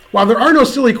 Well, there are no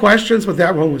silly questions, but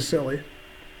that one was silly.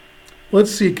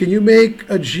 Let's see. Can you make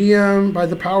a GM by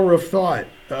the power of thought?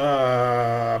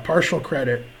 Partial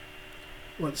credit.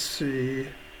 Let's see.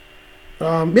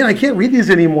 Man, I can't read these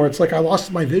anymore. It's like I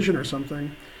lost my vision or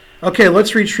something. Okay,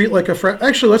 let's retreat like a friend.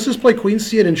 Actually, let's just play Queen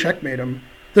C8 and checkmate him.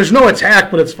 There's no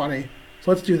attack, but it's funny.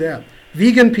 So let's do that.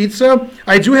 Vegan pizza.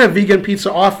 I do have vegan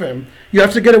pizza often. You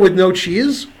have to get it with no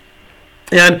cheese.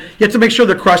 And you have to make sure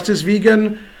the crust is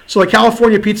vegan. So like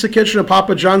California Pizza Kitchen and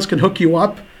Papa John's can hook you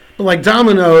up. But like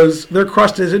Domino's, their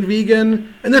crust isn't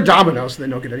vegan. And they're Domino's, so they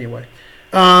don't get it anyway.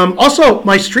 Also,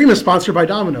 my stream is sponsored by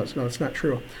Domino's. No, it's not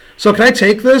true. So can I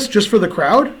take this just for the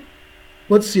crowd?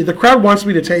 Let's see. The crowd wants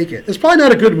me to take it. It's probably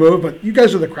not a good move, but you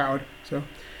guys are the crowd. So,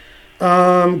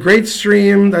 great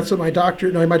stream. That's what my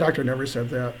doctor... No, my doctor never said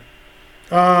that.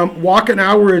 Walk an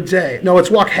hour a day. No, it's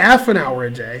walk half an hour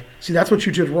a day. See, that's what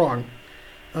you did wrong.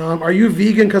 Are you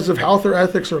vegan because of health or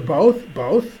ethics or both?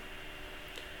 Both.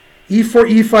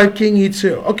 E4, E5, King,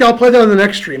 E2. Okay, I'll play that on the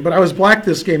next stream, but I was black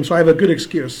this game, so I have a good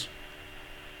excuse.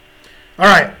 All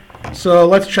right, so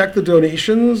let's check the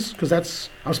donations, because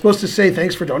I'm supposed to say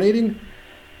thanks for donating.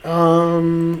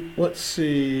 Let's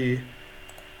see.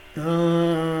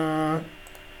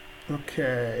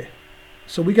 Okay.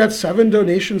 So we got 7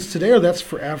 donations today, or that's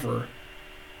forever?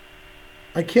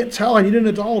 I can't tell. I need an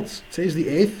adult. Today's the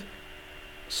 8th.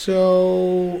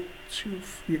 So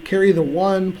you carry the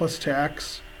 1 plus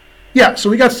tax. Yeah, so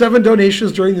we got 7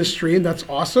 donations during this stream. That's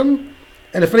awesome.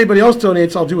 And if anybody else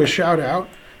donates, I'll do a shout out.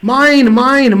 My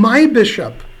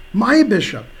bishop. My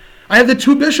bishop. I have the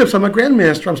 2 bishops. I'm a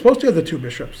grandmaster. I'm supposed to have the 2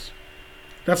 bishops.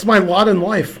 That's my lot in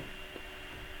life.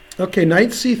 Okay,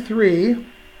 knight c3.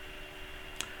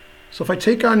 So if I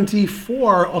take on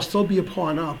d4, I'll still be a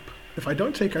pawn up. If I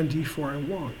don't take on d4, I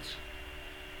won't.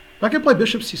 But I can play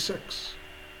bishop c6.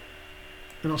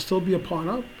 And I'll still be a pawn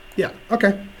up? Yeah,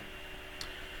 okay.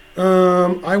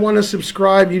 I want to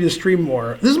subscribe. Need to stream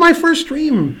more. This is my first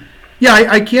stream. Yeah,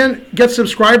 I can't get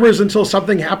subscribers until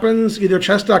something happens. Either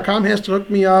chess.com has to hook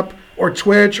me up, or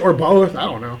Twitch, or both. I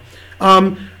don't know.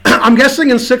 I'm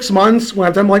guessing in 6 months, when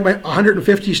I've done like my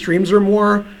 150 streams or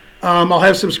more, I'll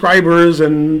have subscribers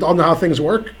and I'll know how things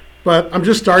work. But I'm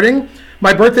just starting.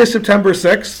 My birthday's September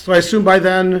 6th, so I assume by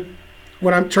then,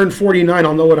 when I'm turned 49,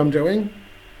 I'll know what I'm doing.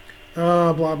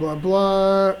 Blah, blah,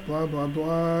 blah, blah, blah,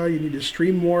 blah. You need to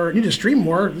stream more. You need to stream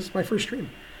more. This is my first stream.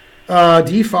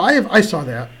 D5, I saw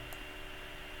that.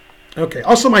 Okay.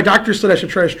 Also, my doctor said I should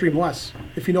try to stream less,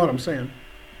 if you know what I'm saying.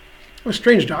 I'm a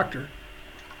strange doctor.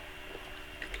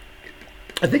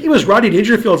 I think he was Rodney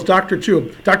Dangerfield's doctor,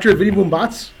 too. Dr. Vinny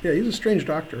Boombatz. Yeah, he's a strange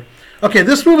doctor. Okay,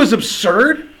 this move is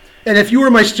absurd. And if you were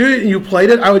my student and you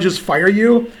played it, I would just fire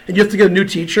you, and you have to get a new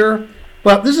teacher.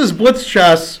 But this is blitz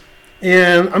chess,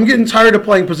 and I'm getting tired of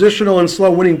playing positional and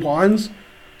slow winning pawns.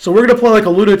 So we're going to play like a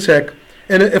lunatic.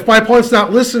 And if my opponent's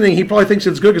not listening, he probably thinks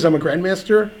it's good because I'm a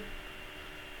grandmaster.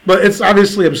 But it's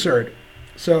obviously absurd.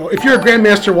 So if you're a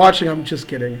grandmaster watching, I'm just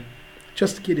kidding.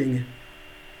 Just kidding.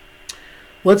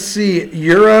 Let's see.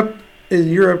 Europe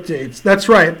dates. That's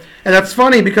right. And that's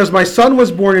funny because my son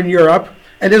was born in Europe,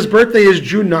 and his birthday is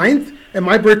June 9th, and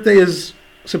my birthday is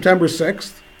September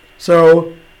 6th.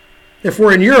 So if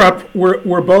we're in Europe,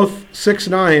 we're both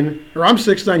 6'9", or I'm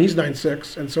 6'9", he's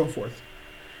 9'6", and so forth.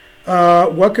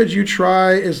 What could you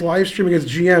try is live streaming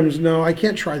against GMs? No, I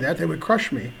can't try that. They would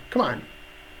crush me. Come on.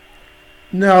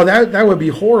 No, that would be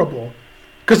horrible.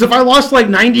 Because if I lost like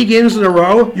 90 games in a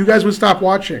row, you guys would stop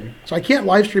watching. So I can't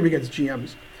live stream against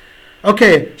GMs.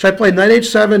 Okay, should I play knight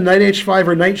h7, knight h5,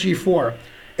 or knight g4?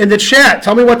 In the chat,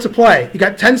 tell me what to play. You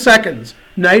got 10 seconds.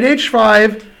 Knight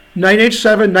h5, knight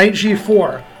h7, knight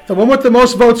g4. The one with the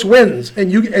most votes wins,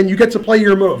 and you get to play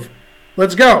your move.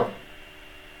 Let's go.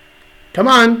 Come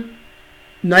on.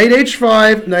 Knight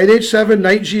h5, knight h7,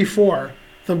 knight g4.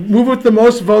 The move with the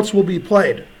most votes will be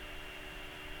played.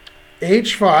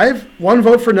 h5, 1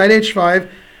 vote for knight h5,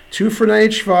 2 for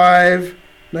knight h5,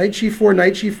 knight g4,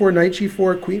 knight g4, knight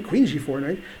g4, queen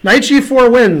g4, knight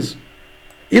g4 wins.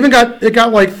 It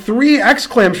got like 3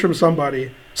 exclams from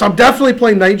somebody. So I'm definitely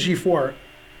playing knight g4.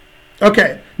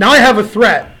 Okay, now I have a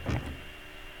threat.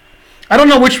 I don't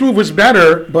know which move was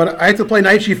better, but I have to play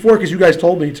knight g4 because you guys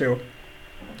told me to.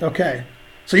 Okay,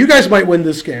 so you guys might win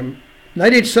this game.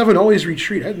 Knight h7, always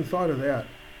retreat. I hadn't thought of that.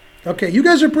 Okay, you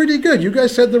guys are pretty good. You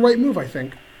guys said the right move, I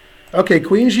think. Okay,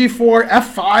 queen g4,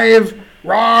 f5,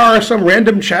 rawr, some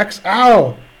random checks.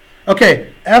 Ow.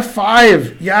 Okay,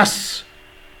 f5, yes.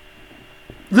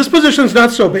 This position's not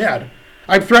so bad.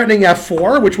 I'm threatening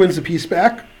f4, which wins the piece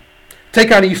back.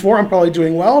 Take on e4, I'm probably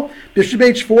doing well. Bishop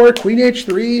h4, queen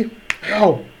h3.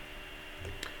 Ow.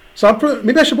 So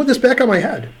maybe I should put this back on my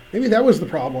head. Maybe that was the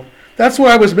problem. That's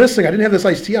what I was missing. I didn't have this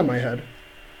iced tea on my head.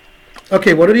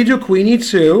 Okay, what did he do? Queen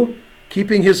e2,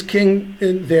 keeping his king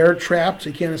in there trapped so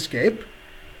he can't escape.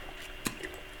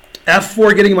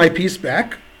 f4, getting my piece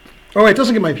back. Oh, wait, it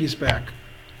doesn't get my piece back.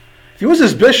 If he was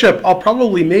his bishop, I'll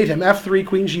probably mate him. f3,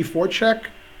 queen g4 check.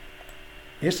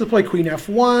 He has to play queen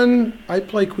f1. I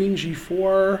play queen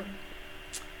g4.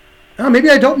 Oh, maybe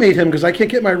I don't mate him because I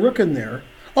can't get my rook in there.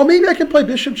 Oh, maybe I can play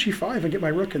bishop g5 and get my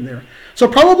rook in there. So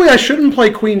probably I shouldn't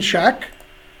play queen check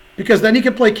because then he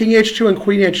can play king h2 and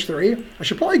queen h3. I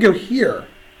should probably go here.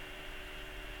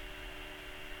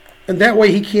 And that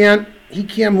way he can't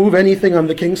move anything on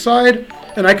the king side.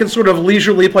 And I can sort of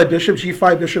leisurely play bishop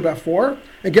g5, bishop f4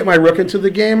 and get my rook into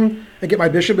the game and get my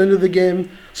bishop into the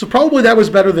game. So probably that was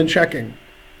better than checking.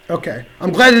 Okay,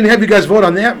 I'm glad I didn't have you guys vote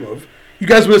on that move. You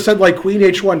guys would have said like queen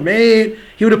h1 mate.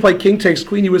 He would have played king takes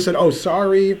queen. You would have said, oh,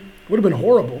 sorry. Would have been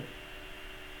horrible.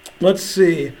 Let's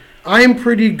see. I'm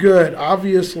pretty good.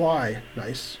 Obvious lie.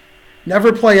 Nice.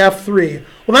 Never play F3.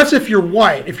 Well, that's if you're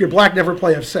white. If you're black, never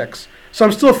play F6. So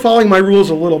I'm still following my rules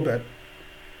a little bit.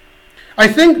 I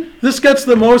think this gets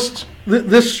the most,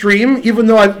 this stream, even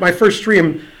though my first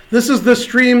stream, this is the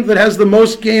stream that has the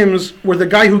most games where the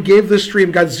guy who gave this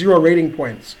stream got 0 rating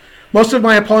points. Most of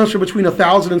my opponents are between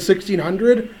 1,000 and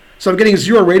 1,600, so I'm getting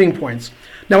 0 rating points.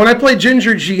 Now, when I played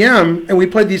Ginger GM and we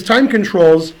played these time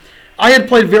controls, I had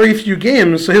played very few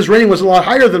games, so his rating was a lot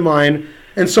higher than mine,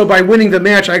 and so by winning the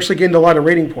match, I actually gained a lot of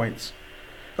rating points.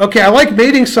 Okay, I like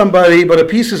mating somebody, but a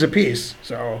piece is a piece,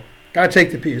 so gotta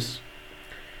take the piece.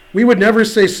 We would never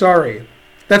say sorry.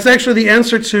 That's actually the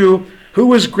answer to who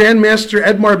was Grandmaster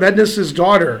Edmar Mednes'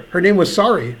 daughter. Her name was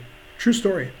Sari. True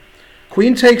story.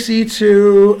 Queen takes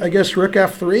e2, I guess rook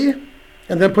f3,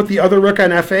 and then put the other rook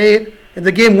on f8, and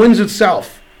the game wins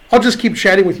itself. I'll just keep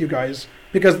chatting with you guys,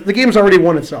 because the game's already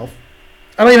won itself.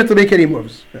 I don't even have to make any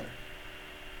moves. Yeah.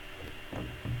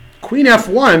 Queen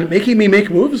f1, making me make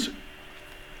moves?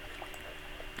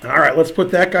 All right, let's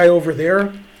put that guy over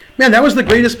there. Man, that was the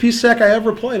greatest piece sack I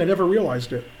ever played. I never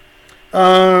realized it.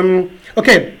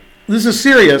 Okay, this is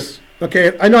serious.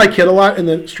 Okay, I know I kid a lot in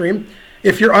the stream.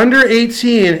 If you're under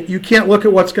 18, you can't look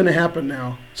at what's going to happen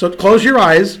now. So close your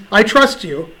eyes. I trust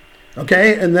you.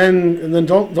 Okay, and then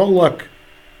don't look.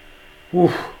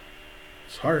 Oof,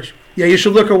 it's harsh. Yeah, you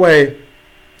should look away.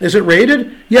 Is it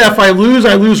rated? Yeah, if I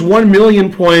lose 1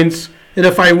 million points, and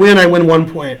if I win, I win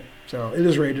 1 point. So it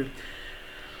is rated.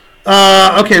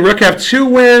 Okay, rook f2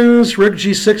 wins. Rook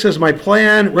g6 is my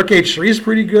plan. Rook h3 is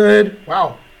pretty good.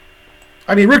 Wow.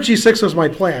 I mean, rook g6 was my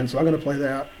plan, so I'm going to play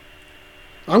that.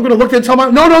 I'm going to look and tell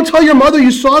no, don't tell your mother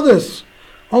you saw this.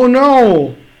 Oh,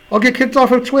 no. I'll get kicked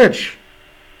off of Twitch.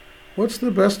 What's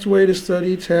the best way to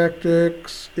study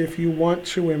tactics if you want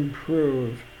to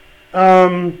improve?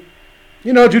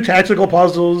 You know, do tactical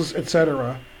puzzles,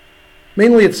 etc.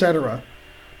 Mainly, etc.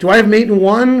 Do I have mate in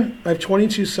 1? I have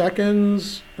 22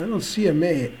 seconds. I don't see a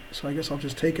mate, so I guess I'll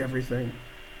just take everything.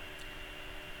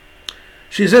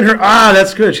 She's in her...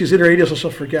 that's good. She's in her 80s, so she'll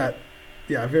forget.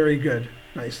 Yeah, very good.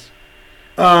 Nice.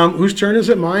 Whose turn is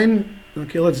it? Mine?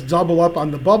 Okay, let's double up on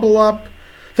the bubble up.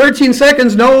 13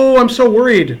 seconds. No, I'm so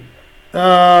worried.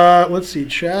 Let's see.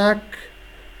 Check.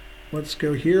 Let's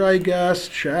go here, I guess.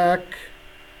 Check.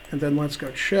 And then let's go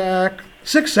check.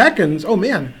 6 seconds. Oh,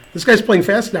 man. This guy's playing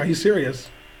fast now. He's serious.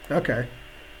 Okay.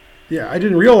 Yeah, I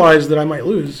didn't realize that I might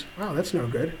lose. Wow, that's no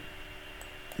good.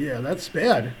 Yeah, that's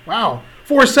bad. Wow.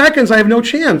 4 seconds. I have no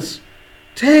chance.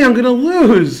 Dang, I'm going to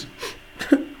lose.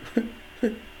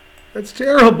 That's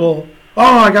terrible.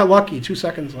 Oh, I got lucky. 2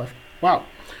 seconds left. Wow.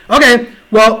 Okay.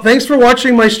 Well, thanks for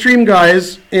watching my stream,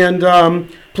 guys. And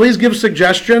please give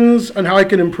suggestions on how I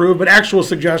can improve, but actual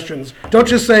suggestions. Don't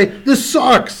just say, this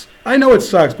sucks. I know it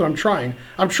sucks, but I'm trying.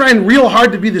 I'm trying real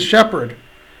hard to be the shepherd.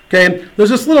 Okay, there's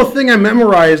this little thing I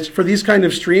memorized for these kind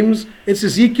of streams. It's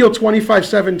Ezekiel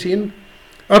 25:17.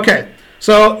 Okay,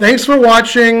 so thanks for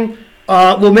watching.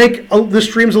 We'll make the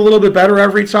streams a little bit better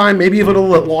every time, maybe even a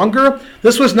little bit longer.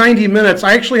 This was 90 minutes.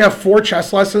 I actually have 4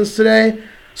 chess lessons today,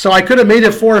 so I could have made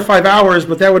it 4 or 5 hours,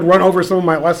 but that would run over some of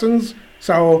my lessons.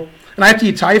 So, and I have to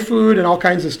eat Thai food and all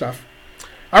kinds of stuff.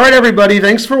 All right, everybody,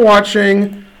 thanks for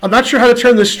watching. I'm not sure how to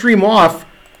turn this stream off,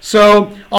 so